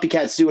 real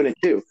copycats doing it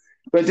too.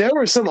 But there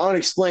were some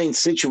unexplained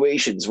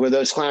situations where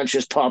those clowns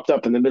just popped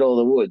up in the middle of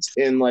the woods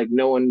and like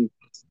no one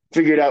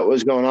figured out what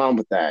was going on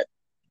with that.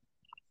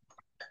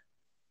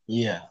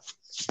 Yeah.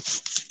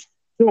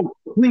 So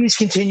please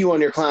continue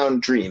on your clown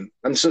dream.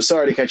 I'm so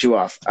sorry to cut you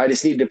off. I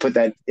just need to put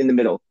that in the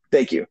middle.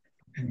 Thank you.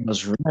 I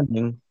was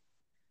running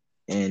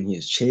and he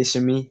was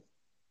chasing me.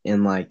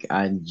 And like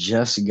I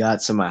just got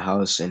to my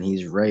house and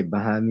he's right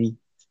behind me.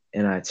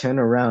 And I turn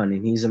around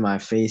and he's in my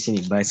face and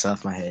he bites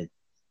off my head.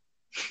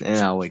 And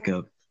I wake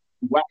up.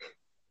 Wow.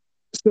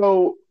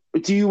 So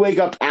do you wake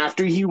up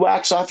after he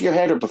whacks off your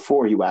head or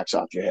before he whacks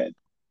off your head?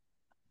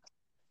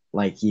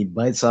 Like he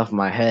bites off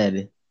my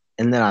head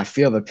and then I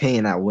feel the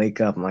pain. I wake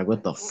up. I'm like,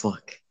 what the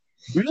fuck?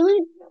 Really?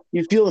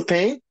 You feel the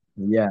pain?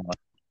 Yeah.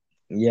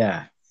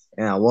 Yeah.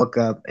 And I woke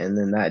up and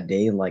then that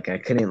day, like I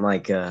couldn't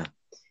like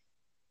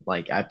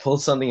I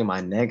pulled something in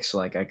my neck, so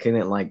like I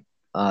couldn't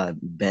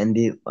bend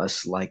it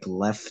us like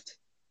left.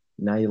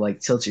 Now you like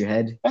tilt your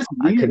head. That's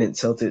I weird. couldn't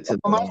tilt it to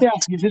I'm the not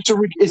asking,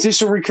 is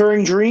this a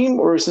recurring dream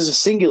or is this a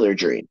singular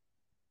dream?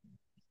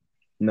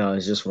 no,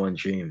 it's just one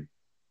dream.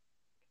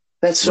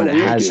 That's so But it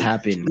weird, has dude.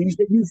 happened. You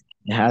said you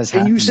It has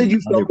and you happened said in you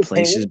other felt the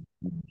places.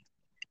 pain.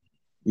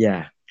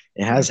 Yeah.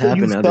 It You has said you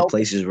happened in other felt the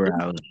places where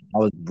I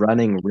was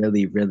running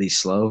really, really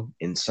slow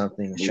and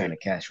something was trying to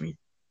catch me.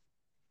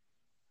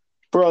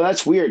 Bro,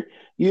 that's weird.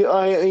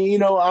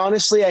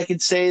 Honestly, I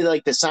could say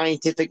like the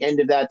scientific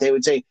end of that. They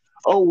would say,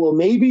 "Oh, well,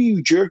 maybe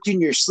you jerked in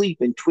your sleep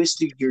and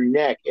twisted your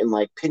neck and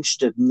like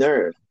pinched a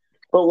nerve."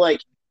 But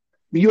like,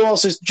 you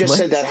also just What?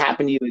 said that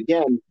happened to you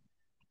again.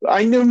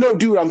 I know, no,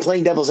 dude. I'm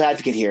playing devil's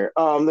advocate here.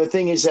 The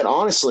thing is that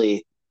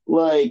honestly,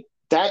 like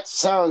that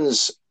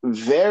sounds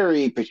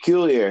very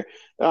peculiar.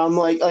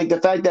 Like the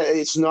fact that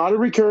it's not a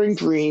recurring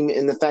dream,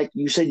 and the fact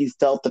you said you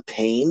felt the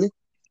pain,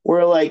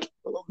 where like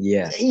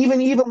Yeah. even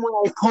when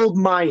I pulled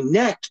my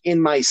neck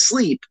in my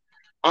sleep,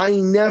 I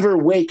never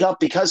wake up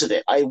because of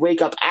it. I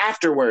wake up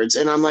afterwards,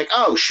 and I'm like,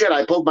 oh shit,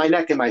 I pulled my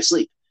neck in my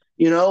sleep.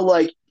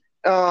 Like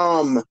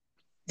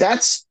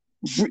that's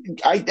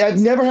I've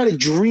never had a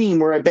dream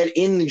where I've been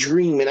in the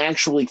dream and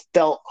actually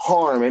felt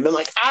harm and been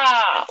like,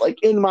 like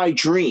in my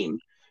dream.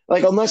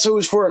 Like, unless it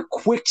was for a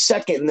quick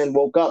second and then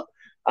woke up,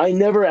 I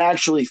never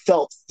actually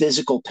felt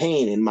physical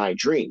pain in my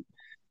dream.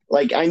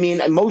 Like, I mean,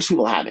 most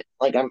people haven't.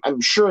 Like,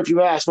 I'm sure if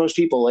you ask most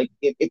people, like,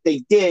 if they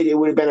did, it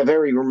would have been a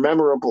very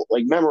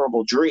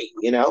memorable dream,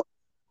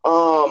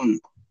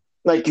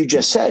 like you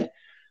just said.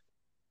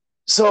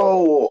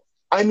 So,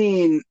 I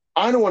mean,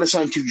 I don't want to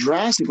sound too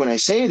drastic when I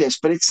say this,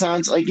 but it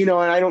sounds like, and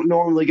I don't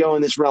normally go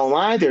in this realm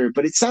either,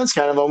 but it sounds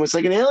kind of almost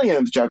like an alien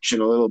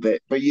abduction a little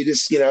bit. But you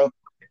just,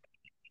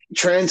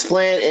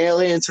 transplant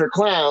aliens for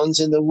clowns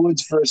in the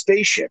woods for a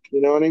spaceship.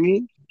 You know what I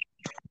mean?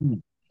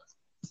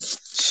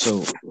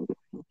 So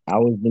I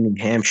was in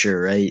New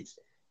Hampshire, right?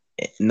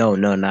 No,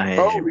 not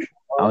Hampshire.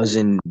 I was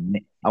in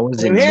New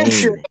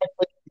Hampshire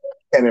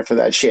Maine. For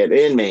that shit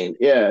in Maine.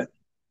 Yeah.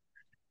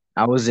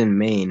 I was in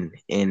Maine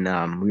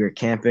and we were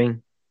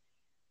camping.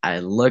 I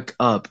look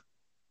up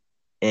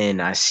and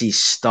I see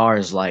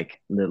stars like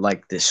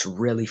this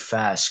really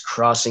fast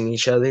crossing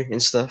each other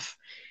and stuff,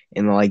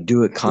 and they like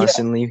do it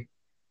constantly. Yeah.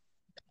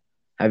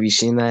 Have you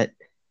seen that?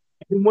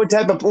 What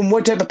type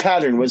of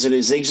pattern was it?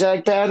 A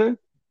zigzag pattern,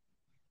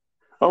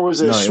 or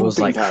was it? No, it was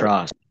like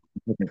cross,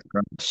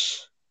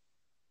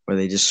 where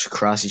they just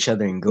cross each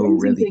other and go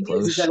really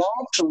close. Is that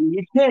actually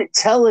you can't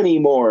tell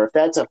anymore if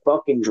that's a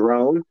fucking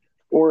drone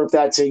or if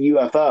that's a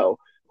UFO.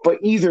 But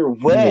either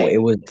way,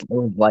 it was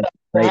like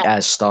right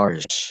as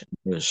stars.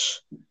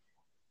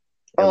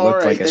 It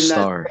looked like a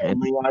star. That's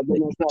not a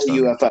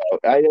UFO.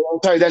 I'm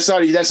sorry, that's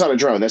not a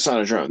drone. That's not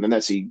a drone. Then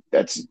that's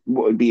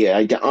what would be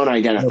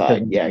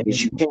unidentified. Yeah,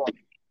 because you can't.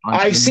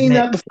 I've seen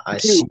that before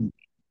too.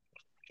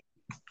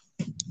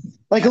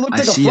 Like it looked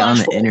like a flash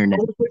on the internet.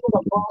 It looked like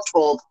a flash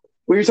bulb.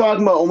 We were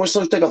talking about almost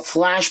looked like a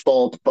flash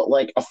bulb, but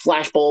like a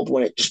flash bulb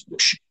when it just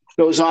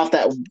goes off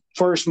that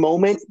first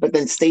moment, but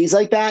then stays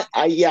like that.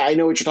 I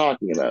know what you're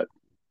talking about.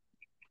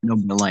 No,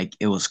 but like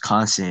it was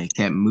constant. It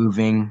kept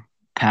moving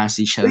past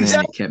each other, and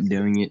it kept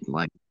doing it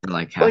like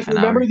half an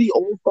hour. Remember the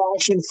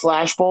old-fashioned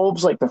flash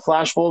bulbs, like the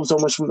flash bulbs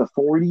almost from the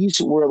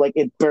 40s, where like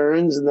it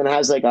burns and then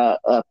has like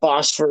a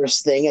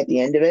phosphorus thing at the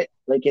end of it.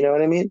 Like, you know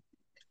what I mean?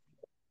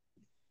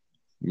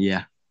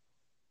 Yeah.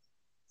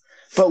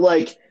 But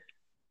like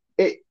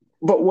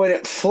but when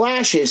it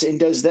flashes and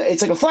does that,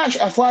 it's like a flash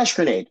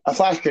grenade.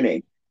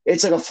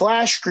 It's like a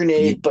flash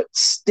grenade, but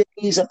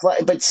stays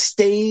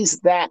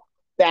that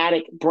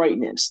static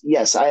brightness.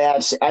 Yes,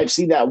 I've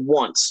seen that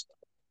once.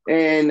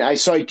 And I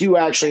do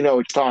actually know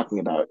what you're talking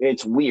about.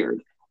 It's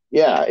weird.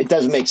 Yeah, it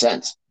doesn't make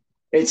sense.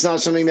 It's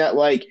not something that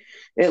like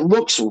it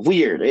looks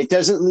weird. It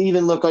doesn't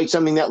even look like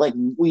something that like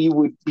we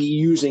would be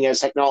using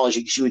as technology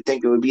because you would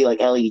think it would be like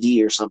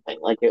LED or something.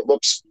 Like it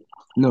looks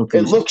natural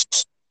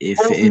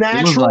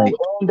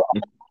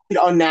and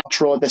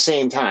unnatural at the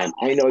same time.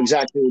 I know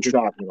exactly what you're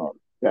talking about.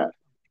 Yeah.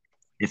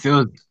 If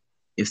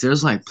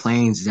there's like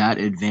planes that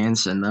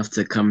advanced enough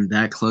to come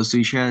that close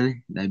to each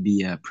other, that'd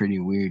be pretty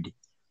weird.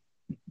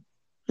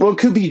 Well, it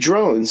could be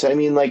drones. I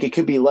mean, like it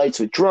could be lights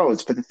with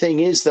drones. But the thing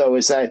is, though,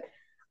 is that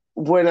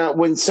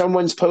when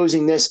someone's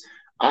posing this,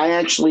 I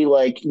actually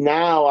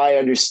now I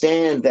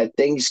understand that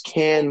things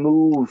can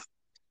move.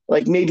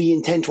 Like maybe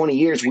in 10, 20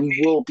 years,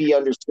 we will be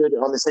understood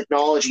on this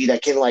technology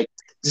that can like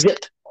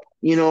zip,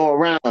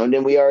 around.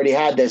 And we already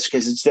had this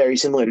because it's very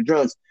similar to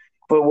drones.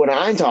 But what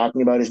I'm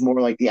talking about is more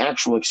like the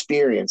actual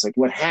experience, like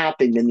what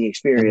happened in the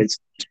experience.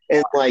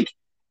 And like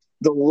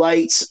the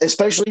lights,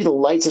 especially the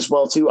lights as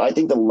well, too. I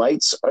think the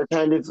lights are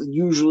kind of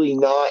usually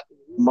not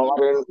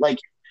modern. Like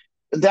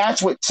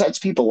that's what sets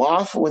people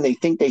off when they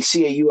think they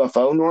see a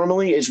UFO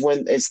normally is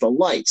when it's the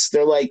lights.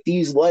 They're like,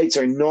 these lights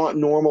are not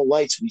normal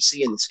lights we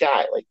see in the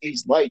sky. Like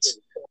these lights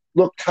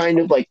look kind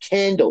of like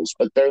candles,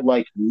 but they're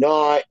like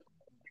not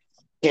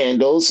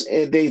candles.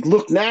 They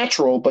look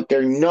natural, but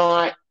they're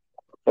not.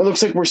 It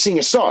looks like we're seeing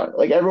a star.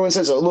 Like everyone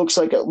says, it looks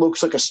like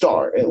a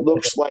star. It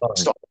looks like a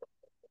star.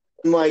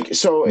 Like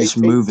so, it's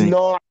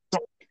not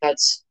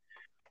that's.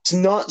 It's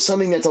not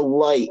something that's a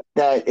light.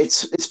 That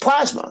it's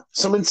plasma.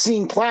 Someone's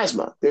seeing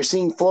plasma. They're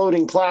seeing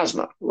floating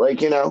plasma.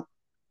 Like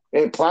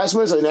and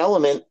plasma is an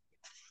element.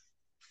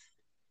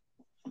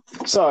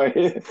 Sorry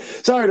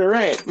to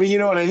rant, but you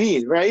know what I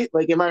mean, right?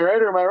 Like, am I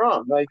right or am I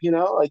wrong? Like,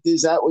 like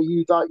is that what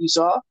you thought you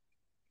saw?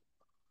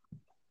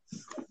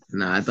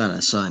 No, I thought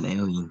I saw an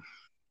alien.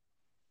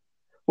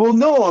 Well,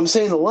 no, I'm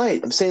saying the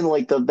light. I'm saying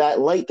like that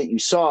light that you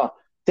saw,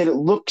 that it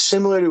looked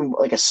similar to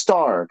like a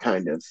star,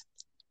 kind of.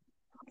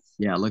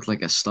 Yeah, it looked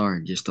like a star,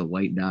 just a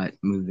white dot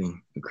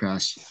moving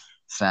across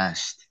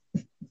fast.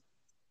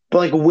 But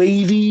like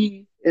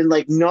wavy and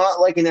like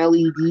not like an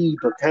LED,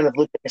 but kind of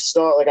looked like a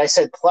star. Like I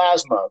said,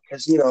 plasma,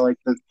 because like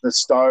the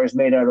star is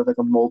made out of like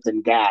a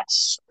molten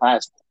gas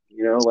plasma.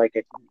 Like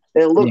it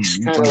looks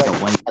kind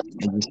of like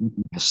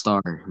a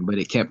star, but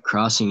it kept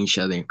crossing each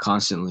other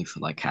constantly for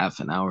like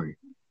half an hour.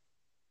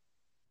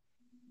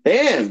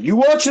 Damn, you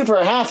watched it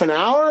for half an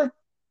hour?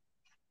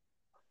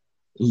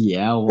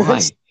 Yeah,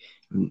 why?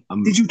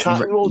 Did you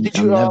time? Well, did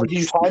you time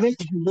it?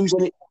 Did you lose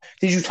any?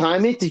 Did you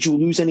time it? Did you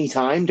lose any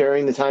time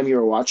during the time you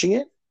were watching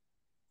it?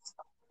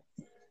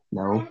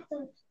 No.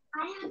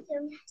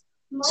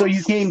 So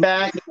you came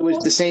back. It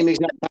was the same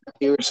exact time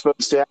you were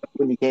supposed to have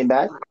when you came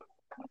back.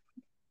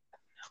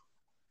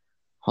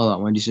 Hold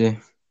on. What did you say?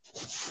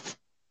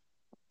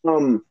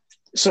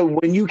 So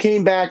when you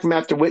came back from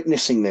after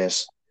witnessing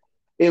this,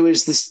 it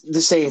was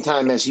the same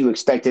time as you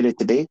expected it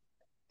to be.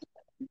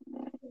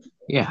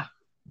 Yeah.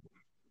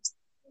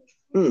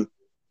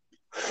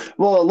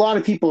 Well, a lot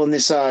of people in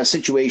this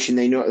situation,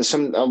 they know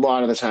a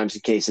lot of the times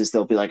in cases,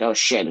 they'll be like, "Oh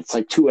shit, it's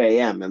like 2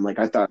 a.m." and like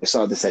I thought I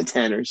saw this at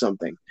 10 or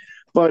something.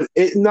 But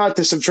not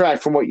to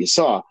subtract from what you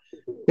saw,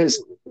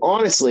 because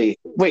honestly,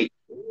 wait,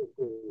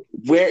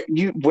 where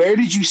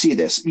did you see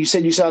this? You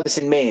said you saw this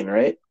in Maine,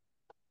 right?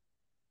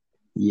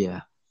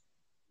 Yeah.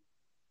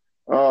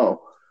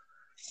 Oh,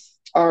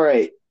 all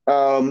right.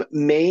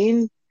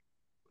 Maine.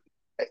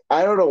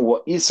 I don't know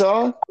what you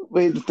saw.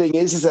 But the thing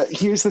is that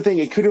here's the thing.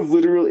 It could have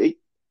literally.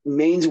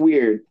 Maine's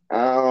weird.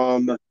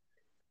 Because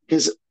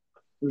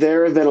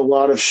there have been a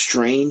lot of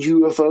strange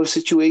UFO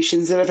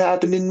situations that have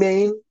happened in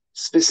Maine,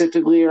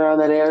 specifically around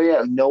that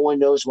area. No one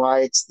knows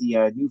why. It's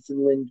the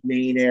Newfoundland,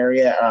 Maine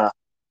area.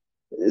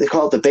 They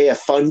call it the Bay of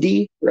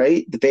Fundy,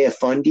 right? The Bay of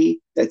Fundy.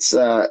 That's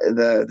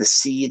the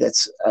sea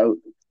that's out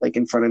like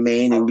in front of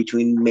Maine and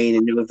between Maine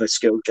and Nova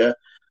Scotia.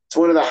 It's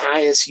one of the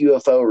highest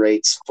UFO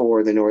rates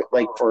for the north,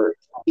 like for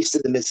east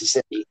of the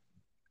Mississippi.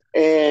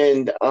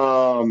 And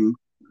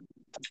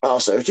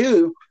also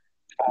too,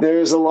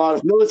 there's a lot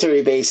of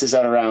military bases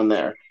out around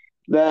there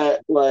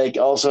that like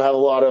also have a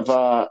lot of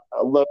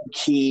low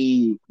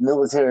key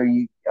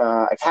military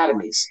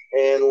academies,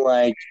 and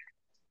like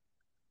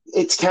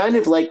it's kind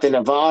of like the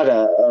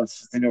Nevada of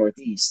the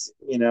Northeast,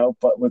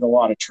 but with a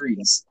lot of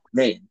trees,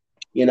 Maine,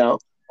 you know,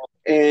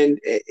 and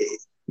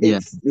Yeah.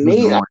 it's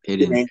Maine. More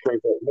hidden. Maine's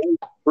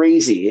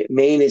crazy.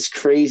 Maine is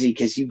crazy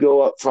because you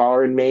go up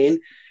far in Maine,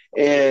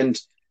 and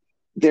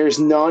there's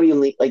not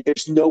only like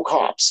there's no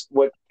cops.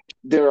 What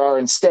there are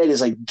instead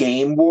is like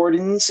game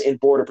wardens and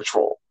border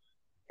patrol.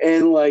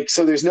 And like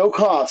so there's no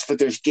cops, but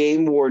there's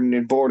game warden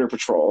and border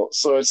patrol.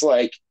 So it's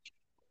like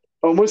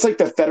almost like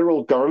the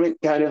federal government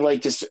kind of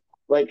like just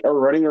like are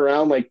running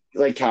around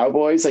like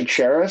cowboys, like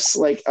sheriffs,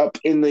 like up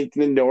in the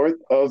north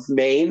of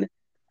Maine.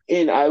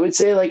 And I would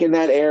say like in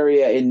that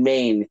area in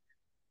Maine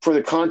for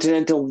the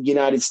continental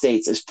United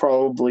States is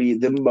probably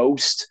the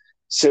most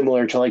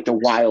similar to like the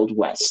Wild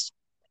West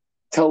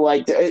to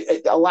like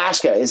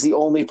Alaska is the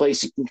only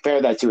place you can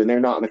compare that to, and they're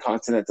not in the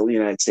continental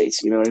United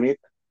States. You know what I mean?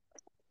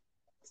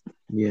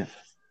 Yeah.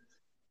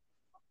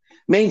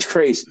 Maine's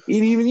crazy.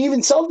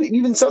 Even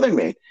southern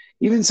Maine,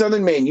 even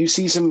southern Maine. You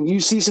see some.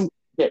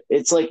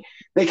 It's like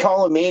they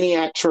call them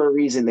maniacs for a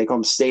reason. They call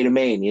them state of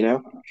Maine. You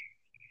know.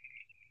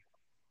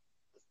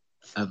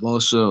 I've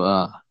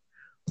also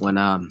when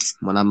I'm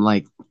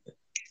like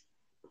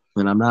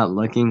when I'm not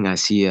looking, I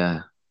see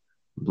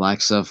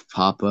black stuff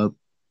pop up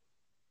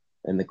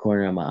in the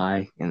corner of my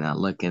eye, and I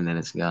look, and then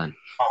it's gone.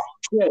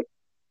 Yeah.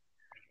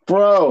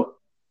 Bro,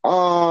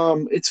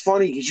 it's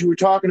funny because you were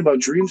talking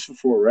about dreams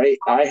before, right?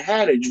 I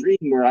had a dream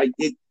where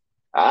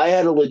I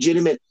had a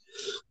legitimate,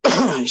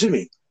 excuse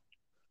me,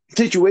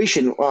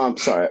 situation.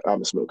 Sorry,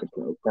 I'm a smoking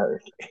pro,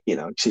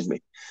 excuse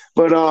me,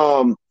 but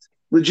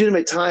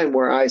legitimate time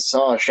where I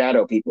saw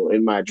shadow people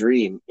in my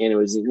dream, and it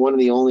was one of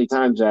the only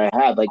times I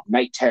had like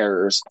night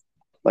terrors,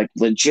 like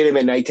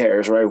legitimate night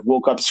terrors, where I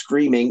woke up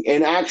screaming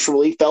and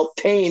actually felt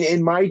pain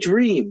in my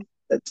dream.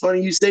 That's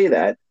funny you say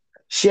that.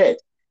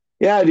 Shit.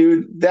 Yeah,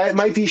 dude, that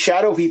might be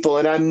shadow people,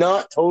 and I'm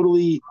not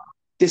totally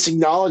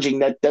disacknowledging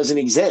that doesn't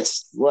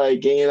exist.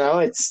 Like,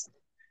 it's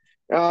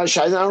I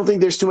don't think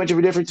there's too much of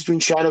a difference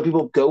between shadow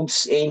people,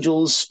 ghosts,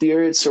 angels,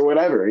 spirits, or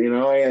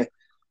whatever.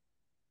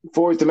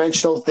 Fourth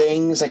dimensional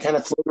things that kind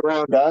of float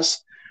around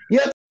us.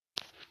 Yep.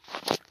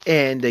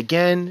 And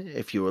again,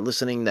 if you were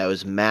listening, that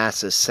was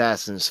Mass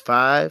Assassins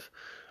 5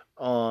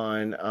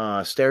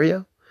 on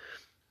stereo.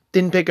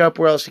 Didn't pick up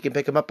where else you can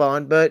pick them up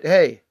on, but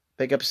hey,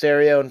 pick up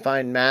stereo and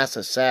find Mass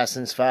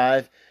Assassins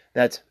 5.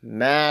 That's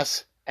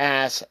Mass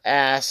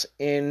Ass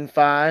in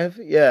 5.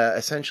 Yeah,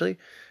 essentially.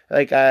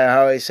 Like I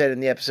always said in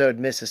the episode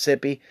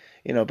Mississippi,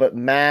 but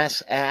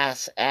Mass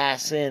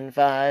Ass in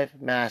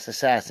 5, Mass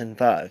Assassin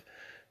 5.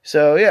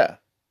 So yeah,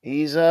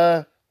 he's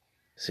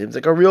seems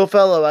like a real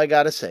fellow, I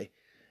gotta say.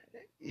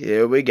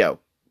 Here we go.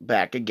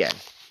 Back again.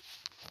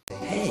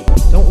 Hey,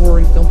 don't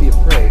worry, don't be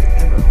afraid,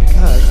 ever,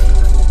 because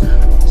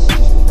this is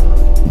crime,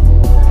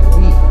 and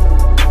we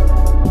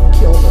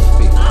kill those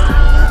people.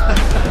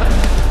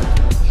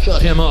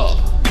 Shut him up.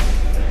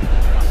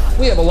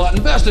 We have a lot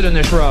invested in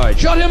this ride.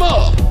 Shut him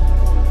up.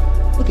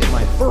 Look at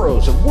my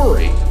furrows of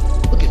worry.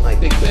 Look at my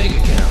big bank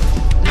account.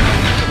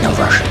 No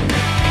version.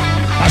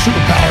 My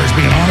superpower is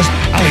being honest.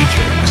 I'll eat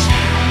your ass.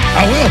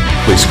 I will.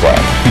 Please squad.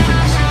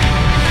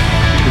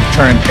 We've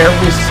turned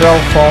every cell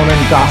phone in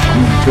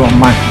Gotham into a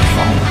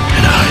microphone.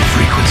 And a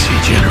high-frequency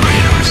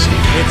generator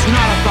receiver. It's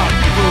not about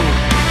food.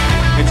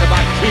 It's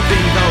about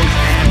keeping those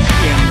ants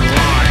in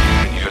line.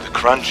 When you hear the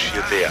crunch,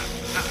 you're there.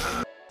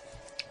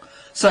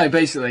 So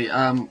basically,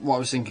 what I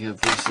was thinking of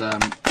was,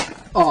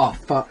 oh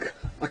fuck,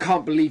 I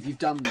can't believe you've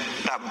done that.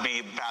 That would be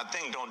a bad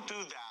thing. Don't do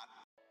that.